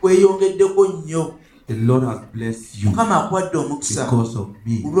 kweyongeddeko nnyo. The Lord has blessed you Mukama akwadde omukisa because of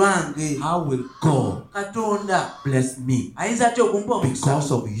me. ku lwange. How will God Katonda bless me ayinza atya okumpa omukisa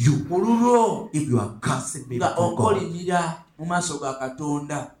because of you ku lulwo if you are cursing me nga before God? onkolinira mu maaso ga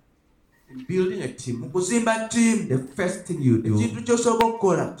Katonda. In building a team, Mu kuzimba ttiimu, the first thing you do, ekintu ky'osooka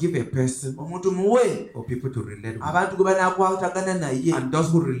okukola give a person omuntu muwe for people to relate with. abantu gwe banaakwatagana naye, And those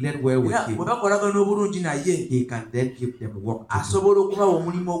who relate well with era him, bwe bakolagana obulungi naye he can then give them work to do. asobola okubawa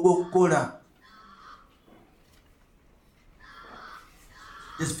omulimu ogw'okukola.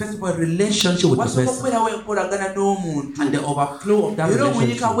 There's first of all a relationship with the Wasooka person. okubeerawo enkolagana n'omuntu, And the overflow of that era obuyika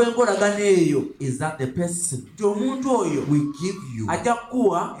relationship bw'enkolagana eyo is that the person nti omuntu oyo will give you ajja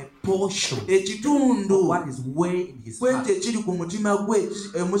kukuwa a portion ekitundu of what is way in his kwekyo heart. ekiri ku mutima gwe,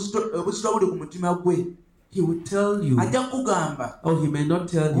 obusito buli ku mutima gwe. He will tell you, Ajja kukugamba, or he may not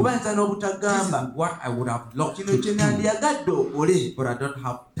tell you, oba nza this n'obutagamba, is what I would have loved kino to kye do, nandiyagadde okole but I don't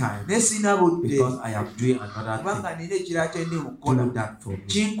have time naye sina budde because I am doing another kubanga nina ekirala kye ndi mu kukola. thing. Do that for me.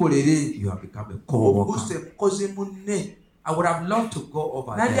 Kinkolere You have become a co-worker. obuse mukozi munne. I would have loved to go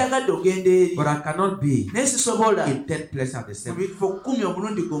over there, Nandiyagadde ogenda eri but I cannot be naye sisobola in 10 places at the mu same time. bifo 10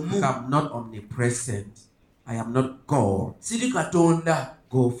 omulundi gumu. I am not omnipresent. I am not God. Siri Katonda,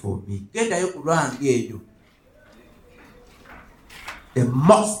 Go for me. gendayo ku lwange eyo. There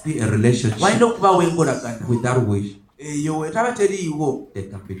must be a relationship Walina okubawo enkolagana with that wish. eyo. Wetaba teriiwo There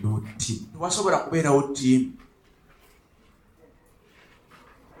can be no team. tewasobola kubeerawo ttiimu.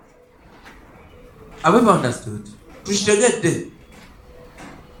 Have you understood? Tukitegedde.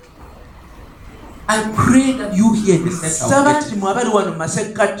 I pray that you hear this next Saba get nti it. mwe abali wano mu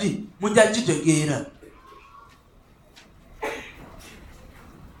masekkati mujja kitegeera.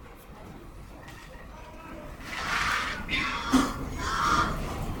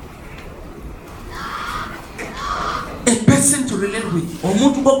 A person to relate with.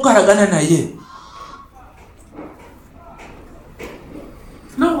 Omuntu gw'okukolagana naye.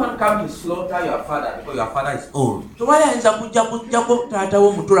 No one come to slaughter your father because your father is old. Tewali ayinza kujjako taata wo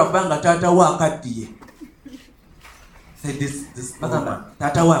omutula kubanga taata wo akaddiye. Say this Bagamba woman.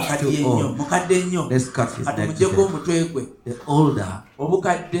 taata wo akaddiye Too nnyo, old. mukadde nnyo. Let's cut his Kati neck to muggyeko death. omutwe gwe. The older,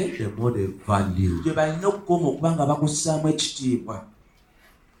 Obukadde the more they value. gye balina okukoma okuba nga bakussaamu ekitiibwa.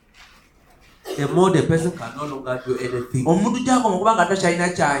 The more the person can no longer do anything. Omuntu gy'akoma okuba nga takyalina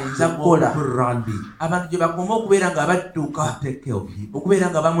kyayinza The more kukola. people rally Abantu gye bakoma okubeera nga badduka, to take care of him. okubeera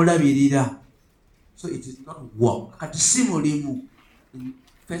nga bamulabirira. So it is not work. Kati si mulimu.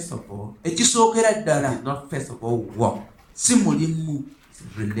 First of all, Ekisookera it ddala is not first of all work. si mulimu, It's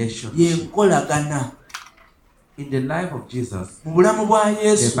a relationship. y'enkolagana. In the life of Jesus, Mu bulamu bwa the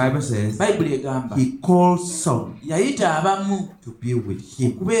Yesu, Bible says Bayibuli egamba he called some yayita abamu to be with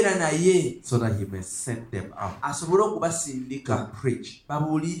him kubeera naye so that he may send them out asobole to okubasindika preach.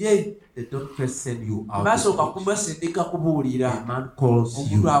 babuulire. They don't first send you out. Basooka To preach. kubasindika kubuulira. A man calls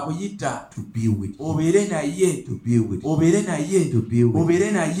you Omuntu akuyita to be with him, obeere naye, to be with him, obeere naye, to be with him,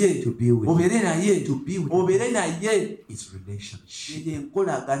 obeere naye, to be with him, obeere naye, to be with obeere him. naye. It's relationship. Eyo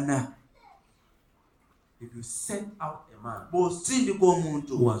enkolagana. If you send out a man Bw'osindika who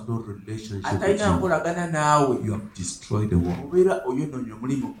omuntu has no relationship with atalina you, nkolagana naawe, you have destroyed the world. obeera oyonoonye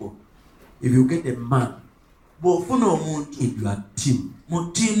omulimu gwo. If you get a man Bw'ofuna omuntu in your team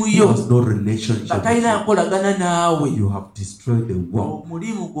mu ttiimu who yo has no relationship nga with talina you, nkolagana naawe, you have destroyed the world.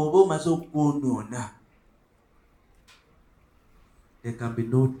 omulimu gw'oba omaze okwonoona. There can be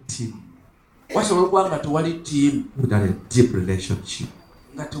no team Wasobola okuba nga tewali ttiimu, without a deep relationship.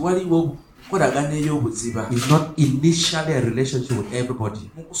 nga tewaliwo nkolagana ey'obuziba. It's not initially a relationship with everybody.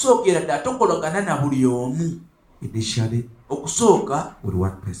 Mu kusookera ddala tokolagana na buli omu. Initially Okusooka with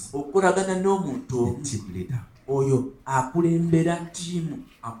one person, okukolagana n'omuntu the omu, team leader. oyo akulembera ttiimu.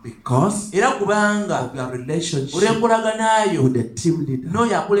 And because Era kubanga of your relationship olw'enkolaganayo with the team leader,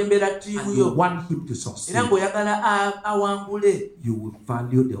 n'oyo akulembera ttiimu and you yo want him to succeed, era ng'oyagala awangule, you will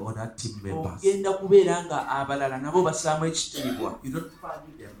value the other team members. ogenda kubeera nga abalala nabo bassaamu ekitiibwa. You don't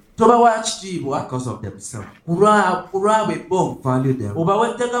value them Tobawa kitiibwa because of themselves. ku lwabwe bo, Value them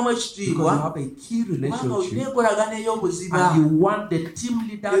obawettekamu because ekitiibwa you have a key kubanga olina relationship enkolagana ey'obuziba. and you want the team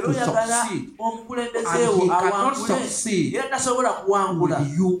leader Era to oyagala succeed omukulembeze and wo he cannot awangule, succeed era tasobola kuwangula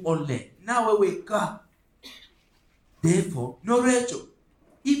with you only. naawe wekka. Therefore, N'olwekyo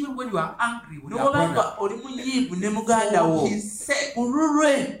even when you are angry with your n'obanga brother, oli muyiivu ne muganda wo, he said, ku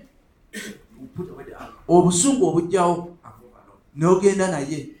lulwe you put away the anger obusungu obujjawo and move along. n'ogenda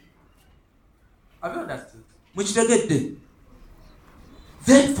naye. Have you understood? Mukitegedde?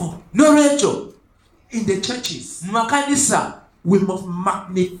 Therefore, N'olwekyo in the churches, mu makanisa we must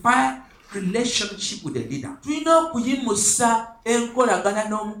magnify relationship with the leader tulina okuyimusa enkolagana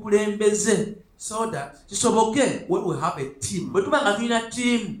n'omukulembeze so that kisoboke when we have a team, bwe tuba nga tulina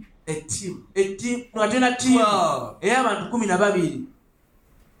ttiimu nga tulina ttiimu ey'abantu 12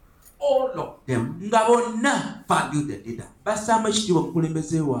 all of them nga bonna value the leader. bassaamu ekitiibwa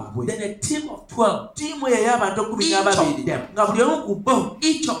omukulembeze waabwe. Then a team of 12, Ttiimu eyo ey'abantu 12 nga buli omu ku bo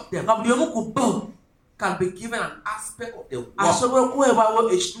each of them nga buli omu ku bo can be given an aspect of the work. asobola okuweebwawo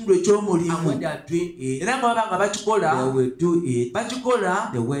ekitundu And eky'omulimu, when they are doing it, era nga baba nga bakikola they will do it bakikola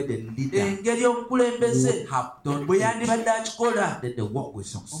the way the leader engeri omukulembeze would have done bwe it. yandibadde akikola, Then the work will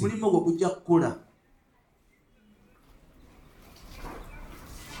succeed. omulimu ogwo gujja kukola.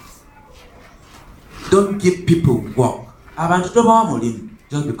 Don't give people work Abantu tobawa mulimu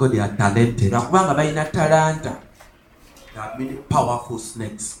just because they are talented. lwakubanga balina talanta. There are many powerful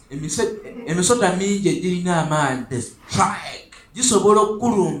snakes. Emisota mingi egirina amaanyi They strike, gisobola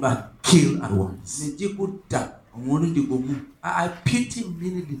okukulumba kill at once. ne gikutta omulundi gumu. I pity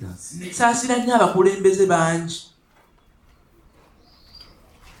many leaders Nsaasira nnyo abakulembeze bangi.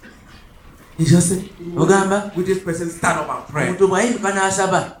 He just said, Ogamba with this person, stand up and pray. omuntu bw'ayimuka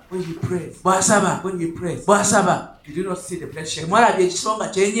n'asaba, When he prays, bw'asaba, when he prays, bw'asaba, you do not see the place shaking. temwalabye ekisonga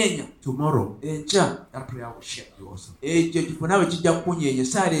kyenyeenya. Tomorrow, Enkya that prayer will shake you also. ekyo kifo naawe kijja kukunyeenya,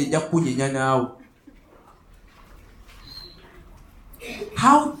 esaala ejja kukunyeenya naawe.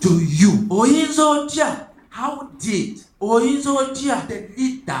 How do you, Oyinza otya? how did Oyinza otya the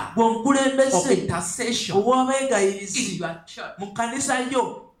leader of bw'omukulembeze intercession ow'abeegayirizi in your church, mu kkanisa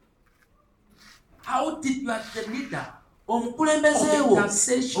yo, how did the leader omukulembeze of wo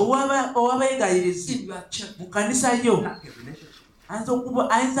intercession ow'abeegayirizi in your church mu kkanisa yo lack a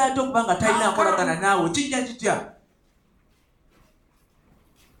relationship? ayinza ate okuba nga talina nkolagana naawe? Kijja kitya?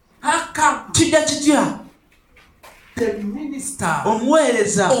 How come Kijja kitya? the minister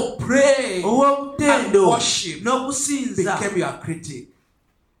Omuweereza of prayer ow'obutendo and worship n'okusinza became your critic?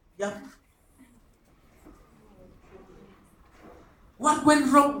 What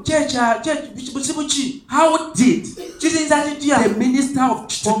went wrong? buzibu ki? How did Kiyinza kitya? the minister of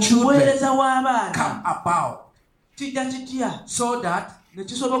children Omuweereza come w'abaana about kijja kitya? so that Ne the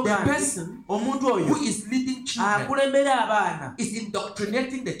kisoboka nti person omuntu who oyo is leading children akulembera abaana is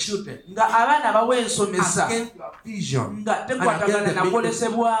indoctrinating the children nga abaana bawa ensomesa against your vision nga and tekwatagana against na the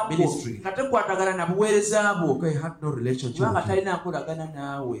kwolesebwako, ministry. nga tekwatagana na buweereza bwo, Because he had no relationship kubanga with you. talina nkolagana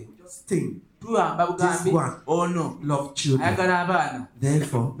naawe. Just think, Tuyamba bugambi This one. ono love children. ayagala abaana,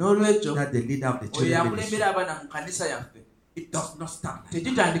 Therefore, n'olwekyo that the leader of the oyo children ministry. yakulembera abaana mu kanisa yaffe. It does not start like that.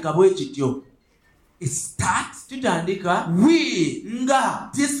 Tekitandika bwe kityo, It starts kitandika we,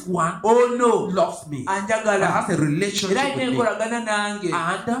 nga this one ono loves me. And anjagala has a era relationship alina with me. enkolagana nange,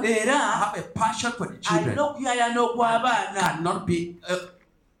 And era have a passion for the children. alina okuyaayana okw'abaana, Cannot be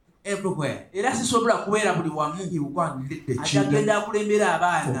everywhere. era sisobola kubeera buli wamu. He will go and lead the children Ajagenda akulembera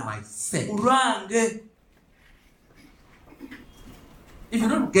for abaana my sake. ku lwange. If you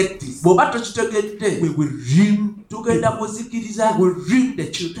don't get this, Bw'oba tokitegedde, we will ruin tugenda people. kuzikiriza, We will ruin the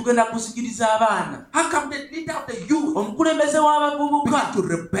children. tugenda kuzikiriza abaana. How come the leader of the youth Omukulembeze w'abavubuka began to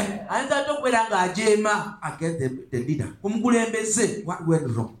rebel ayinza ate okubeera ng'ajeema against the leader? ku mukulembeze? What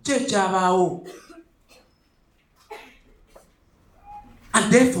went wrong? Ki ekyabaawo? And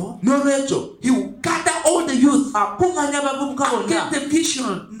therefore, N'olwekyo he will gather all the youth akuŋŋaanya abavubuka bonna against the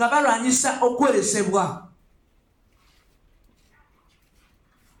vision. nga balwanyisa okweresebwa.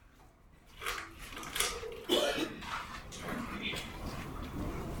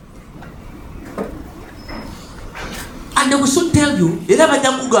 And they will soon tell you, Era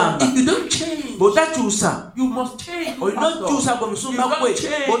bajja kugamba if you don't change, bw'otakyusa, you must change. olina okukyusa gwe musumba gwe,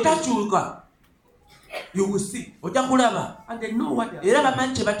 bw'otakyuka You will see. ojja kulaba And they know what they are era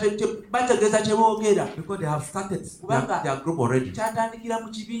bamanyi bategeeza kye boogera because they have started Kubanga- their group already. kyatandikira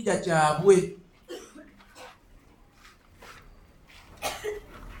mu kibinja kyabwe.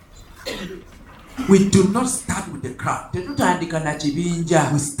 We do not start with the crowd. Tetutandika na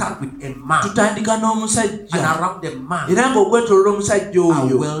kibinja, We start with a man. tutandika And n'omusajja around the man era ng'okwetoolola omusajja are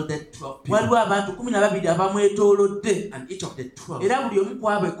oyo welded 12 people. waliwo abantu 12 abamwetoolodde And each of the 12 era buli omu ku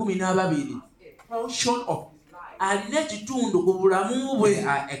abo 12 portion of alina ekitundu ku bulamu bwe they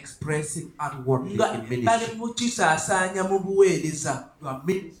are expressing outwardly nga in bali ministry. mu kisaasaanya mu buweereza. Your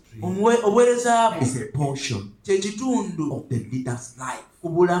ministry Obuweereza bwo is a portion kye kitundu of the leader's life. ku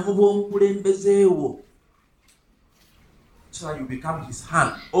bulamu bw'omukulembeeze wo, So that you become his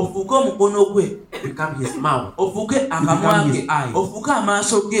hand, ofuuke omukono gwe, become his mouth, ofuuke akamwa become ke, his eyes. ofuuke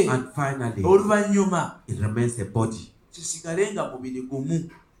amaaso ge, and finally oluvannyuma it remains a body. kisigale nga mubiri gumu.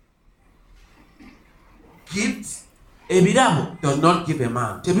 Gifts Ebirabo does not give a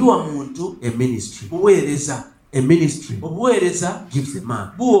man tebiwa muntu a ministry. buweereza. A ministry Obuweereza gives a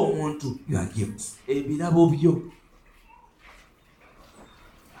man buwa omuntu your gifts. ebirabo byo.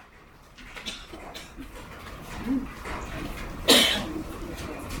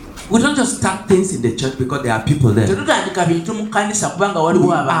 We don't just start things in the church because there are people there. Tetutandika bintu mu kkanisa kubanga waliwo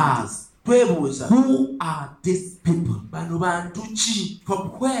We abantu. ask, Twebuuza, who are these people? bano bantu ki? From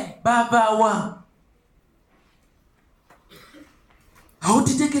where? Bava wa? How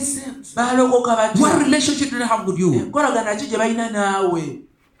did they get saved? Baalokoka What batya? relationship do they have with you? Enkolagana ki gye balina naawe?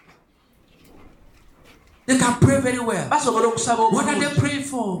 They can pray very well. Basobola okusaba What are they obulungi. praying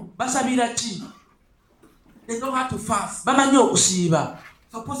for? Basabira ki? They know how to fast. Bamanyi okusiiba.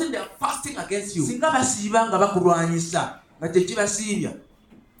 Supposing they are fasting against you. Singa basiiba nga bakulwanyisa nga tekibasiibya.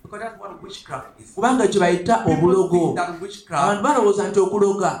 Because that's what witchcraft is. Kubanga kye bayita People obulogo. think that witchcraft Abantu balowooza nti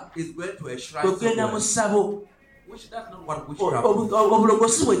okuloga is going to a shrine kugenda mu somewhere. ssabo. Which that's not what witchcraft is. Obulogo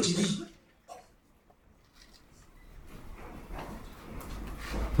si bwe kiri.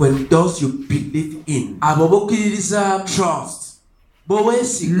 When those you believe in, Abo bokkiririzaamu, trust,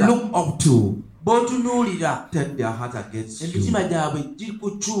 b'oweesiga, look up to, b'otunuulira, turn their hearts against you, emitima gyabwe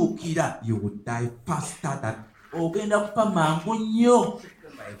gikukyukira, you will die faster than ogenda kufa mangu nnyo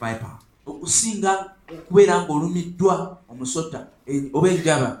by a viper. okusinga okubeera ng'olumiddwa omusota oba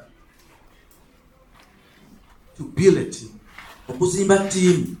enjaba. To build a team, Okuzimba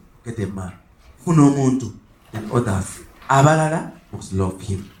ttiimu, get a man, funa omuntu, and others abalala must love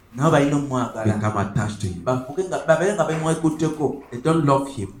him, nabo balina omwagala, become attached to him. bafuke nga babeere nga bamwekutteko. They don't love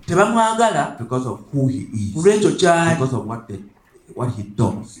him Tebamwagala because of who he ku is, lw'ekyo ky'ali, because of what he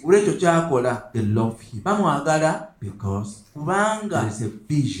does. ku lw'ekyo ky'akola. They love him Bamwagala because kubanga there is a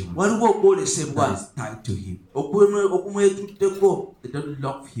vision waliwo okwolesebwa that is tied to him. okumwetutteko. They don't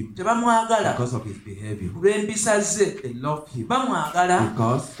love him Tebamwagala because of his behavior. ku lw'empisa ze. They love him Bamwagala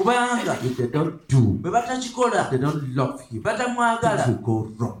because kubanga if they don't do, bwe batakikola, they don't love him, batamwagala, things will go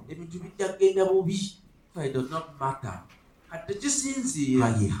wrong. ebintu bijja kgenda bubi. So it does not matter Kati how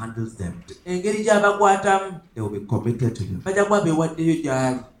tekisinziira he handles them. engeri gy'abakwatamu, They will be committed to him. bajja kuba beewaddeyo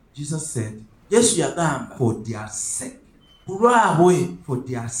gy'ali. Jesus said, Yesu yagamba, for their sake, ku lwabwe, for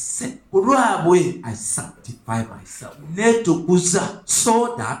their sake, ku lwabwe I sanctify myself, neetukuza,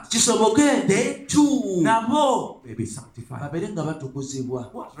 so that kisoboke they too nabo may be sanctified. babeere nga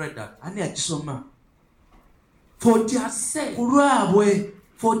batukuzibwa. Who has read that? Ani yakisoma? For their sake, Ku lwabwe,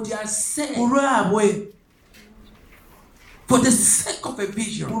 for their sake, ku lwabwe, for the sake of a ku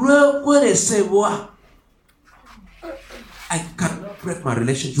vision. lw'okwolesebwa. I cannot break my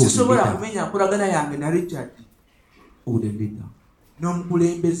relationship with a Sisobola leader. kumenya nkolagana yange na Richard With a leader,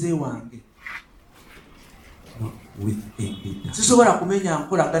 n'omukulembeze wange. not with a leader. Sisobola kumenya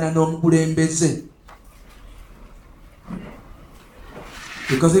nkolagana n'omukulembeze.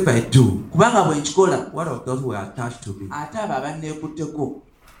 Because if I do, Kubanga bwe nkikola, what of those who are attached to me? ate abo abanneekutteko.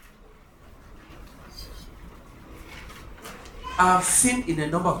 I've seen in a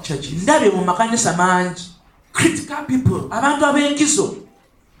number of churches Ndabye mu makanisa mangi critical people, abantu ab'enkizo,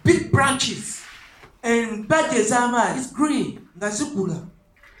 big branches, empagi ez'amaanyi it's green, nga zikula,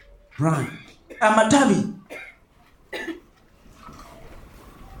 branch. amatabi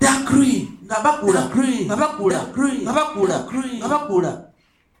They are green. nga bakula, They're green. nga bakula, They're green. nga bakula, They're green. nga bakula.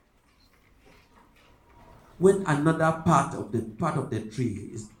 When another part of the tree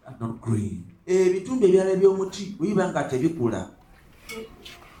is not green, Ebitundu ebirala by'omuti bwe biba nga tebikula,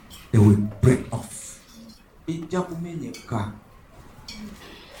 they will break off. bijja kumenyeka.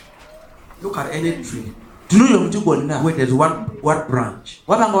 Look at any tree Tunuulira omuti gwonna where there's one branch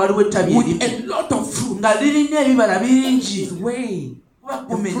waba nga waliwo ettabi with erimu a lot of fruit. nga lirina ebibala bingi, It's weighing. kuba The fruit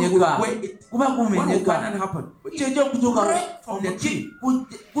will kumenyeka weigh it. kuba What will kumenyeka finally happen? kyekyo okutuuka Break from the tree.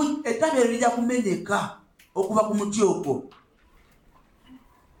 ettabi eryo lijja kumenyeka okuva ku muti ogwo.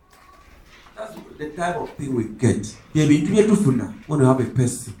 That's the type of thing we get bye bintu bye tufuna when you have a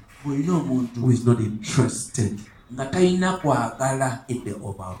person bw'olina omuntu who is not interested nga talina kwagala in the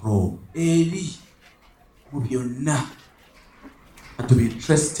overall. eri mu byonna, And to be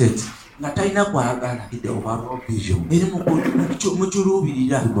interested nga talina kwagala in the overall vision, eri mu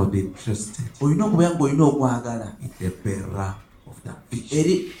kiruubirira. you must be interested Olina okubeera ng'olina okwagala in the bearer of that vision.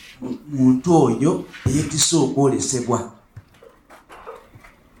 eri muntu oyo eyeetisse okwolesebwa.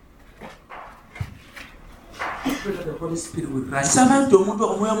 The Holy Spirit will write Nsaba nti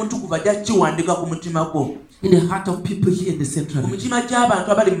omwoyo omutukuvu ajja kiwandika ku mutima gwo, in the heart of people here in the central mu region, mitima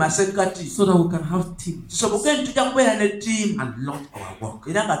gy'abantu abali mu masekkati, so that we can have teams kisoboke nti tujja kubeera ne ttiimu and not our work.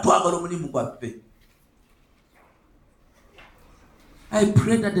 era nga twagala omulimu gwaffe. I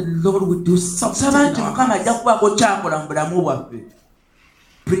pray that the Lord will do something Nsaba in nti our Mukama ajja hearts, kubaako kyakola mu bulamu bwaffe,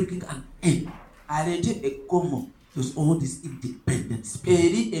 bringing an end aleete ekkomo to all this independent spirit,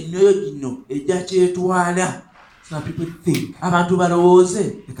 eri emyoyo gino ejja kyetwala, so that people think abantu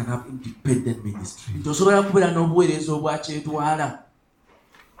balowooze they can have independent ministry. nti osobola kubeera n'obuweereza obwa kyetwala.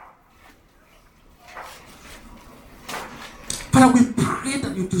 Father, we pray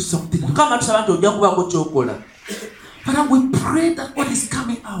that you do something. Mukama tusaba nti ojja kubaako kyokola. Father, we pray that what is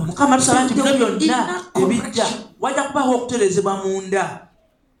coming out, Mukama tusaba nti bino there will be byonna inner ebijja correction wajja kubaawo okutereezebwa munda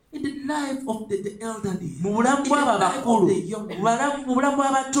in the life of the elderly, mu bulamu in the bw'abo life of abakulu, the young. mu bulamu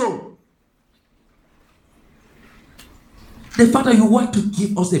bw'abato. The Father, you want to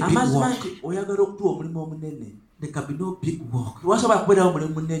give us a big Amazima work. nti oyagala okutuwa omulimu omunene. There can be no big work Tewasobola kubeerawo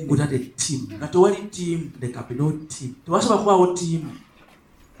omulimu munene without a team. nga tewali ttiimu. There can be no team Tewasobola kubaawo ttiimu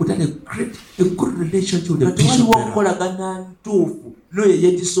without a good relationship with nga the bishop. tewaliwo bearer. okukolagana ntuufu n'oyo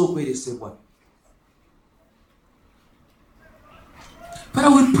eyeetisse okweresebwa. Father,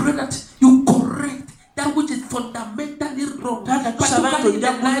 we pray that you correct that which is fundamentally wrong, Taata tusaba nti particularly in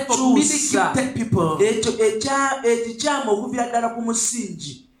ojja the life of many kukyusa gifted people. ekyo ekikyamu okuviira ddala ku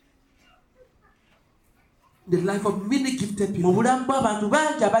musingi The life of many gifted mu people bulamu bw'abantu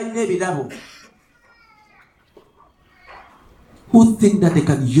bangi abalina ebirabo who think that they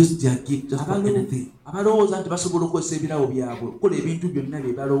can use their gift just for anything. abalowooza nti basobola okukozesa ebirabo byabwe okukola ebintu byonna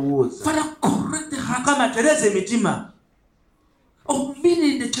bye balowooza. Father, correct the heart Mukama tereeza emitima of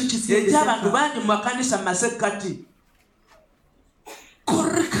many in the churches here. in the egy'abantu central. bangi mu makanisa mu masekkati.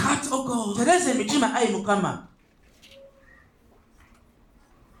 Correct heart, oh God. Tereeza emitima ayi Mukama,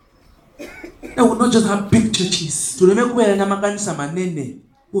 That will not just have big churches. tuleme kubeera n'amakanisa manene,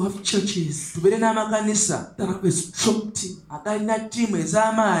 We'll have churches tubeere n'amakanisa that have a strong team. agalina ttiimu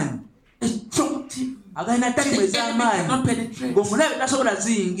ez'amaanyi, A strong team agalina that ttiimu the enemy cannot ez'amaanyi penetrate. ng'omulabe tasobola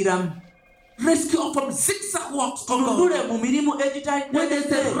ziyingiramu. Rescue us from zigzag walks, oh God. Tulundule mu mirimu When there's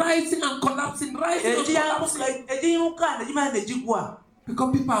a egitalina rising and collapsing, rising and collapsing. egiyimuka ne gimala ne gigwa,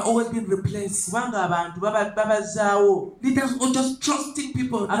 Because people are always being replaced. kubanga abantu babazaawo. Leaders are just trusting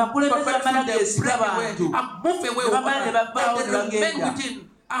people. Abakulembeze bamala geesiga abantu and move away ne bamala ne bavaawo but ne they remain bagenda. within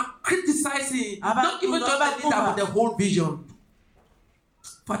and criticizing Abantu not even just the nga leader but the bakuma. whole vision.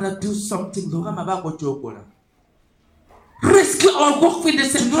 Father, do something, Lord. Mukama baako kyokola. Rescue our work with the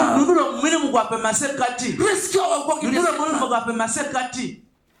central. Nunula omumirimu gwaffe mu masekkati, Rescue our work in the nunula omulimu central. gwaffe mu masekkati,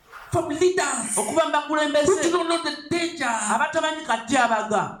 From leaders okuva mu who do bakulembeze not know the danger abatamanyi kati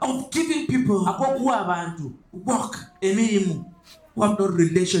abaga of giving people ak'okuwa abantu work emirimu who have no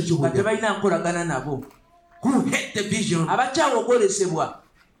relationship nga with them, tebalina nkolagana nabo, who hate the vision. abakyawa okwolesebwa.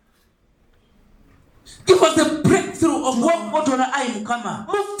 Give us the breakthrough of God. Okuwokotola ayi Mukama,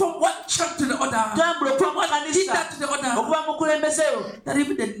 Move from one church to the other, tambula from okuva mu one leader kanisa to the other, okuva mu kulembezeyo, that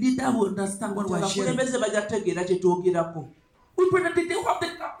even the leader will understand what we are sharing. abakulembeze bajja kutegeera kye twogerako. We pray that they have the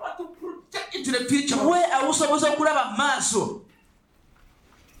power to project into the future Tuwe obusobozi okulaba mu maaso,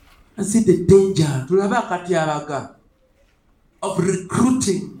 and see the danger tulabe akati abaga of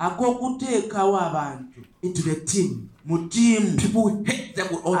recruiting ak'okuteekawo abantu into the team. mu ttiimu, People who hate them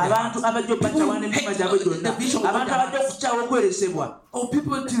with all their abantu hearts. abajja okubatawaana emitima gyabwe gyonna, abantu abajja okukyawa okwolesebwa, Or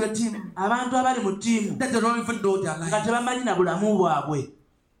people into the team abantu abali mu ttiimu that they don't even know their nga life. tebamanyi na bulamu bwabwe.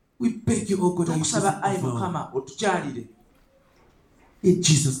 We beg you, oh God, that you Tukusaba ayi save us. Mukama otukyalire In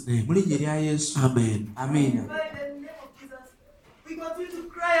Jesus' name. mu linnya erya Yesu, Amen. amiina. By the name of Jesus, we continue to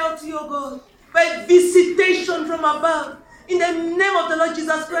cry out to you, God, by visitation from above. In the name of the Lord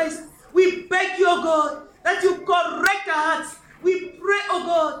Jesus Christ, we beg you, O God, that you correct our hearts. We pray, O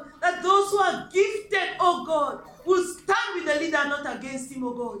God, that those who are gifted, O God, will stand with the leader, not against him,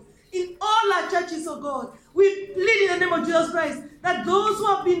 O God. In all all our churches, oh God. We plead in the name of Jesus Christ that those who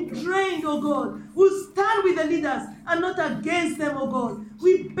have been trained, oh God, will stand with the leaders and not against them, oh God.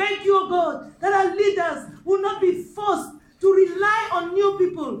 We beg you, oh God, that our leaders will not be forced to rely on new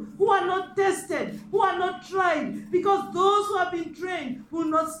people who are not tested, who are not tried, because those who have been trained will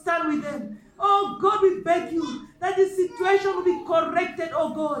not stand with them. Oh God, we beg you that this situation will be corrected,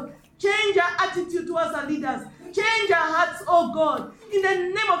 oh God. Change our attitude towards our leaders. Change our hearts, oh God, in the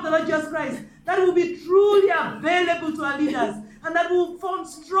name of the Lord Jesus Christ, that will be truly available to our leaders and that will form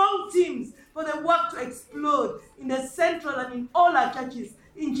strong teams for the work to explode in the central and in all our churches.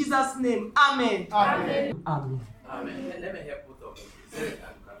 In Jesus' name, amen. Amen. Amen. Amen. Let me help both of you.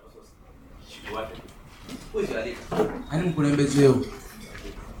 Who is your leader? Ani mukulembezeewo.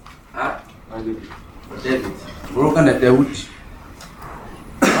 Huh? David. Olwokanda Dawudi.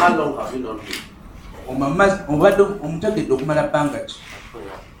 How long have you known him? Obadde omutegedde okumala bbanga ki?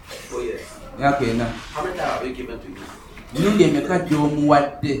 4 years. Myaka ena. How many times have you given to him? Mirundi emeka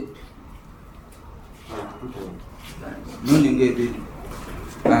gy'omuwadde? Mirundi ng'ebiri.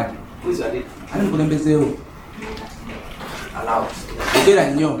 Who is your leader? Ani mukulembezeewo. Aloud. Ogera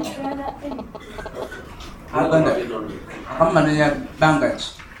nnyo. How long have you known him? Akamumanya bbanga ki?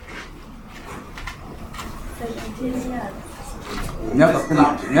 17 years. Myaka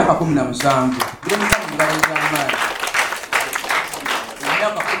 17. Myaka 17.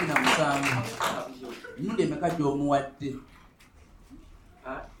 Mirundi emeka gy'omuwadde?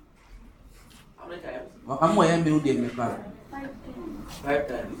 How many times? Wakamuwayo emirundi emeka? 5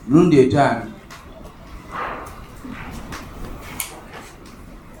 times. Mirundi 5.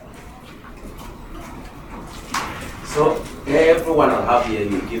 So everyone will have here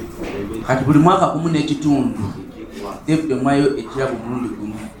you give. Kati buli mwaka gumu n'ekitundu You give one. David omwayo ekirabo mulundi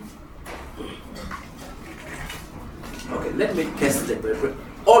gumu. Okay, let me test the brethren.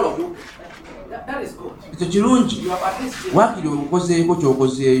 All of you. That is good. Ekyo kirungi. You have at least. Waakiri okozeeko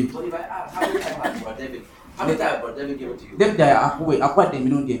ky'okozeeyo. But if I ask, how many times has Brother David? How many times has Brother David given to you? David akwadde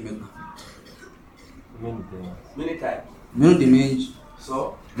emirundi emeka? Many times. Mirundi mingi.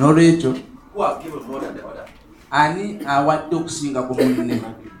 So N'olwekyo who has given more than the other? ani awadde okusinga ku munne?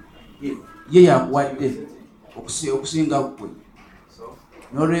 Him. Ye yakuwadde okusinga ggwe. So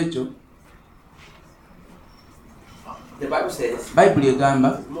N'olwekyo the Bible says Bayibuli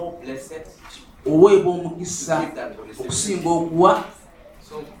egamba it's more blessed oweebwa omukisa okusinga okuwa.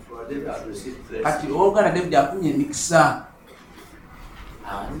 So Brother David has received blessing. Kati oluganda David afunye emikisa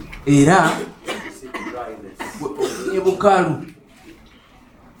And era received dryness. ofunye bukalu.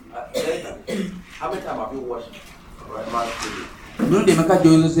 David, how many times have you washed Emma's clothing? Mirundi emeka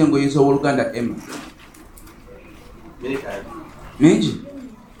gy'oyoza engoye z'owooluganda Emma? Many times. Mingi.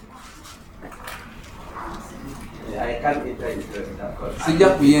 I can't enter into that because Sijja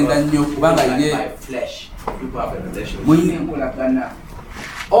kuyenda nnyo kubanga by ye flesh, people have a relationship. mulina enkolagana.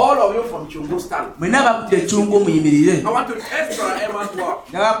 All of you from Chungu stand. Mwenna abakudde ekyungu muyimirire. I want to test Brother Emma's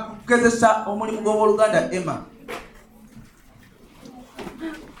work. Nabakukozesa omulimu gw'owooluganda Emma.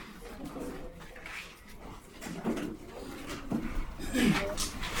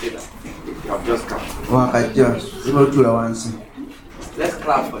 You have just come. Wakajja ziba lutuula wansi. Let's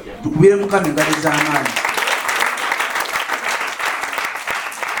clap for them. Tukubire Mukama engalo z'amaanyi.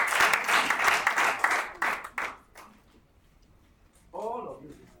 All of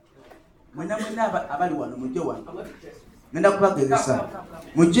you. Mwenna abali wano mujje wano. I'm going to test you. Ngenda kubagezesa.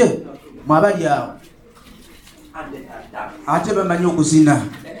 Mujje mu abali awo. And they are done. Ate bamanyi okuzina.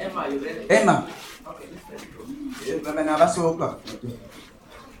 Then Emma, you ready? Emma. Okay, let's go. Bano abasooka.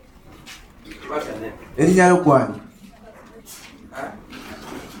 What's your name? Erinnya lyo gwani? Huh?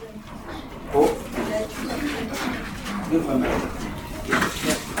 Oh.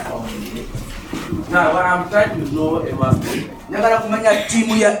 Now, what I'm trying to know, Emma, Njagala kumanya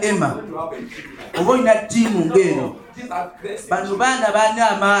ttiimu ya Emma. you have a team. Oba olina ttiimu ng'eno. These are crazy. Bano baana balina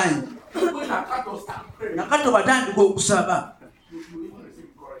amaanyi. When I cut to start praying, Nakati batandika okusaba. you even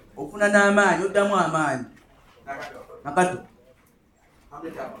receive courage. Ofuna n'amaanyi, oddamu amaanyi. Nakati How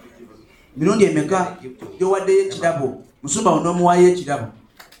many times have you given? mirundi emeka gy'owaddeyo ekirabo? Musumba onoomuwaayo ekirabo.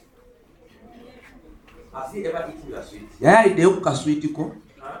 Has he ever eaten your sweet? Yayaliddeyo ku kaswitiko.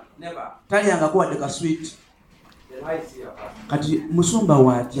 Huh? Never. Talyangako wadde kaswiti. Then why is he your pastor? Kati musumba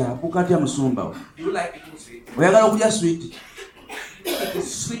watya? Abuuka atya musumba we? Do you like eating sweet? Oyagala okulya switi? It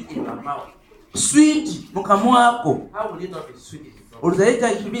is sweet in your mouth. Switi mu kamwako. How will it not be sweet in your mouth?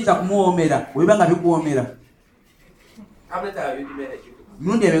 Oluzayita kibinza kumuwoomera bwe biba nga bikuwoomera. How many times have you given a gift?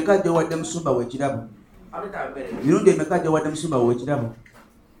 Mirundi emeka gy'owadde musumba we ekirabo? How many times have you given a gift? Mirundi emeka gy'owadde musumba we ekirabo?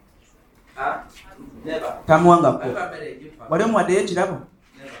 Huh? Never. Have Tamuwangako. you ever made a gift? Wali omuwaddeyo ekirabo?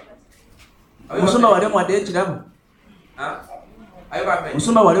 Never. Musumba wali mwadde ekirabo.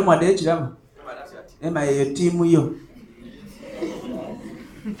 Musumba wali mwadde ekirabo. Emma yeyo ttiimu yo.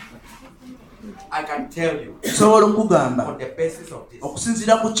 I can tell you. Nsobola okugamba On the basis of this.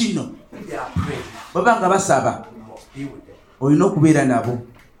 okusinziira ku kino If they are praying, baba nga basaba you must be with them. olina okubeera nabo.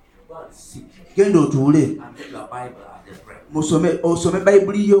 Go and seek Genda otuule and read your Bible and then pray. osome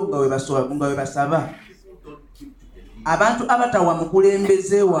bayibuli yo nga we basaba. Don't keep to the lead. Abantu abatawa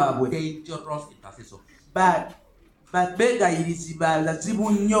mukulembeze waabwe Dangerous intercessor. beegayirizibwa bazibu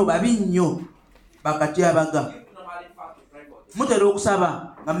nnyo babi nnyo bakatyabaga. You normally fast to pray for them. Mutera okusaba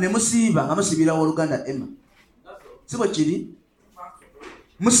nga ne musiiba nga musiibira w'oluganda Emma. Si bwe kiri?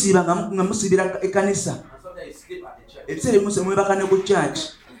 Musiiba nga musiibira ekkanisa. And sometimes you sleep at the church. Ebiseera ebimu mwebaka ne ku church.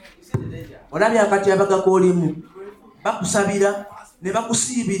 You see the danger. Olabye akatyabaga k'olimu. Bakusabira ne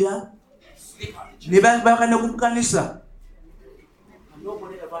bakusiibira Sleep at the church. ne babaka ne ku kkanisa.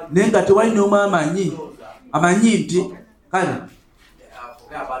 Nobody ever Naye nga tewali n'omu amanyi nti kale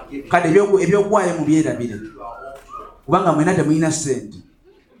forget about giving. kale ebyokuwaayo mu byerabire You are all true. kubanga mwena temulina ssente.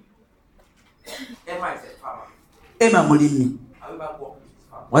 Emma is a farmer. Emma mulimi. Have you ever walked with his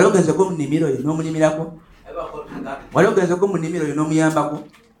farm? Wali ogenzeko mu nnimiro yo n'omulimirako? Have you ever gone to that? Wali ogenzeko mu nnimiro yo n'omuyambako? You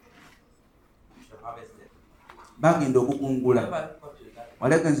should harvest them. Bagenda okukungula. Have you ever gone to that?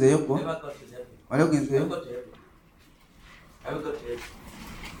 Wali ogenzeyoko? Have you ever gone to them? Wali Have you ogenzeyo? gone to heaven? Have you gone to heaven?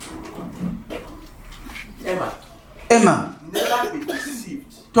 Emma, Emma, never be deceived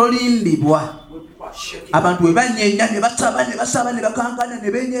tolimbibwa. when people are shaking. Abantu bwe banyeenya ne basaba ne bakankana ne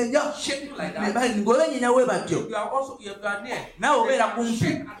benyeenya. Shaking like Ne that. ng'obenyeenya we batyo. You are also, if you are near, Naawe obeera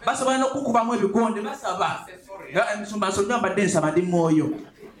kumpi. Basobola n'okukubamu ebikonde basaba. say sorry. Ensumba nsonga mbadde nsaba ndi mwoyo.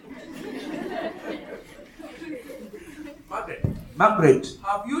 Margaret, Margaret,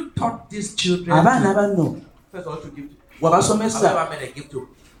 have you taught these children abaana bano first of all to give to? Have you wabasomesa. ever made a gift to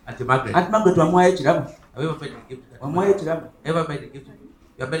Auntie Margaret? Anti Margaret wamwayo ekirabo. Have you ever made a gift to Auntie Wamwayo Margaret? ekirabo. Ever made a gift to?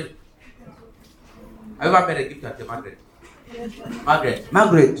 You have made. Have you ever made a gift to Auntie Margaret? Margaret,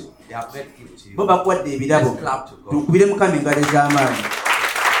 Margaret, they have made gift to you. bo bakuwadde ebirabo. Let's clap to God. Tukubire Mukama engalo ez'amaanyi.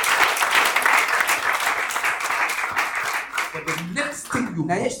 But the next thing you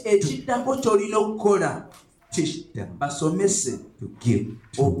Naye must ekiddako ky'olina okukola teach them basomese to give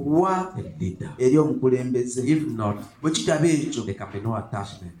to okuwa a leader. eri omukulembeze. If not, Bwe kitaba ekyo there can be no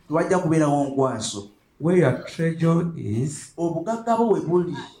attachment. tewajja kubeerawo nkwaso. Where your treasure is, Obugagga bwo we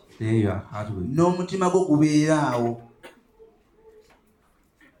buli there your heart will be. n'omutima gwo gubeera awo.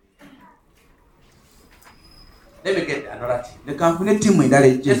 Let me get another thing. Leka nfune ttiimu endala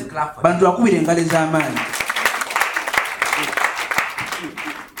ejje. Just clap for Bantu bakubira engalo ez'amaanyi.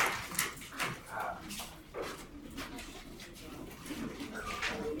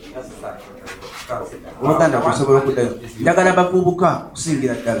 Oluganda kusobola okuddayo. Njagala bavubuka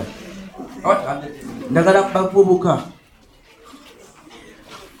okusingira ddala. Njagala bavubuka.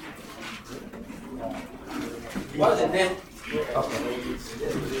 What's the name?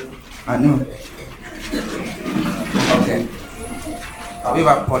 Ani? Okay. Have you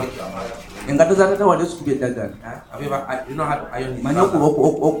ever polished your hand? Engato za taata wadde zikubye eddagala. Have you ever, you know how to iron his Manyi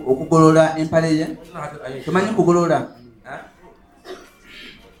trousers? okugolola empale ye? You know how to iron his Tomanyi kugolola? Huh?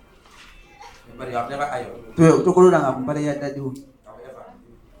 But you have never ironed. Togolola nga ku mpale ya ddadi wo. Have you ever?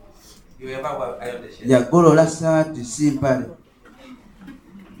 You ever will iron the shirt? Yagolola saati si mpale.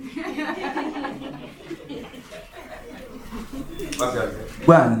 What's your name?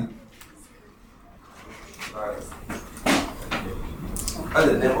 Gwani? What's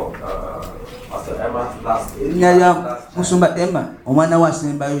the name of Pastor Emma's last name? Erinnya lya Musumba Emma, omwana wa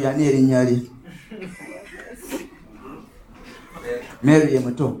asembayo yani erinnya lye. Mary ye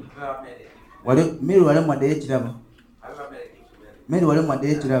muto. Have you ever made it? Mary wali mwaddeyo ekirabo. Have you ever made a gift to Mary? Mary wali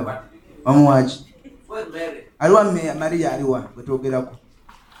mwaddeyo ekirabo. Bamuwaaki. Where's Mary? Aliwa Maria aliwa gwe twogerako.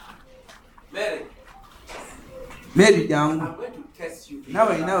 Mary, Mary jangu. I'm going to test you.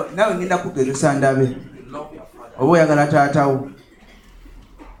 Nawe ngenda kugezesa ndabe. You love your father. Oba oyagala taatawo.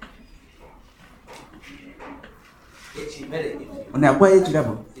 If she made a gift to you, Ono yakwayo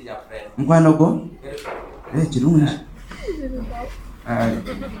ekirabo. she's your friend. Mukwano gwo? Very friend. Kirungi. Have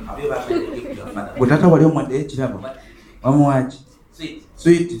you ever made a gift to your father? Gwe taata wali omwaddeyo ekirabo. Bamuwaaki. Sweet.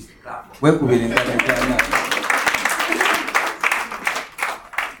 Sweet. Clap. Weekubira engalo ez'amaanyi.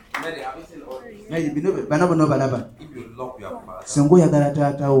 Mary, have you seen all this? Mary bano bono balaba. If you love your father, Singa oyagala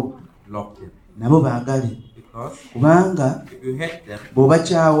taatawo love them. nabo baagale. Because Kubanga if you hate them,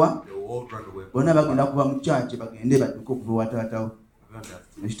 bw'obakyawa they will all run away. bonna bagenda kuva mu kyaki bagende badduke okuva ewa taatawo. Have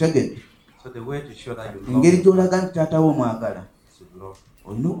you understood? Ekitegedde. So the way to show that you love Engeri them gy'olaga nti taatawo omwagala is to love.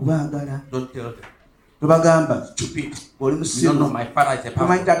 olina okubaagala. Don't tell them. tobagamba stupid. oli You don't know musiru my father is a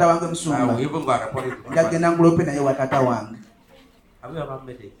tomanyi pastor. taata wange I will musumba even go and report it to my njagenda father. ngulope naye wa taata wange Have you ever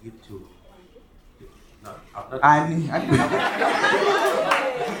made a gift to? No, I'm not.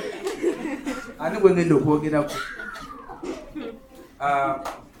 ani gwe ngenda okwogerako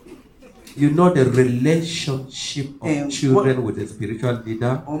You know the relationship of Eh, children with a spiritual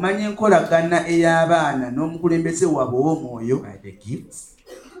leader omanyi enkolagana ey'abaana n'omukulembeze waabwe ow'omwoyo by the gifts,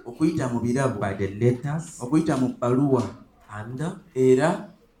 okuyita mu birabo by the letters, okuyita mu bbaluwa and era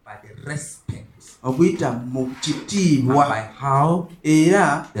by the respect, okuyita mu and kitiibwa by how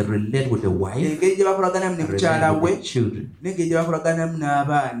era they relate with the wife, engeri gye bakolaganamu ne mukyala relate we with the children. n'engeri gye bakolaganamu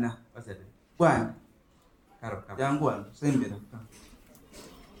n'abaana What's that? gwani Come. jangu wano sembera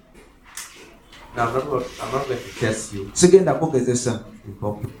Now I'm not going to test you sigenda kugezesa in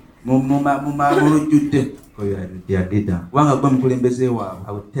public mu lujjudde because you are their leader. kubanga gwe mukulembeze waabwe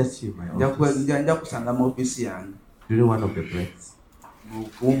I will test you in my office nja kusanga mu ofiisi yange during one of the breaks. mu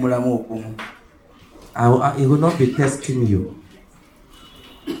kuwumulamu okumu He will not be testing you.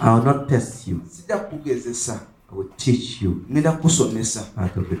 I will not test you. sijja kukugezesa I will teach you ngenda kukusomesa how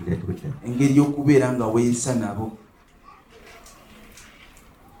to relate with them. engeri y'okubeera nga weeyisa nabo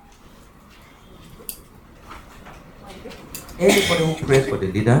Anybody who prays for the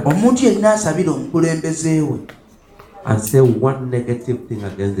leader omuntu yenna asabira omukulembeze we and say one negative thing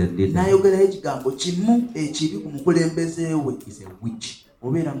against the leader n'ayogerayo ekigambo kimu ekibi ku mukulembeze we is a witch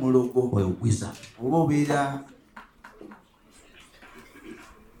obeera mulogo or a wizard. oba obeera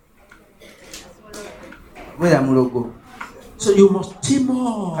mulogo So you must team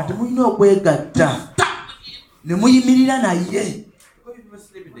up. kati mulina okwegatta ne muyimirira naye Because you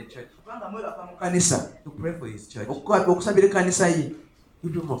must live in the church kubanga mwebaka mu kanisa to pray for his church. okusabira ekkanisa ye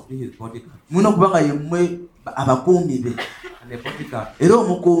You must be his bodyguard. mulina okuba nga yemmwe abakuumi be And the bodyguard era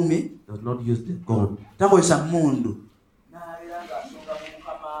omukuumi does not use the gun. takozesa mmundu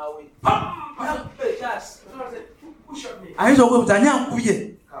ayinza okwebuuza ani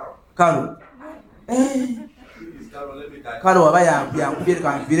ankubye kalo kale waba yankubye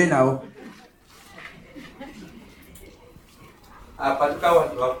kanvire nawo But I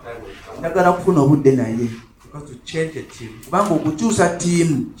want to have time with him. njagala kufuna obudde naye Because to change the team, kubanga okukyusa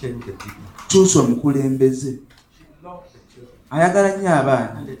ttiimu change the people. kyusa omukulembeze Love the children. ayagala nnyo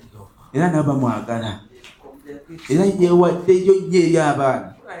abaana And let love. era nabo bamwagala era yeewaddeyo nnyo eri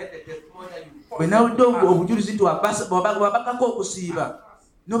abaana When I heard the testimony that you bwe nawudde obujulizi nti wabakako okusiiba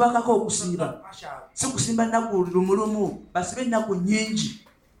nobakako okusiiba si kusimba nnaku lumulumu basibe ennaku nnyingi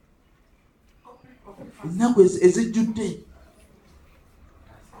ennaku ezijjudde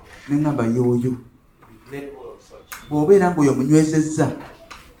neŋŋamba yooyo bw'obeera ng'oyo omunywezezza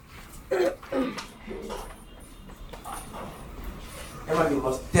Emma, you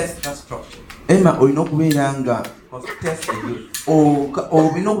must test that structure. Emma olina okubeera nga You must test the youth.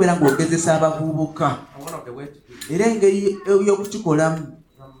 olina okubeera ng'ogezesa abavubuka And one of the ways to do it, era engeri y'okukikolamu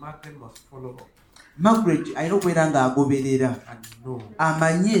Margaret must follow up Margaret alina okubeera ng'agoberera and know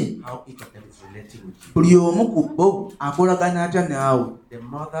amanye how each of them is relating with you. buli omu ku bo akolagana atya naawe The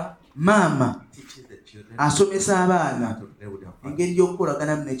mother maama teaches the children asomesa abaana to relate with their father. engeri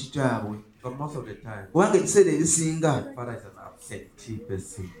y'okukolaganamu n'ekitaabwe But most of the time, kubanga ebiseera ebisinga the father is an absentee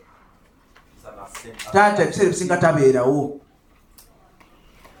person. He's an absent. taata ebiseera ebisinga tabeerawo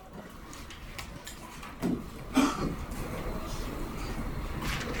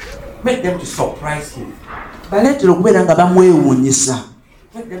Make them to surprise him. baleetera okubeera nga bamwewuunyisa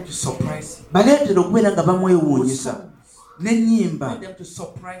Make them to surprise him. baleetera okubeera nga bamwewuunyisa n'ennyimba Make them to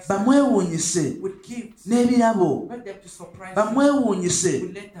surprise him bamwewuunyise with gifts. n'ebirabo Make them to surprise him bamwewuunyise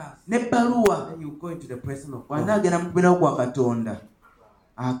with letters. n'ebbaluwa Then you go into the presence of God. wanaagenda mu kubeerawo kwa katonda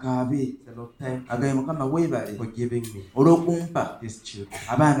akaabe Say, Lord, thank you agaye mukama weebale for giving me olw'okumpa these children.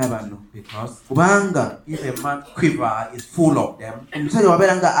 abaana bano Because kubanga if a man quiver is full of them, omusajja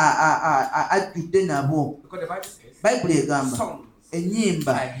wabeera nga ajjudde nabo because the Bible says, bayibuli egamba songs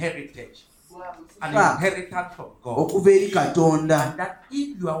ennyimba are a heritage, an Ah. inheritance from God. okuva eri katonda And that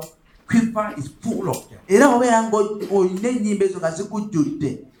if your quiver is full of them, era obeera ng'olina ennyimba ezo nga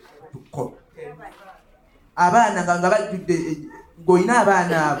zikujjudde to contend, abaana nga bajjudde ng'olina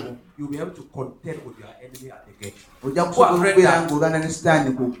abaana abo you'll be able to contend with your enemy at the gate. ojja kusobola okubeera ng'olwana ne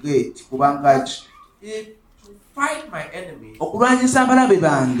sitaani ku geeti kubanga ki If to fight my enemy, okulwanyisa abalabe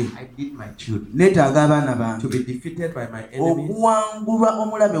bange I need my children. neetaaga abaana To bange be defeated by my enemies, okuwangulwa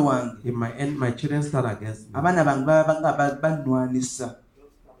omulabe wange if my children stand against me, abaana bange baba nga bannwanisa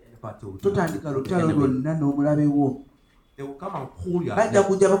the battle will totandika with the lutalo enemy. lwonna n'omulabe wo They will come and pull your bajja neck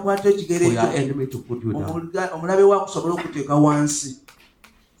kujja bakwata for ekigere your kyo enemy to put you down. omulabe wo akusobole okuteeka wansi.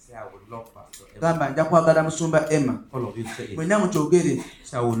 Say, I would love Pastor Gamba nja kwagala musumba Emma. All of you say it. Mwenna mukyogere.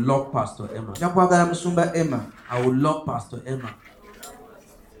 Say, I will love Pastor Emma. Nja kwagala musumba Emma. I will love Pastor Emma.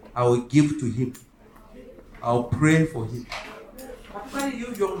 I will give to him. I will pray for him. But you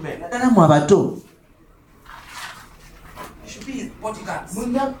young men, Naddala mu abato. you should be his bodyguards.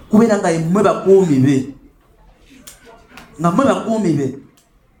 Mulina kubeera nga mmwe bakuumi be. Nga mmwe bakuumi be.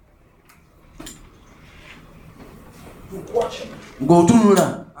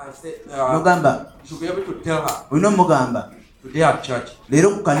 Ng'otunula. I said, N'ogamba. you should be able to tell her Olina omugamba. today at church.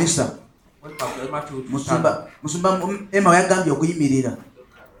 Leero ku kanisa. When Pastor Emma told you to stand up, Musumba Emma yagambye okuyimirira.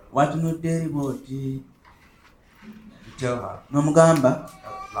 Watunudde eribooti. you tell her N'omugamba.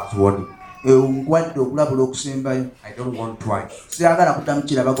 last warning. Nkuwadde okulabula okusembayo. I don't want twice. Siyagala kuddamu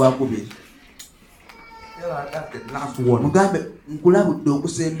kiraba gwakubiri. Tell her that's the last warning. Mugambe nkulabudde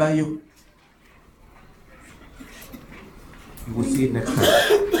okusembayo. You will see it next time.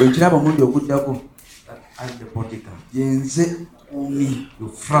 Bwe nkiraba omundi oguddako. That I'm the bodyguard. Yenze kuumi. You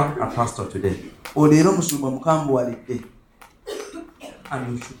frown at Pastor today. Oleero omusumba mukambuwalidde. And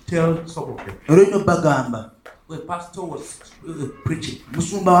you should tell some of them. Era olina obbagamba. When Pastor was preaching,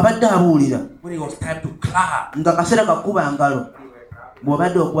 Musumba wabadde abuulira. when it was time to clap, Nga kaseera kakuba ngalo.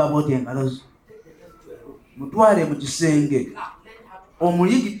 Bw'obadde okuba bw'oti engalo zo. Mutwale mu kisenge.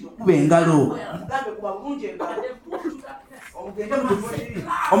 Omuyigi kuba engalo. Omugambe kuba bulungi engalo. Omugende mu kifuliri.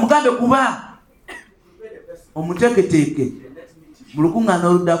 Omugambe kuba. Omuteeketeeke. Mu lukuŋŋaana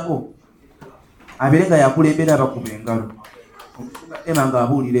oluddako. Abeere nga yakulembera abakuba engalo. Emma nga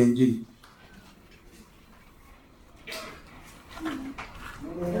abuulira enjiri.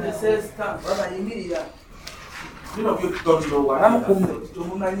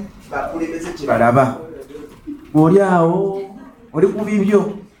 Balaba. Bw'oli awo oli ku bibyo.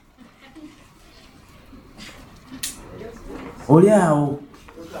 Oli awo.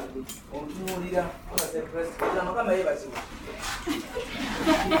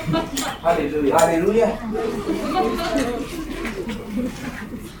 Hallelujah.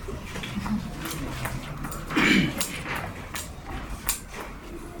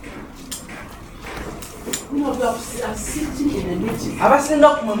 Abasinga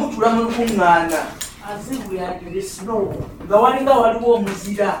kumwe mutula mu lukuŋŋaana nga walinga waliwo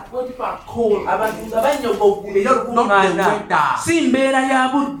omuzira abantu nga banyogovu era olukuŋŋaana si mbeera ya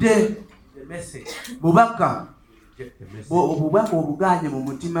budde. the message, Bubaka get the message. obubaka obuganye mu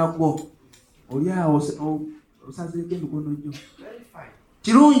mutima gwo oli awo osazeeko emikono gyo Very fine.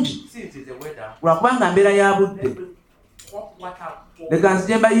 kirungi Since it's the weather, lwakubanga mbeera ya budde. what happened? Leka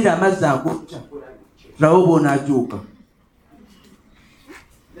nzije mbayira amazzi agokya tulabe oba onaakyuka.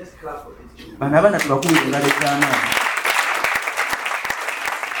 Let's clap for this. Bano abaana tubakubira engalo ez'amaanyi.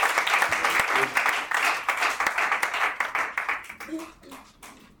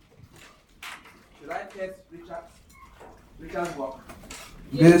 Should I test Richard's work?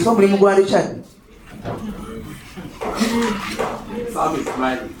 Ngeresa omulimu gwa Richard. Sam is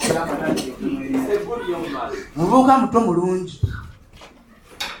smiling. He's a good young man. Muvubuka muto mulungi.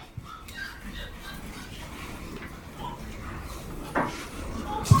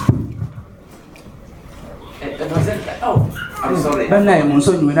 Oh, I'm sorry. Bannaye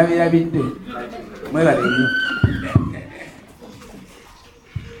munsonyiwe nabeerabidde. Mwebale nnyo.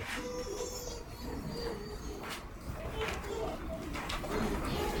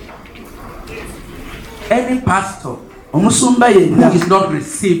 Any pastor Omusumba who yenna is not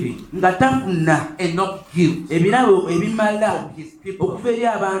receiving nga tafuna enough gift ebirabo ebimala from his people okuva eri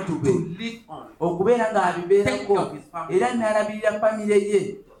abantu be to live on, okubeera ng'abibeerako era n'alabirira famire ye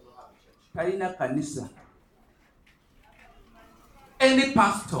talina kanisa. any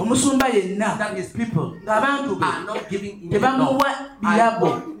pastor Omusumba yenna that his people ng'abantu be are not giving him tebamuwa enough, birabo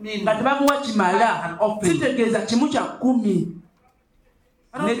I don't mean nga tebamuwa an kimala offering. kitegeeza kimu kya 10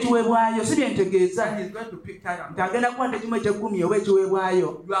 n'ekiweebwayo si byentegeeza and he's going to pick time and nti agenda kukwata ekimu eky'ekkumi oba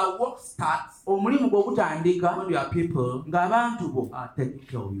ekiweebwayo. your work starts Omulimu gw'ogutandika when your people ng'abantu bo are taking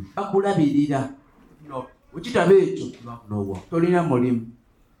care of you. bakulabirira. No, Ekitabo ekyo you have no work. tolina mulimu.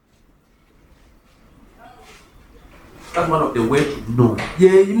 That's one of the ways to know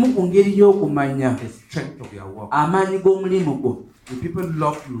Y'eyimu ku ngeri y'okumanya the strength of your work. amaanyi g'omulimu gwo. The people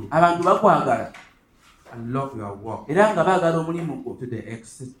love you Abantu bakwagala and love your work era nga baagala omulimu gwo to the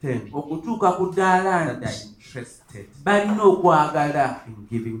extent okutuuka ku ddaala that they are nti interested balina okwagala in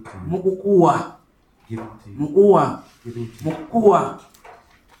giving to mu you. kukuwa Giving to you. mukuwa Giving to mu you. kukuwa.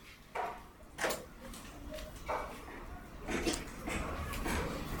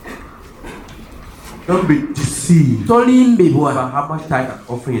 Don't be deceived tolimbibwa about how much tithe and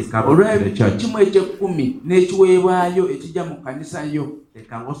offering is coming to the church. olw'ekimu eky'ekkumi n'ekiweebwayo ekijja mu kkanisa yo. They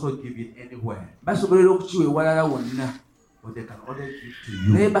can also give it anywhere, Basobola okukiwa ewalala wonna, but they can only give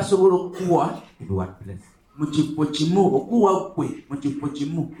to naye you basobola okukuwa in one place, mu kifo kimu, okuwa ggwe mu kifo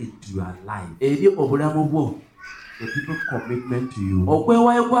kimu into your life. eri obulamu bwo. The people's commitment to you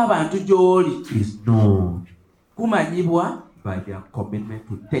Okwewaayo kw'abantu gy'oli is known kumanyibwa by their commitment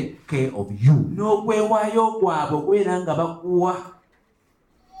to take care of you. n'okwewaayo kwabwe okubeera nga bakuwa.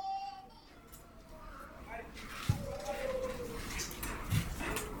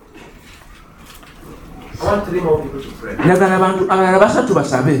 I want 3 more people to pray. Njagala abantu abalala basatu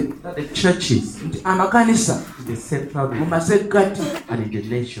basabe That the churches nti amakanisa in the central mu region masekkati and in the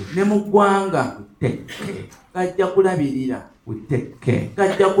nation ne mu ggwanga will take care. gajja kulabirira Will take care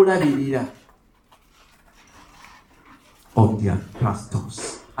gajja kulabirira of their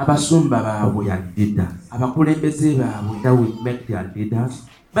pastors, abasumba of baabwe, their leaders. abakulembeze baabwe. That will make their leaders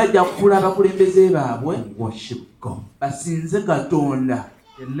Bajja kufuula abakulembeze baabwe worship God. basinze Katonda.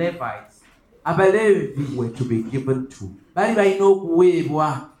 The Levites Abaleevi were to be given to, baali balina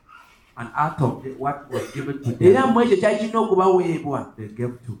okuweebwa, and out of what was given to era them, mu ekyo kyakirina okubaweebwa they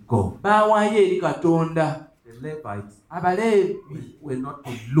gave to God. baawaayo eri Katonda. The Levites Abaleevi were not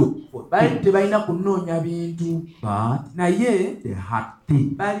to look for baali things, tebalina kunoonya bintu, but naye they had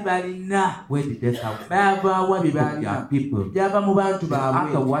things. baali balina. Where did they have? Baavaawa bye From baalina, their people. byava mu bantu And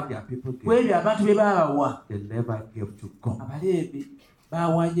after baabwe, what their people ku gave, ebyo abantu bye baabawa. the Levites gave to God. Abaleevi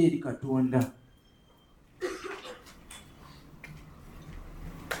baawaayo eri Katonda.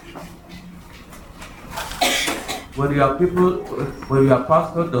 When your people, when your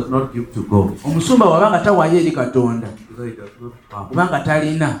pastor does not give to God, Omusumba bw'aba nga tawaayo eri Katonda because he does not have, oba nga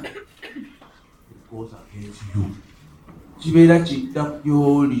talina, it goes against you, kibeera kidda ku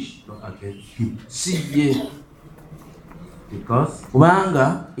gy'oli, not against him. si ye. Because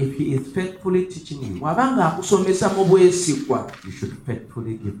Kubanga if he is faithfully teaching you, bw'aba nga akusomesa mu bwesigwa, you should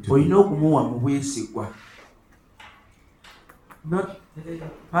faithfully give to olina him. okumuwa mu bwesigwa. Not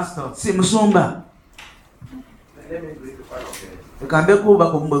pastor. Si musumba, leka mbeeko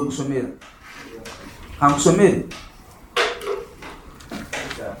obubaka obumu bwe gusomera. Kankusomere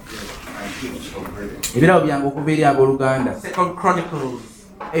ebirabo byange okuva eri abooluganda. Second Chronicles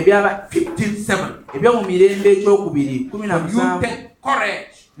Ebyaba 15:7. ebyo mu mirembe ekyokubiri You 17. take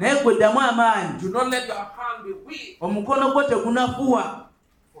courage. Naye gwe ddamu amaanyi, Do not let your hand be weak, omukono gwo tegunafuwa,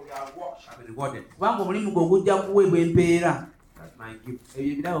 for your work shall be rewarded. kubanga omulimu gwo gujja kuweebwa empeera. That's my gift.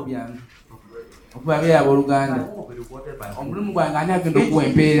 Ebyo ebirabo byange okuva beri abooluganda. I will be rewarded by God. Omulimu gwange ani agenda okuwa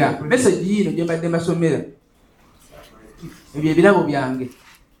empeera? Message yiino gye mbadde mbasomera. Ebyo ebirabo byange.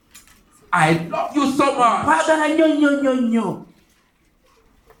 I love you so much. Kwagala nnyo nnyo nnyo nnyo.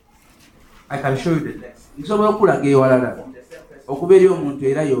 I can show you the next. Nsobola okulaga ewalala okuva eri omuntu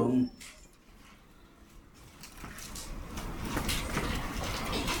era y'omu.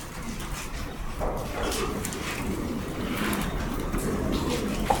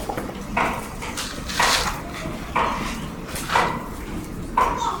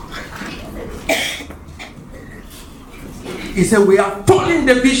 He said, we are following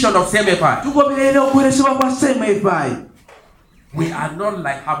the vision of Semephi. Tugoberera okweresebwa kwa Semephi. We are not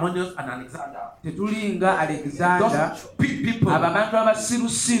like Harmonious and Alexander. Tetulinga Alexander, Those people, abo abantu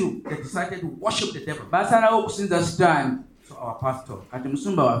abasirusiru they decided to worship the devil. basalawo okusinza Sitaani. So our pastor, Kati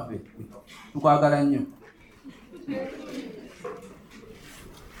musumba waffe tukwagala nnyo.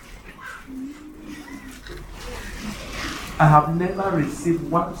 I have never received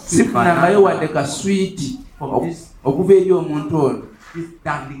one Sifunangayo wadde ka swiiti from this okuva eri omuntu ono.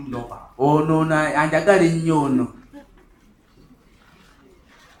 darling lover. Ono anjagala ennyo ono.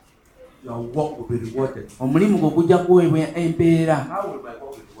 Your work will be rewarded. Omulimu gwo gujja kuweebwa empeera. How will my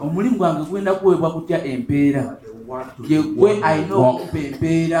work be rewarded? Omulimu gwange gugenda kuweebwa kutya empeera. They want to Ye gwe reward alina my work. okukupa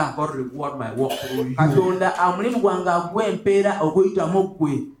empeera. God reward my work through you. Katonda omulimu gwange aguwa empeera okuyitamu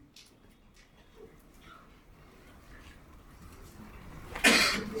ggwe.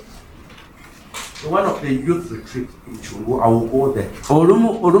 One of the youth retreats in Chungu, I will go there.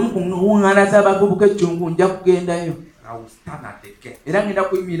 Olumu ku nkuŋŋaana z'abavubuka ekyungu nja kugendayo. I will stand at the gate, Era ngenda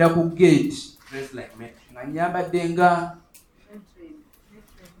kuyimirira ku gate dressed like me. nga nyambadde nga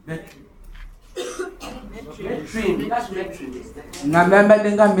nga nyambadde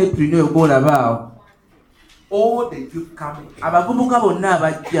nga metrini oyo gw'olaba awo. All the youth coming, Abavubuka bonna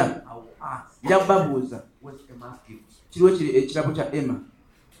abajja I will ask, nja kubabuuza where's Emma's gift? kiriwo ekirabo kya Emma.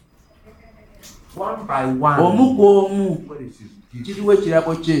 One by one, Omu ku omu where is his gift? kiriwo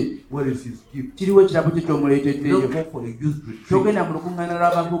ekirabo kye, Where is his gift? kiriwo ekirabo kye You ky'omuleeteddeyo. don't go for a youth retreat Togenda mu lukuŋŋaana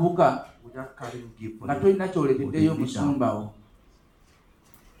lw'abavubuka without carrying gift for nga him. tolina kyolekeddeyo musumbawo.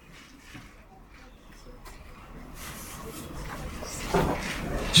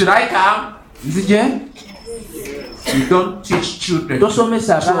 Should I come? Nzije You don't teach children.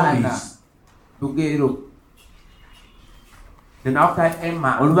 tosomesa abaana Stories. lugero. Then after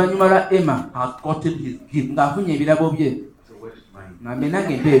Emma Oluvannyuma lwa Emma has gotten his gift, ng'afunye ebirabo bye, so where is mine? ngambe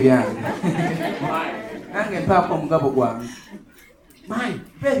nange mpa ebyange. Nange mpaako omugabo gwange. Mine.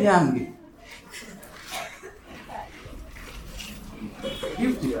 Mpa ebyange.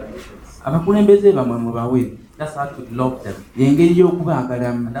 Abakulembeze bamwe mubawe. That's how to love them. Y'engeri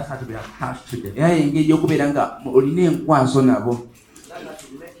y'okubaagalamu. And that's how to be attached to them. Era y'engeri y'okubeera nga olina enkwaso nabo. That's how to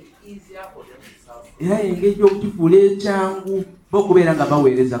make it easier for them to serve. Era y'engeri y'okukifuula ekyangu b'okubeera nga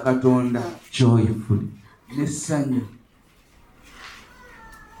baweereza Katonda Joyfully. n'essanyu.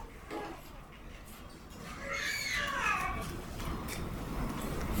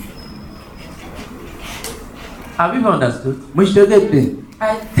 Have you understood? Mukitegedde?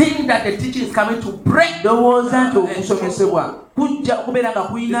 I think that the teaching is coming to break. Ndowooza nti okusomesebwa kujja okubeera nga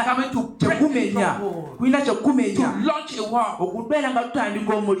kulina It's coming to break kyekumenya. the trouble. Kulina kyekumenya. To launch a war. Okubeera nga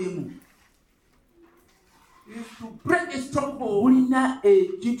tutandika omulimu. Is to break a stronghold. Kulina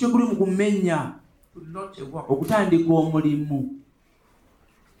ekintu kye kuli mu kumenya. To launch a war. Okutandika omulimu.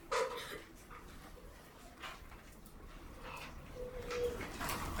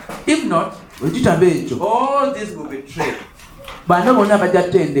 If not, Bwe kitaba ekyo, all this will be trade. bano bonna bajja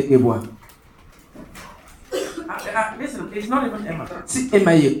kutendekebwa. Listen, it's not even Emma. Si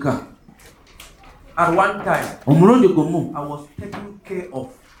Emma yekka. At one time, Omulundi gumu I was taking care of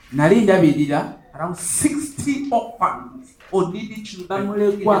nali ndabirira around 60 orphans or needy children in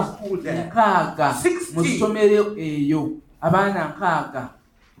bamulekwa the school there. 60 mu ssomero eyo. Abaana 60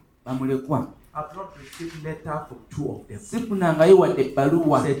 bamulekwa. I've not received letter from 2 of them. Sifunangayo wadde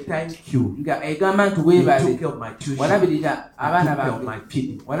ebbaluwa Say thank you. nga egamba nti You weebale. took care of my tuition. Walabirira You abaana took care of bange. my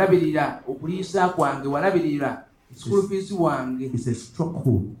feeding. Walabirira okuliisa kwange. Walabirira school fees wange. It's a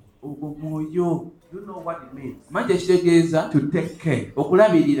stronghold. Ogwo mwoyo. You know what it means Manje ekitegeeza to take care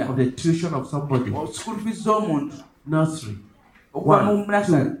okulabirira of the tuition of somebody. school fees z'omuntu Nursery. okuva mu 1,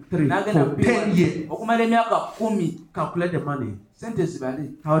 nursery 2, 3, n'agenda 4, 10 years. okumala emyaka 10. Calculate the money. Sente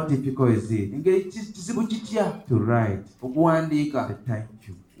zibale. How difficult is it Engeri kizibu kitya to write okuwandiika. the thank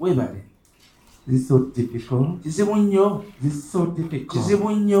you? Weebale. This is so difficult. Kizibu nnyo. This is so difficult. Kizibu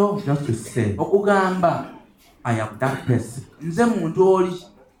nnyo Just to say, okugamba I am that person nze muntu oli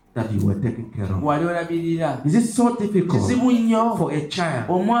that you were taking care of. wali olabirira. Is it so difficult Kizibu nnyo for a child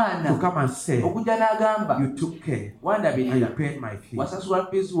omwana to come and say, okujja n'agamba you took care and you wandabirira paid my fee?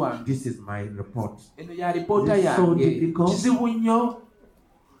 wasasula fees wange. This is my report. Eno ya lipoota It's so yange. difficult. Kizibu nnyo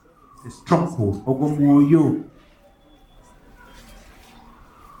It's a stronghold. ogwo mwoyo.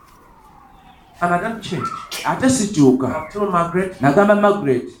 And I don't change. Ate sikyuka. I've told Margaret Nagamba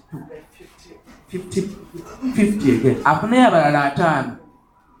Margaret to pay 50 again afunayo abalala 5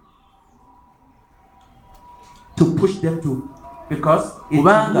 to push them to, because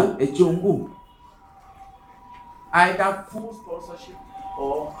kubanga ekyungu either full sponsorship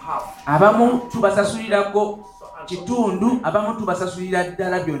or half. abamu tubasasulirako kitundu, abamu tubasasulira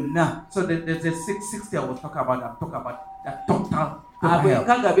ddala byonna. So there's a 660 I was talking about. I'm talking about that total Abo help.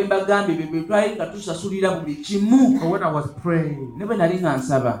 enkaga be mbagambye be bwe twali nga tusasulira buli kimu. So when I was praying, Ne bwe nali nga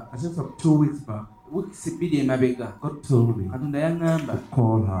nsaba I think some 2 weeks back, wiikisi 2 emabega, God told me Katonda yaŋŋamba to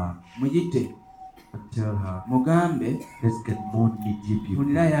call her muyite and tell her, mugambe let's get more needy people.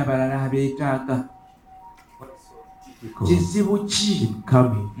 tulirayo abalala abeetaaga. Because Kizibu ki in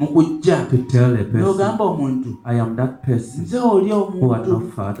coming mu kujja to tell a person, n'ogamba omuntu I am that person nze oli who had no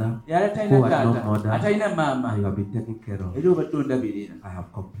omuntu father, yali who atalina had no taata mother, atalina maama and you have been taken care of. eri obadde ondabirira. I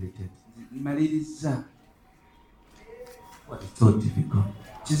have completed. Maliriza. What is so difficult?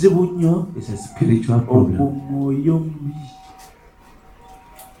 Kizibu nnyo It's a spiritual ogwo problem. mwoyo mubi.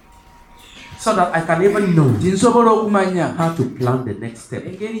 So that I can even know Nti nsobola okumanya how to plan the next step.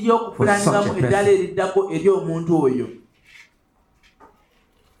 engeri For y'okufulangamu such a eddala person. eriddako eri omuntu oyo.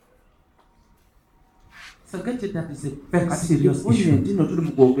 So get it, that is a very serious Kifunye issue. nti no tuli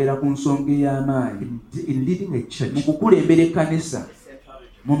mu kwogera ku nsonga ey'amaanyi In leading a mu church, kukulembera ekkanisa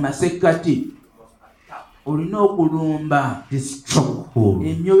mu masekkati. Olina okulumba this stronghold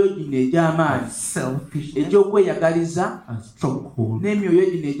emyoyo gino of egy'amaanyi selfishness egy'okweyagaliza and stronghold n'emyoyo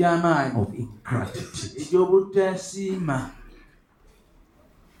gino egy'amaanyi of ingratitude. egy'obutasiima.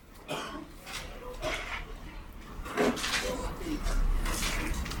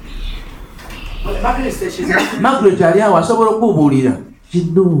 Margaret ali awo asobola okubuulira. You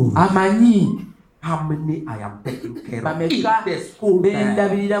know Amanyi how many I am taking care of in bameka the school there.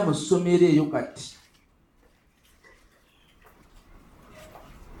 bendabirira mu ssomero eyo kati.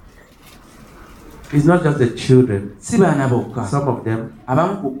 It's not just the children. Si baana bokka, Some of them,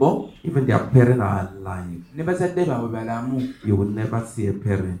 abamu ku bo even their parents are alive. ne bazadde baabwe balamu. You will never see a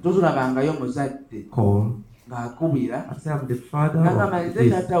parent Totulabangayo muzadde call ng'akubira and say, I'm the father n'agamba of nze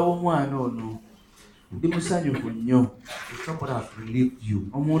this. taata w'omwana ono, ndi musanyufu nnyo. If somebody has relieved you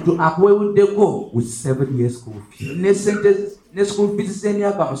Omuntu akuweewuddeko with 7 years school fees, ne sente ne school fees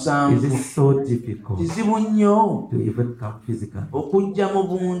z'emyaka is 7, it so difficult kizibu nnyo to even come physically okujja mu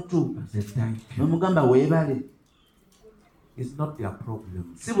buntu and say thank you? n'omugamba weebale? It's not their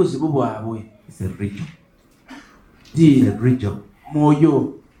problem. Si buzibu bwabwe, It's a region. It's ti a region.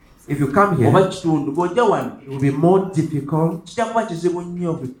 mwoyo If you come oba here, kitundu bw'ojja wano it will be more difficult kijja kuba kizibu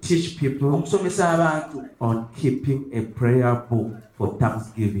nnyo to teach people okusomesa abantu on keeping a prayer book for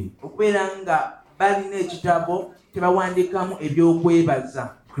Thanksgiving. okubeera nga balina ekitabo tebawandiikamu ebyokwebaza,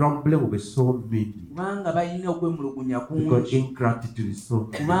 Grumbling will be so mean kubanga balina okwemulugunya because kungi, ingratitude is so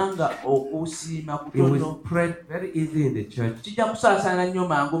mean. kubanga okusiima It will kutono spread very easily in the church kijja kusaasaana nnyo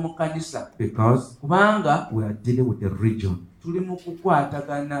mangu mu kkanisa, because kubanga we are dealing with the region. tuli mu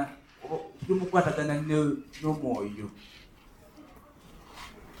kukwatagana n'omwoyo.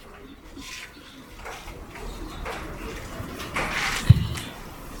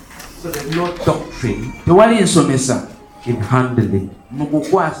 So there's no doctrine Tewali nsomesa in handling mu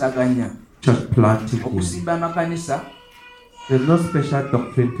kukwasaganya church planting. okusimba amakanisa. There's no special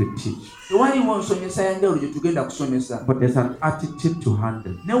doctrine to teach, Tewaliwo nsomesa ya njawulo gye tugenda kusomesa, but there's an attitude to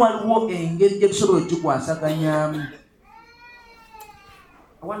handle. ne waliwo engeri gye tusobola okikwasaganyamu.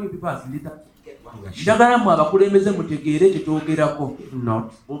 I want you people as leaders to get what we are sharing. Njagala mu abakulembeze mutegeere kye twogerako. If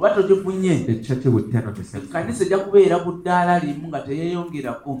not, Oba tokifunye, the church will turn on the same side. ekkanisa ejja kubeera ku ddaala limu nga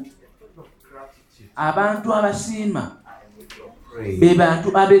teyeeyongerako. Abantu abasiima Pray. be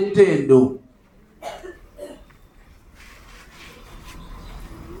bantu ab'ettendo.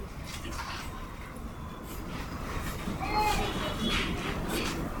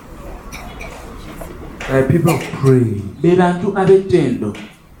 People of praise, Be bantu ab'ettendo.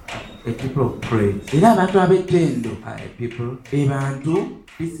 a people of praise Era abantu ab'ettendo are a people be bantu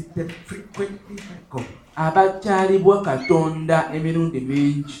visited frequently by God. abakyalibwa Katonda emirundi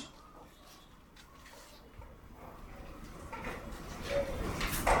mingi.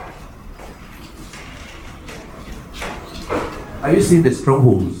 Are you seeing the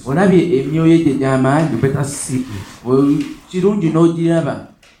strongholds? Olabye emyoyo gye You gy'amaanyi, better see it. kirungi n'ogiraba.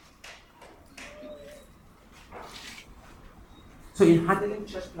 So in handling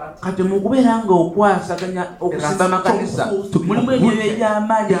church planting, Kati mu kubeera nga okwasaganya okusimba amakanisa, mulimu emyoyo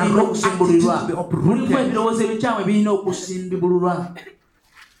egy'amaanyi birina okusimbulirwa, mulimu ebirowoozo ebikyamu ebirina okusimbibulirwa.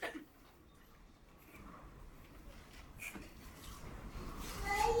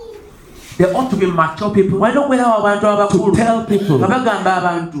 there ought to be mature people Walina okubeerawo abantu to abakulu tell people nga bagamba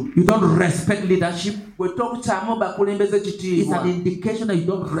abantu, you don't respect leadership. bwe tokutaamu bakulembeze It's kitiibwa, an indication that you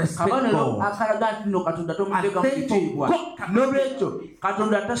don't respect kabonero God. akalaga nti nno Katonda tomuteeka mu kitiibwa. N'olwekyo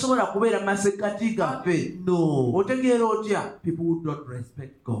Katonda tasobola kubeera mu masekkati gaffe. No. Otegeera otya? People who don't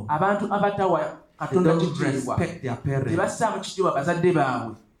respect God. Abantu abatawa They Katonda don't kitiibwa, respect their parents. tebassaamu kitiibwa bazadde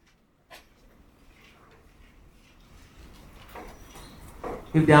baabwe.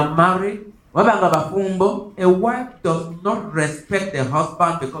 If they are married, Waba nga bafumbo, a wife does not respect the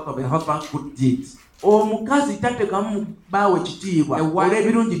husband because of a husband's good deeds. omukazi tateekamu baawe kitiibwa A wife-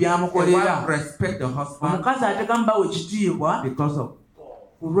 olw'ebirungi A byamukolera. wife respect the husband Omukazi ateekamu baawe kitiibwa because of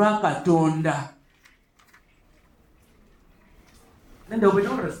ku lwa Katonda. then there will be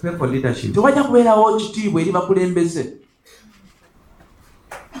no respect for leadership. Tewajja kubeerawo kitiibwa eri bakulembeze.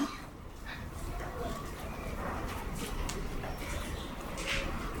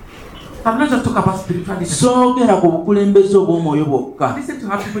 I'm not just talking about spirituality. Soogera ku bukulembeze obw'omwoyo bwokka. Listen to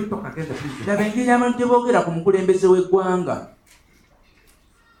how people talk against the president. Laba engeri abantu gye boogera ku mukulembeze w'eggwanga.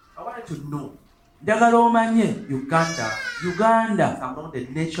 I want you to know Njagala omanye Uganda Uganda is among the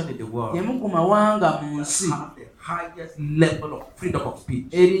nations in the world y'emu ku mawanga mu nsi have the highest level of freedom of speech.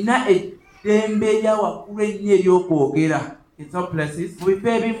 erina eddembe erya waggulu ennyo ery'okwogera. In some places, Mu bifo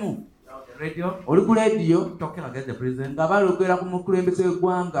ebimu on the radio, oli ku leediyo talking against the president, nga balogera ku mukulembeze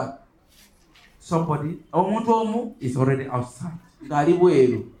w'eggwanga, somebody omuntu omu is already outside, ng'ali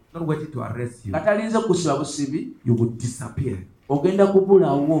bweru not waiting to arrest you. nga talinze kusiba busibi, You will disappear ogenda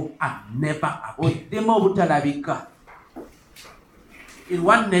kubulawo and never appear. oddemu obutalabika. In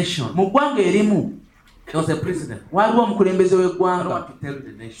one nation, Mu ggwanga erimu there was a president. waliwo omukulembeze I don't w'eggwanga, want to tell you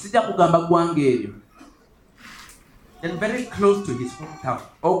the nation. sijja kugamba ggwanga eryo, then very close to his hometown.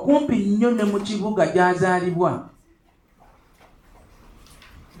 okumpi nnyo ne mu kibuga gy'azaalibwa.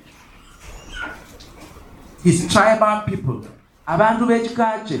 His tribal people Abantu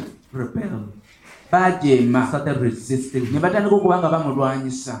b'ekika kye rebelled, baajeema started resisting ne him. batandika okuba nga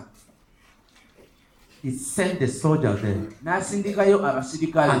bamulwanyisa. He sent the soldier there N'asindikayo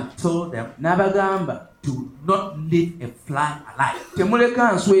abasirikale and told them, n'abagamba, do not leave a fly alive.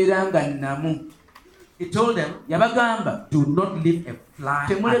 temuleka nswera nga nnamu. He told them, Yabagamba, do not leave a fly alive.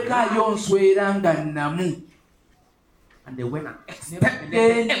 temulekaayo nswera nga nnamu. And they went and Ne exterminated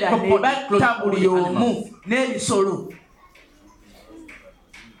bagenda ne everybody, batta buli including all the omu animals. n'ebisolo.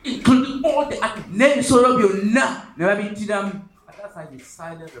 Including all the animals. N'ebisolo byonna ne babittiramu. And that's how he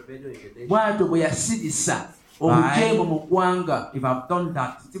silent rebellion in the nation. Bw'atyo bwe yasirisa obujeemu mu ggwanga. If I've done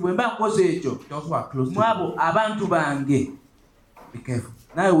that, Ti bwe mba nkoze ekyo, those who are close to mu abo abantu bange, me, be careful.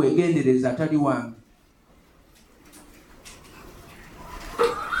 naawe weegendereza atali wange.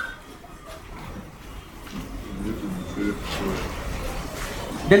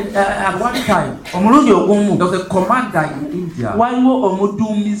 Then at one time, Omulundi ogumu there was a commander in India waliwo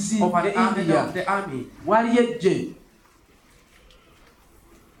omuduumizi of ne an army, India, of the army. waliyo ejje.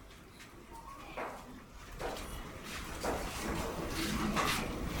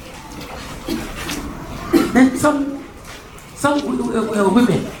 Then some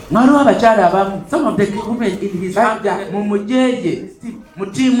women, Waliwo abakyala abamu some of the women in his army bajja mu mujeeye mu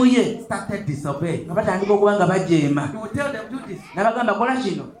ttiimu ye started disobeying. nga batandika okuba nga bajeema. He would tell them, do this. N'abagamba kola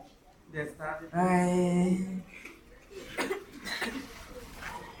kino. They started.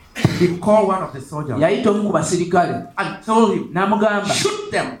 He called one of the soldiers Yayita omu ku basirikale and told him, n'amugamba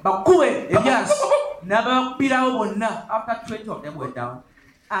shoot them. bakube ebyasi. N'abakubirawo bonna. After 20 of them were down,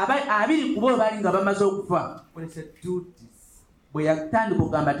 Abiri ku bo baali nga bamaze okufa. when he said, do this, Bwe yatandika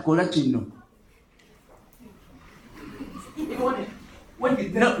okugamba tikola kino. when he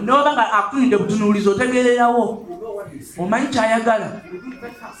did, N'oba nga akutunidde butunuulizi otegeererawo. Omanyi kyayagala.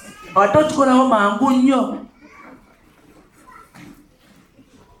 Ate okikolawo mangu nnyo.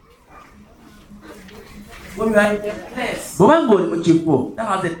 when you are in a place Bw'oba ng'oli mu kifo that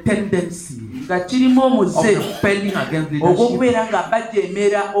has a tendency nga kirimu of omuze rebelling against leadership, ogw'okubeera nga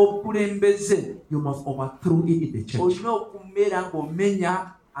bajeemera obukulembeze, you must overthrow it in the church. olina okubeera ng'omenya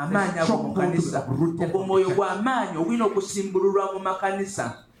amaanyi ago mu kanisa. Ogwo omwoyo gw'amaanyi ogulina okusimbululwa mu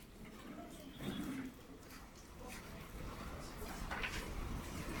makanisa.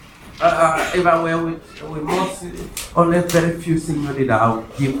 If I were with most, only very few senior leaders, I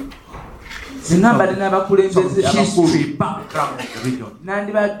would give Singa mbadde n'abakulembeze some abakulu, history background of the region.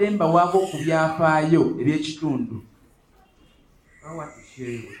 nandibadde mbawaako ku byafaayo eby'ekitundu. I want to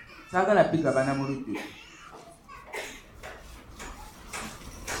share you. Saagala bigabana mu lujjudde.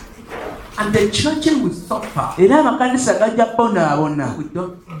 And the churches will suffer. Era amakanisa gajja bonaabona We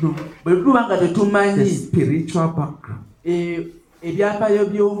don't know bwe tuba nga the tetumanyi spiritual background. ebyafaayo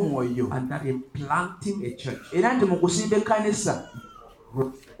by'omwoyo, And that in planting a church, era nti mu kusimba ekkanisa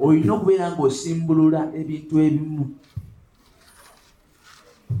olina okubeera ng'osimbulula ebintu ebimu.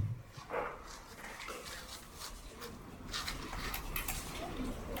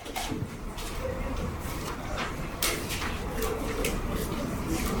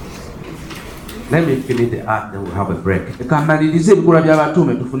 let me finish the act, then we'll have a break. Leka mmalirize ebikolwa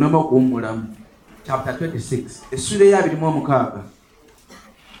by'abatume tufunemu okuwummulamu. Chapter 26. Essula eya 26.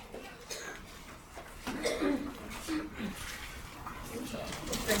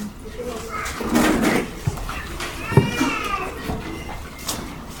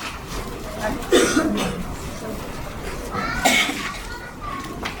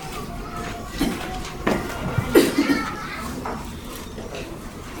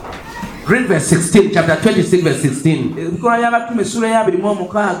 Read verse 16, chapter 26, verse 16. Ebikolwa by'abatume essula eya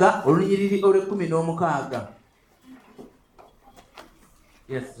 26 olunyiriri olw'16.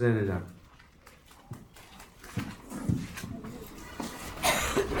 Yes, read it down.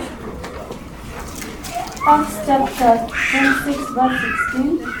 Acts chapter 26, verse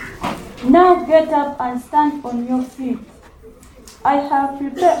 16. Now get up and stand on your feet. I have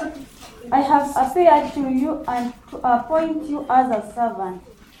appeared to you and to appoint you as a servant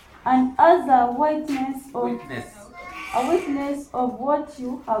and as a witness of what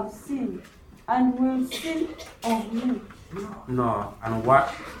you have seen and will see of me. No, and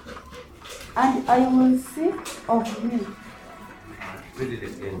what? And I will see of me. Read it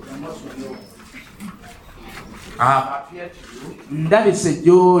again. I have appeared to you. Ndabise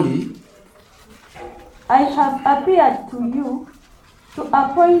gy'oli. I have appeared to you to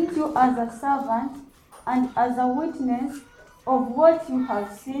appoint you as a servant and as a witness of what you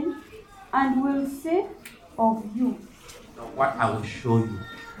have seen and will see of you. what I will show you.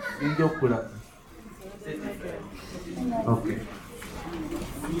 Okay.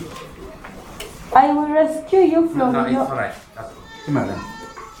 I will rescue you from No, it's your... all right. That's all. Come on.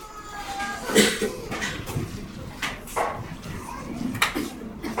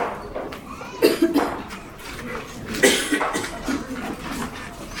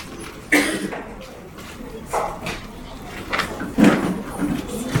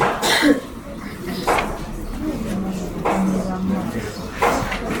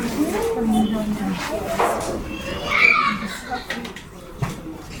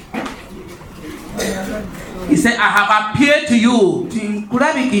 He said, I have appeared to you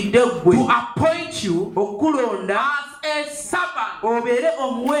Nkulabikidde to ggwe appoint you okulonda as a servant. obeere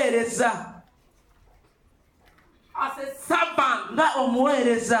omuweereza As a servant. nga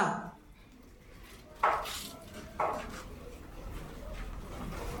omuweereza.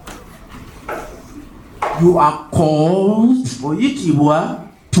 You are called oyitibwa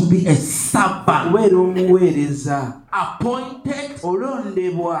to be a servant. okubeera omuweereza, Appointed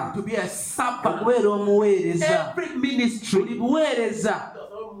olondebwa to be a servant. okubeera omuweereza. Every ministry Buli buweereza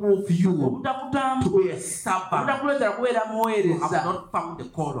move you to obutakutambula be a servant. obutakuleetera kubeera You have muweereza, not found the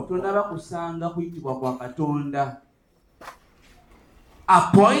call of God. tonaba kusanga kuyitibwa kwa Katonda.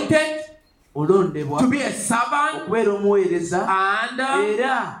 Appointed Olondebwa to be a servant okubeera omuweereza and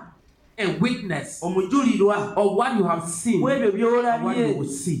era a witness omujulirwa of what you have seen w'ebyo and what you by'olabye will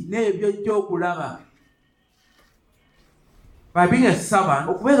see. n'ebyojja okulaba. By being a servant,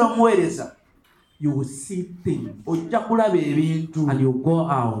 Okubeera omuweereza you will see things ojja kulaba ebintu and you go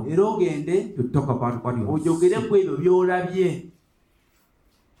out era ogende to talk about what you have ojogere seen. ku ebyo by'olabye.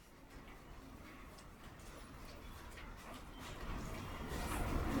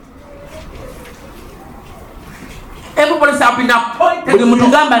 Everybody has been appointed. Buli muntu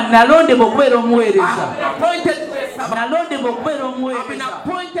gamba nalondebwa okubeera omuweereza, Appointed to be a servant. nalondebwa okubeera I've been omuweereza,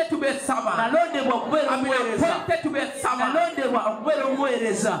 appointed to be a servant. nalondebwa okubeera I've been omuweereza, appointed to be a servant. nalondebwa okubeera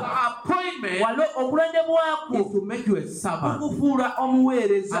omuweereza. Appointment Okulondebwako is to make you a servant. okufuula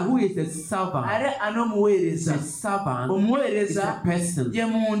omuweereza. And who is a servant? Ale anomuweereza, A servant is omuweereza a person ye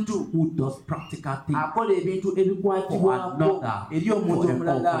muntu who does practical things akola ebintu for ebikwatibwako another, eri for omuntu a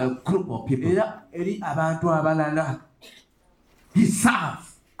omulala group of people. era eri abantu abalala. He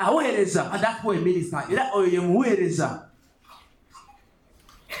serves. Aweereza, And that's what a minister is. era oyo ye muweereza.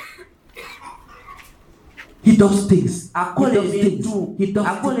 He does things. Akola He does things. ebintu He does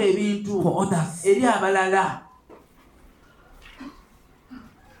akola things ebintu for others. eri abalala.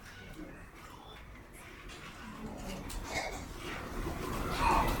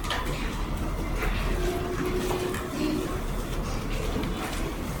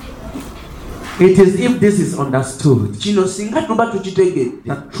 It is if this is understood Kino singa tuba tukitegedde,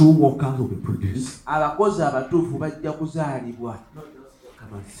 that true workers will be produced. abakozi abatuufu bajja kuzaalibwa.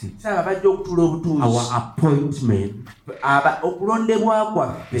 Come and see. Saba bajja okutuula obutuuzi. Our appointment Okulondebwa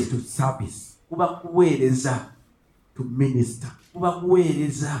kwaffe is to service, kuba kuweereza, to minister, kuba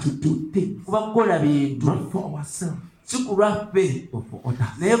kuweereza, to do things, kuba kukola bintu not for ourselves, si ku lwaffe but for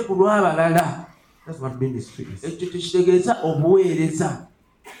others. naye ku lw'abalala. That's what ministry is. Ekyo tekitegeeza obuweereza.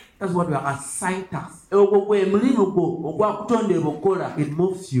 That's what we are assigned us. Ogwo gwe mulimu gwo ogwakutondebwa okukola. It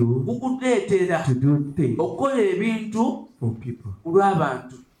moves you Gukuleetera to do things okukola ebintu for people. ku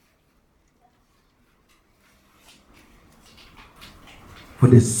lw'abantu, For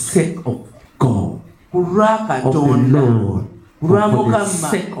the sake of God, ku lwa of the Katonda, Lord, ku lwa for the Mukama,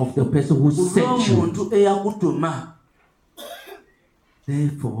 sake of the person who ku sent you. lw'omuntu eyakutuma.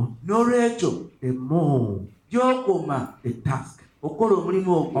 Therefore, N'olwekyo the more gy'okoma the task okukola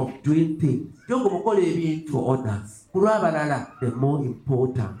omulimu ogwo, of doing things gy'okoma okukola ebintu for others, ku lw'abalala, the more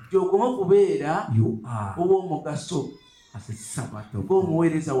important gy'okoma okubeera you are obw'omugaso as a servant of God.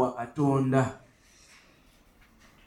 ng'omuweereza wa Katonda.